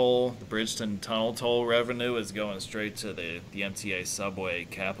Bridgeton Tunnel toll revenue is going straight to the MTA Subway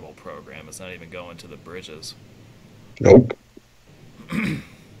Capital Program. It's not even going to the bridges. Nope.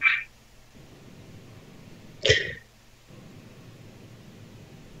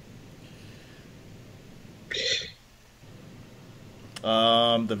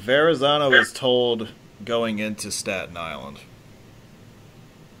 The Verrazano is tolled going into Staten Island.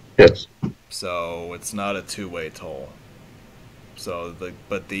 Yes. So it's not a two-way toll. So the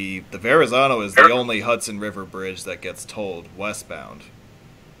Verrazano is the only Hudson River bridge that gets tolled westbound.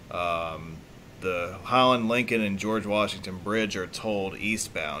 The Holland, Lincoln, and George Washington Bridge are tolled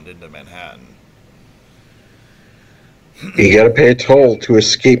eastbound into Manhattan. You got to pay a toll to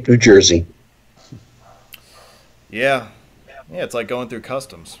escape New Jersey. Yeah. Yeah, it's like going through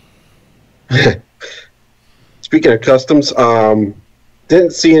customs. Speaking of customs,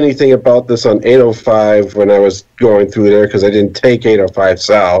 didn't see anything about this on 805 when I was going through there because I didn't take 805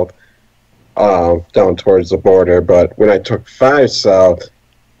 south down towards the border. But when I took 5 south,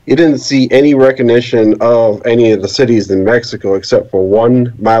 you didn't see any recognition of any of the cities in Mexico except for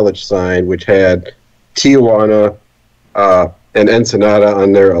one mileage sign, which had Tijuana and Ensenada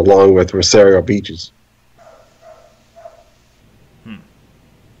on there, along with Rosario Beaches.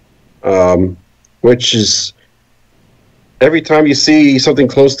 Which is, every time you see something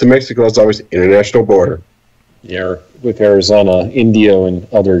close to Mexico, it's always international border. Yeah, with Arizona, Indio, and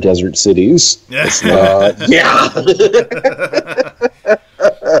other desert cities. Yeah.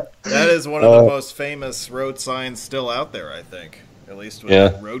 That is one of the most famous road signs still out there, I think. At least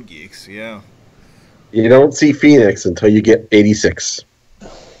with road geeks, yeah. You don't see Phoenix until you get 86.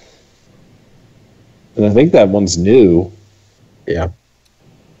 And I think that one's new. Yeah.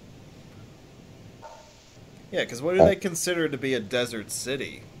 Yeah, because what do they consider to be a desert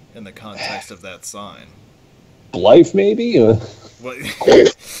city in the context of that sign? Blythe, maybe? Blythe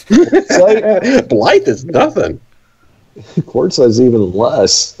is nothing. Quartzide's even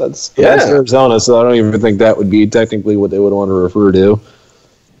less. That's Arizona, so I don't even think that would be technically what they would want to refer to.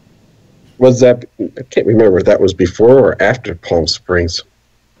 Was that? I can't remember if that was before or after Palm Springs.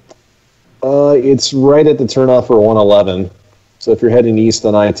 It's right at the turnoff for 111. So if you're heading east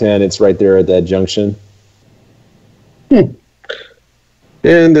on I-10, it's right there at that junction. And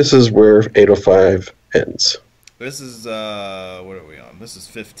this is where 805 ends. This is, what are we on? This is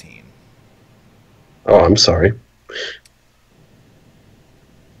 15. Oh, I'm sorry.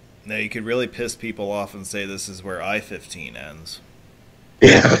 Now, you could really piss people off and say this is where I-15 ends.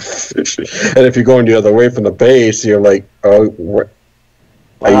 Yeah. And if you're going the other way from the base, you're like, oh, what?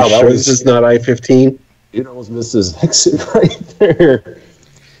 Are Wow, you sure this is not I-15? You almost missed his exit right there.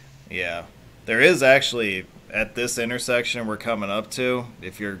 Yeah. There is actually, at this intersection we're coming up to,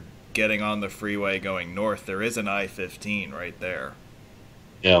 if you're getting on the freeway going north, there is an I-15 right there.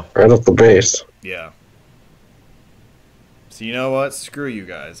 Yeah. Right off the base. Yeah. So you know what? Screw you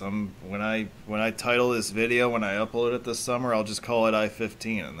guys. When I title this video, when I upload it this summer, I'll just call it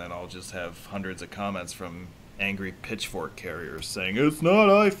I-15, and then I'll just have hundreds of comments from angry pitchfork carriers saying it's not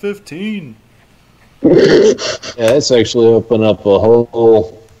I-15. Yeah, it's actually opened up a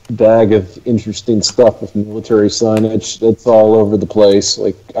whole bag of interesting stuff with military signage. That's all over the place.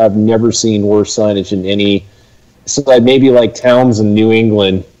 Like, I've never seen worse signage in any. So like maybe like towns in New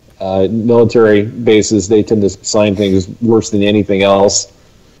England, military bases, they tend to sign things worse than anything else.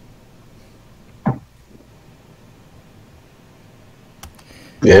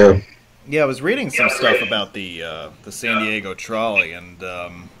 Yeah. Yeah, I was reading some stuff about the San Diego trolley, and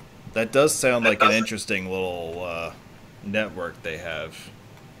that does sound like an interesting little network they have.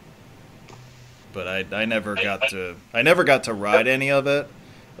 But I never got to ride any of it.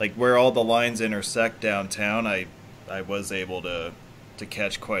 Like where all the lines intersect downtown, I was able to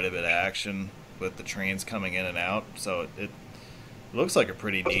catch quite a bit of action with the trains coming in and out. So it looks like a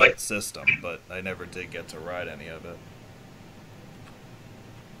pretty neat system, but I never did get to ride any of it.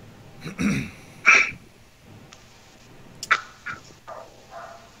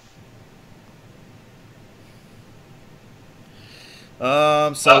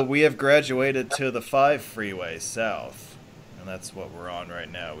 So we have graduated to the 5 freeway south, and that's what we're on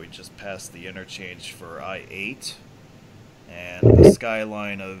right now. We just passed the interchange for I-8, and the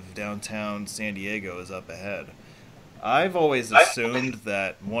skyline of downtown San Diego is up ahead. I've always assumed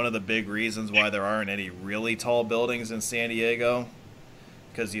that one of the big reasons why there aren't any really tall buildings in San Diego,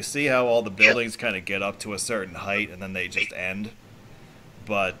 because you see how all the buildings kind of get up to a certain height and then they just end.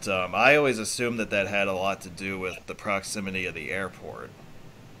 But I always assumed that had a lot to do with the proximity of the airport.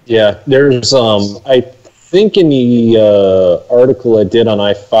 Yeah, there's I think in the article I did on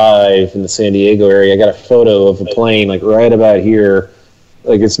I-5 in the San Diego area, I got a photo of a plane like right about here,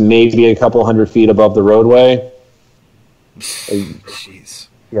 like it's maybe a couple hundred feet above the roadway. Jeez.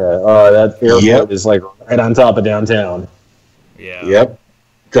 Yeah, that airport is like right on top of downtown. Yeah. Yep.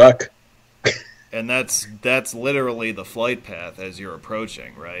 Duck. And that's literally the flight path as you're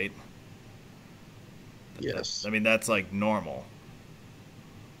approaching, right? Yes. I mean, that's like normal.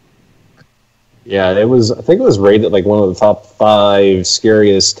 Yeah, I think it was rated like one of the top 5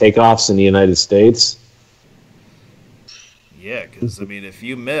 scariest takeoffs in the United States. Yeah, because I mean, if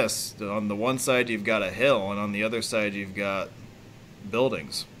you miss, on the one side you've got a hill, and on the other side you've got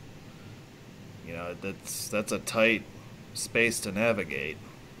buildings. You know, that's a tight space to navigate.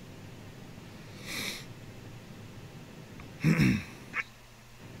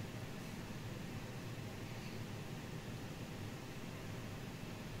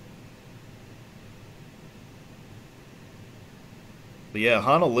 But yeah,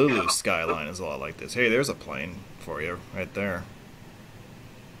 Honolulu's skyline is a lot like this. Hey, there's a plane for you right there.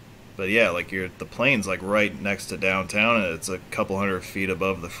 But yeah, like the plane's like right next to downtown, and it's a couple hundred feet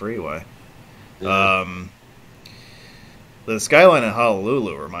above the freeway. The skyline in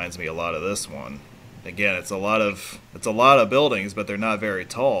Honolulu reminds me a lot of this one. Again, it's a lot of buildings, but they're not very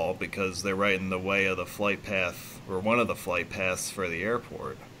tall because they're right in the way of the flight path, or one of the flight paths for the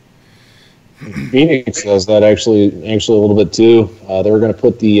airport. Phoenix does that actually a little bit too. They were going to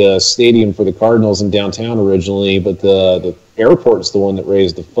put the stadium for the Cardinals in downtown originally, but the airport's the one that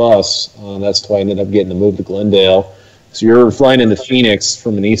raised the fuss. That's why I ended up getting to move to Glendale. So you're flying into Phoenix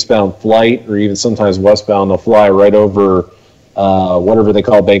from an eastbound flight, or even sometimes westbound, they'll fly right over whatever they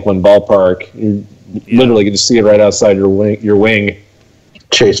call Bank One Ballpark. You literally get to see it right outside your wing.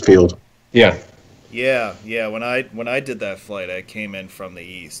 Chase Field. Yeah. Yeah. When I did that flight, I came in from the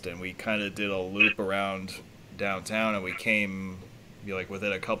east, and we kind of did a loop around downtown, and we came like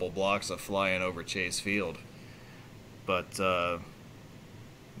within a couple blocks of flying over Chase Field. But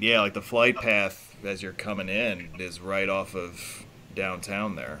yeah, like the flight path as you're coming in is right off of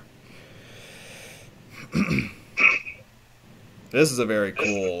downtown there. This is a very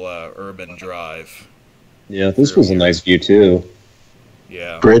cool urban drive. Yeah, this was a nice view too.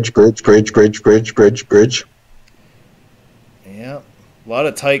 Yeah. Bridge. Yeah, lot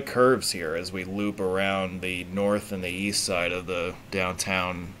of tight curves here as we loop around the north and the east side of the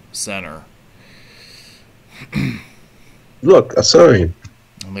downtown center. Look, a sign.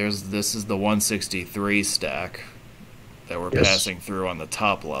 And this is the 163 stack that we're passing through on the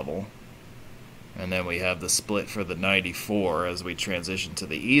top level. And then we have the split for the 94 as we transition to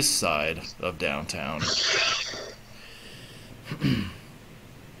the east side of downtown.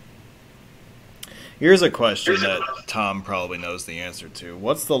 Here's a question that Tom probably knows the answer to.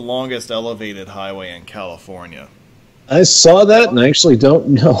 What's the longest elevated highway in California? I saw that and I actually don't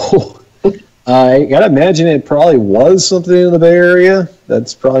know. I gotta imagine it probably was something in the Bay Area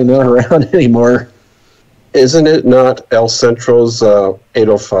that's probably not around anymore. Isn't it not El Centro's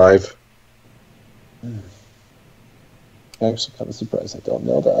 805? I'm actually kind of surprised I don't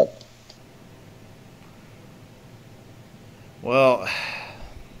know that. Well,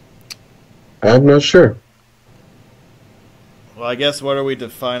 I'm not sure. I guess what are we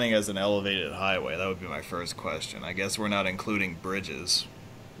defining as an elevated highway? That would be my first question. I guess we're not including bridges,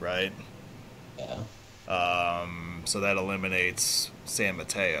 right? Yeah. So that eliminates San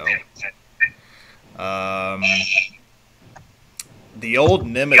Mateo. The old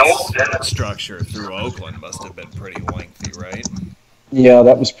Nimitz structure through Oakland must have been pretty lengthy, right? Yeah,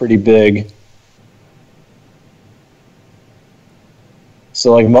 that was pretty big.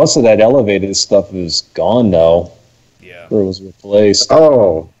 So, like, most of that elevated stuff is gone now. Yeah. Or was replaced.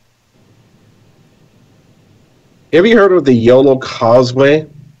 Oh. Have you heard of the Yolo Causeway?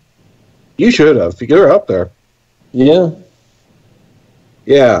 You should have. You're up there. Yeah.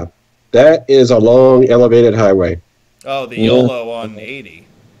 Yeah. That is a long elevated highway. Oh, the YOLO on 80.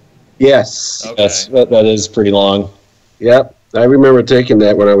 Yes. Okay. Yes, that is pretty long. Yep. I remember taking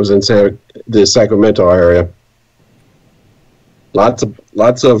that when I was in the Sacramento area. Lots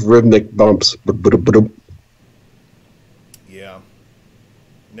of rhythmic bumps. Yeah.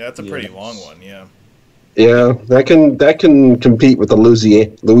 That's a pretty long one, yeah. Yeah, that can compete with the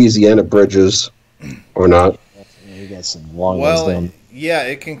Louisiana bridges, or not. Yeah, you got some long ones down. Yeah,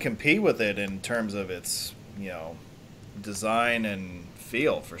 it can compete with it in terms of its, design and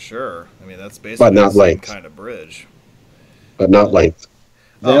feel for sure. I mean, that's basically the same kind of bridge. But not length.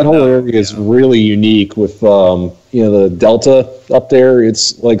 That whole area is really unique with, the Delta up there.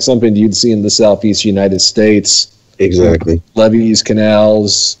 It's like something you'd see in the southeast United States. Exactly. Levees,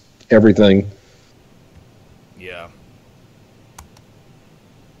 canals, everything. Yeah.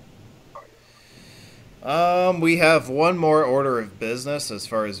 We have one more order of business as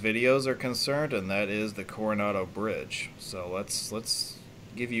far as videos are concerned, and that is the Coronado Bridge. So let's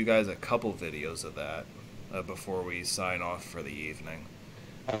give you guys a couple videos of that before we sign off for the evening.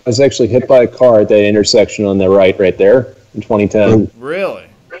 I was actually hit by a car at that intersection on the right there in 2010. Really?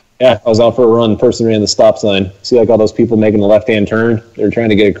 Yeah, I was out for a run. Person ran the stop sign. See, like all those people making the left-hand turn? They're trying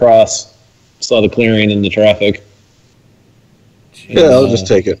to get across. Saw the clearing in the traffic. Jeez. Yeah, I'll just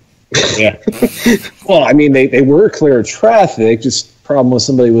take it. Yeah. Well, I mean, they were clear of traffic. Just problem was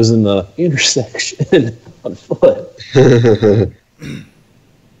somebody was in the intersection on foot.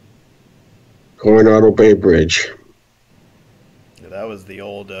 Coronado Bay Bridge. Yeah, that was the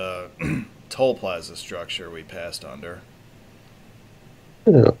old toll plaza structure we passed under.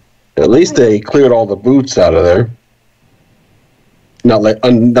 Yeah. At least they cleared all the boots out of there. Not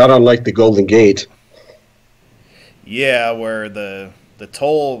unlike the Golden Gate. Yeah, where the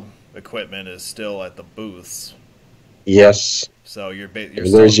toll equipment is still at the booths. Yes. So you're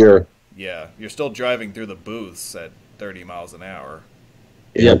still driving through the booths at 30 miles an hour.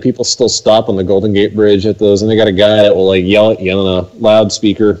 Yeah, people still stop on the Golden Gate Bridge at those, and they got a guy that will like yell at you on a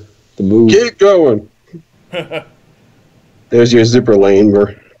loudspeaker to move. Keep going. There's your zipper lane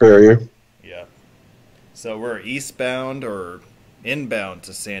barrier. Yeah. So we're eastbound or inbound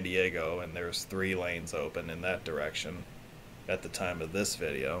to San Diego, and there's 3 lanes open in that direction at the time of this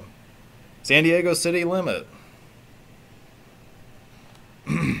video. San Diego city limit.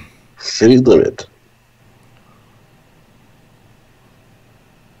 City limit.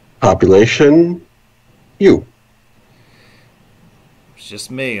 Population, you. It's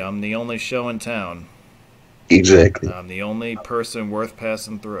just me. I'm the only show in town. Exactly. I'm the only person worth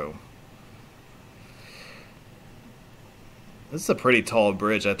passing through. This is a pretty tall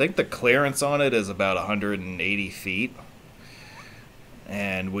bridge. I think the clearance on it is about 180 feet.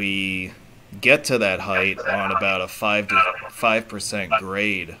 And we get to that height on about a 5%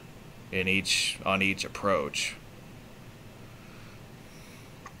 grade on each approach.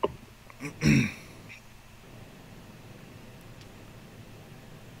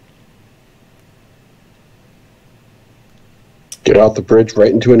 Get off the bridge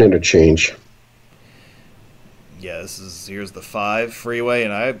right into an interchange. Yeah, this is, So here's the 5 freeway,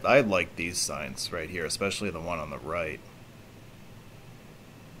 and I like these signs right here, especially the one on the right.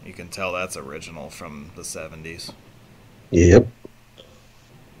 You can tell that's original from the 70s. Yep.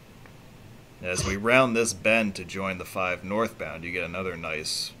 As we round this bend to join the 5 northbound, you get another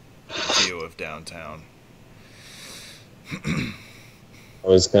nice view of downtown. I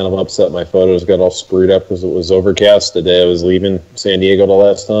was kind of upset my photos got all screwed up because it was overcast the day I was leaving San Diego the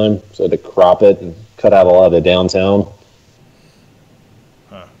last time. So I had to crop it and cut out a lot of the downtown.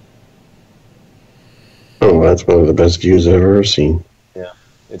 Huh. Oh, that's one of the best views I've ever seen. Yeah,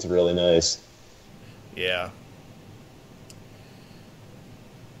 it's really nice. Yeah.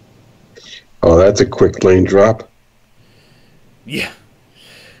 Oh, that's a quick lane drop. Yeah.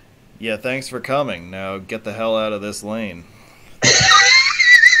 Yeah, thanks for coming. Now get the hell out of this lane.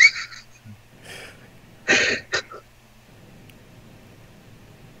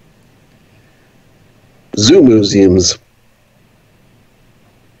 Zoo museums.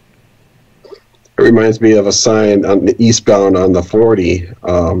 It reminds me of a sign on the eastbound on the 40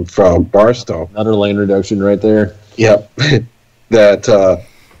 from Barstow. Another lane reduction right there. Yep. That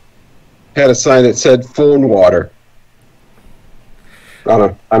had a sign that said phone water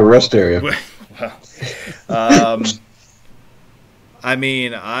on a rest area. Well, I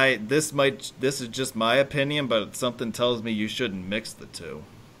mean, this is just my opinion, but something tells me you shouldn't mix the two.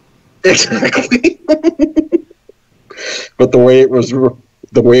 Exactly. But the way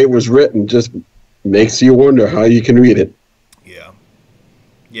it was written just makes you wonder how you can read it. Yeah.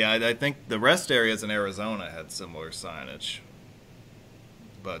 Yeah, I think the rest areas in Arizona had similar signage.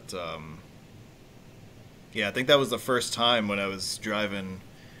 But yeah, I think that was the first time when I was driving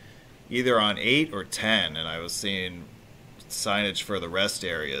either on 8 or 10 and I was seeing signage for the rest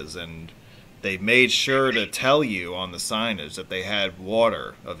areas, and they made sure to tell you on the signage that they had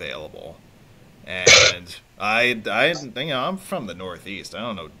water available. And I'm from the Northeast. I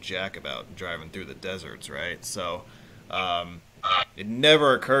don't know jack about driving through the deserts, right? So it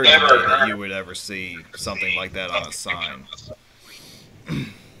never occurred to me that you would ever see something like that on a sign.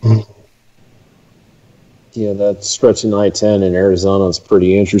 Yeah, that stretch in I-10 in Arizona is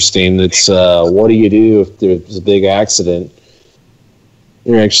pretty interesting. It's what do you do if there's a big accident?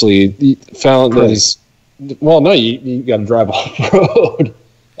 You're actually found that is, well, no, you got to drive off road.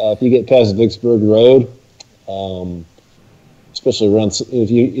 If you get past Vicksburg Road, especially around,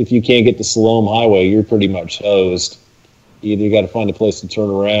 if you can't get to Siloam Highway, you're pretty much hosed. Either you got to find a place to turn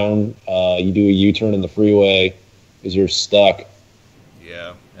around, you do a U-turn in the freeway, because you're stuck.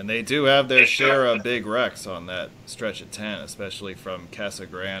 Yeah, and they do have their share of big wrecks on that stretch of 10, especially from Casa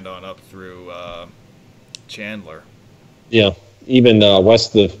Grande on up through Chandler. Yeah, even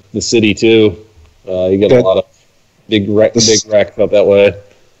west of the city too. You get a lot of big wrecks up that way.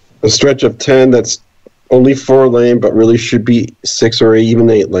 A stretch of 10 that's only 4 lane, but really should be 6 or even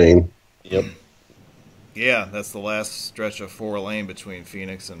 8 lane. Yep. Yeah, that's the last stretch of 4 lane between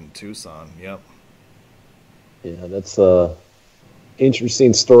Phoenix and Tucson. Yep. Yeah, that's a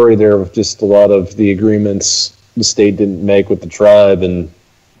interesting story there of just a lot of the agreements the state didn't make with the tribe and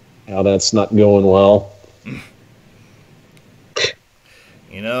how that's not going well.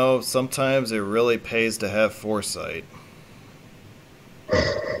 You know, sometimes it really pays to have foresight.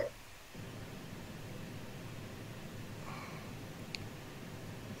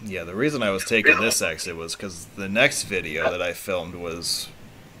 Yeah, the reason I was taking this exit was because the next video that I filmed was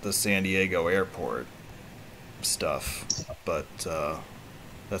the San Diego airport stuff, but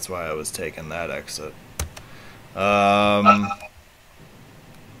that's why I was taking that exit. Well,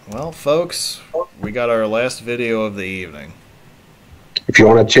 folks, we got our last video of the evening. If you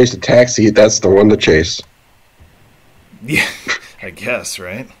want to chase a taxi, that's the one to chase. Yeah, I guess,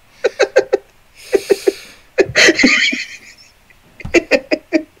 right?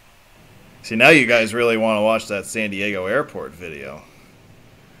 See, now you guys really want to watch that San Diego airport video.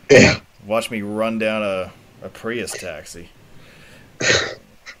 Yeah. Watch me run down a Prius taxi.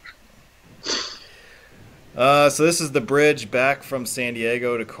 So this is the bridge back from San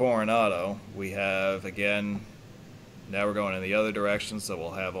Diego to Coronado. We have, again, now we're going in the other direction, so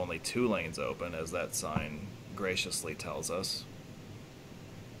we'll have only 2 lanes open, as that sign graciously tells us.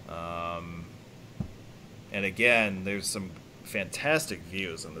 And again, there's some fantastic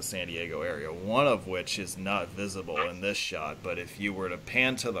views in the San Diego area, one of which is not visible in this shot, but if you were to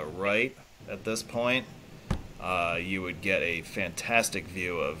pan to the right at this point, you would get a fantastic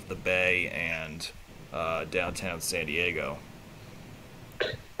view of the bay and downtown San Diego.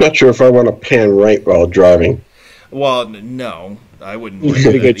 Not sure if I want to pan right while driving. Well, no, I wouldn't. There's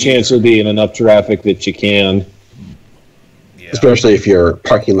a good chance of being enough traffic that you can. Yeah. Especially if you're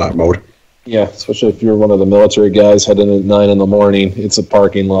parking lot mode. Yeah, especially if you're one of the military guys heading at 9 in the morning. It's a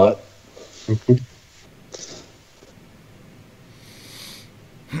parking lot.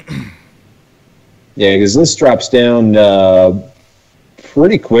 Yeah, because this drops down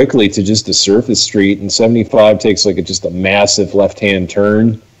pretty quickly to just a surface street, and 75 takes like just a massive left-hand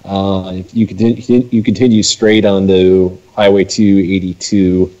turn. If you continue straight onto Highway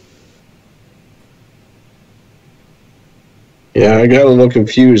 282. Yeah, I got a little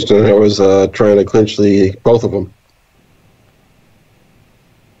confused when I was trying to clinch both of them.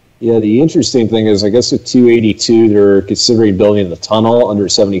 Yeah, the interesting thing is, I guess with 282, they're considering building the tunnel under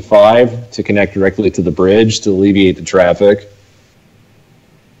 75 to connect directly to the bridge to alleviate the traffic.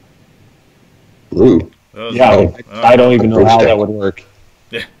 Ooh. Yeah, I don't even know how that would work.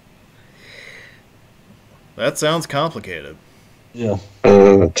 Yeah. That sounds complicated. Yeah.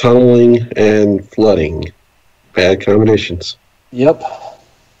 Tunneling and flooding. Bad combinations. Yep.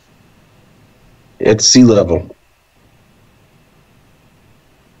 It's sea level.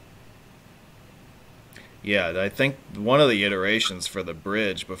 Yeah, I think one of the iterations for the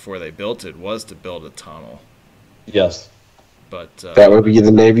bridge before they built it was to build a tunnel. Yes. But that would be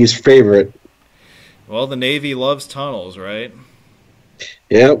the Navy's favorite. Well, the Navy loves tunnels, right?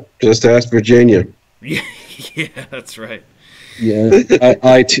 Yep, just ask Virginia. Yeah, that's right. Yeah,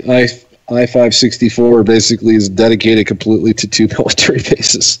 I-564 basically is dedicated completely to 2 military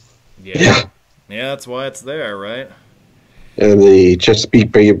bases. Yeah, that's why it's there, right? And the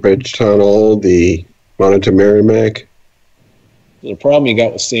Chesapeake Bay Bridge Tunnel, the Monitor Merrimack. The problem you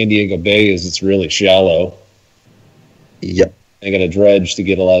got with San Diego Bay is it's really shallow. Yep. They got a dredge to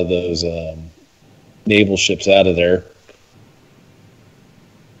get a lot of those naval ships out of there.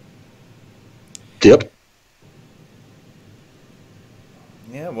 Yep.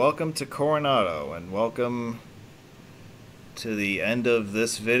 Yeah, welcome to Coronado, and welcome to the end of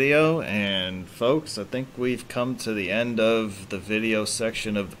this video. And folks, I think we've come to the end of the video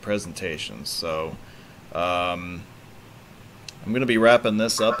section of the presentation. So I'm going to be wrapping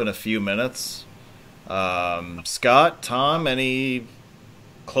this up in a few minutes. Scott, Tom, any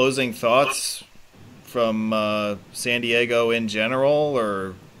closing thoughts from San Diego in general,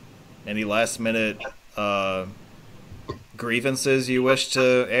 or any last minute grievances you wish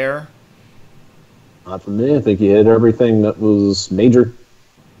to air? Not for me. I think you hit everything that was major.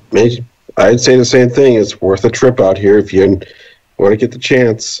 I'd say the same thing. It's worth a trip out here if you want to get the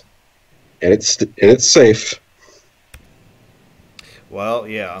chance, and it's safe. Well,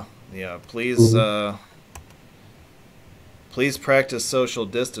 yeah. Please, please practice social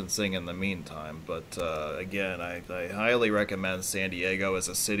distancing in the meantime. But again, I highly recommend San Diego as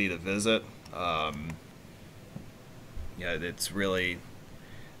a city to visit. Yeah, it's really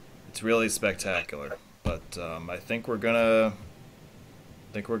spectacular. But I think we're gonna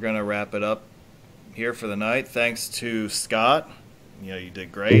wrap it up here for the night. Thanks to Scott. You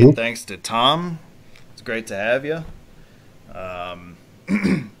did great. Mm-hmm. Thanks to Tom. It's great to have you.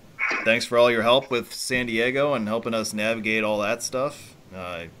 Thanks for all your help with San Diego and helping us navigate all that stuff.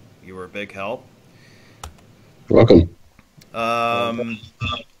 You were a big help. Welcome.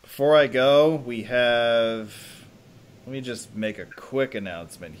 Before I go, we have... Let me just make a quick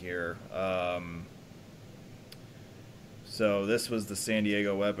announcement here. So this was the San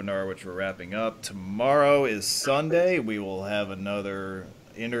Diego webinar, which we're wrapping up. Tomorrow is Sunday. We will have another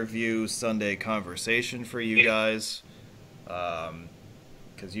interview Sunday conversation for you guys.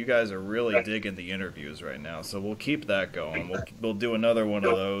 Because you guys are really digging the interviews right now. So we'll keep that going. We'll do another one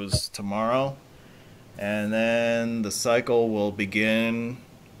of those tomorrow. And then the cycle will begin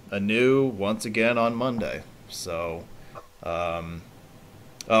anew once again on Monday. So, oh,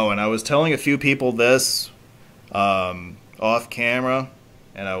 and I was telling a few people this off camera,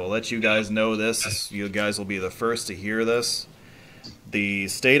 and I will let you guys know this. You guys will be the first to hear this. The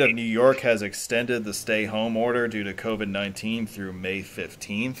state of New York has extended the stay-home order due to COVID-19 through May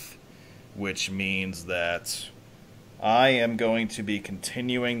 15th, which means that I am going to be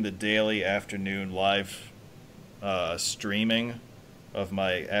continuing the daily afternoon live streaming of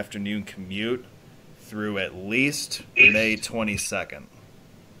my afternoon commute through at least May 22nd.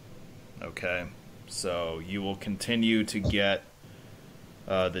 Okay, so you will continue to get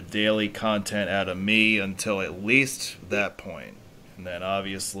the daily content out of me until at least that point. And then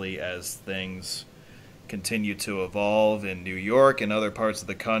obviously as things continue to evolve in New York and other parts of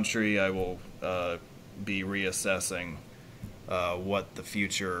the country, I will be reassessing what the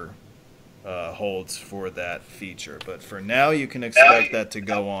future holds for that feature. But for now, you can expect that to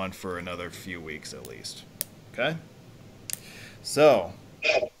go on for another few weeks at least. Okay? So,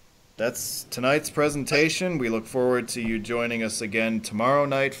 that's tonight's presentation. We look forward to you joining us again tomorrow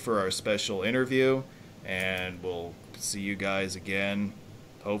night for our special interview, and we'll see you guys again,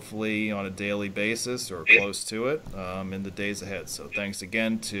 hopefully on a daily basis or close to it, in the days ahead. So thanks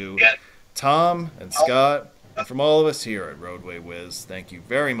again to Tom and Scott, and from all of us here at Roadway Wiz, thank you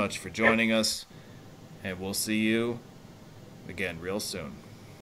very much for joining us, and we'll see you again real soon.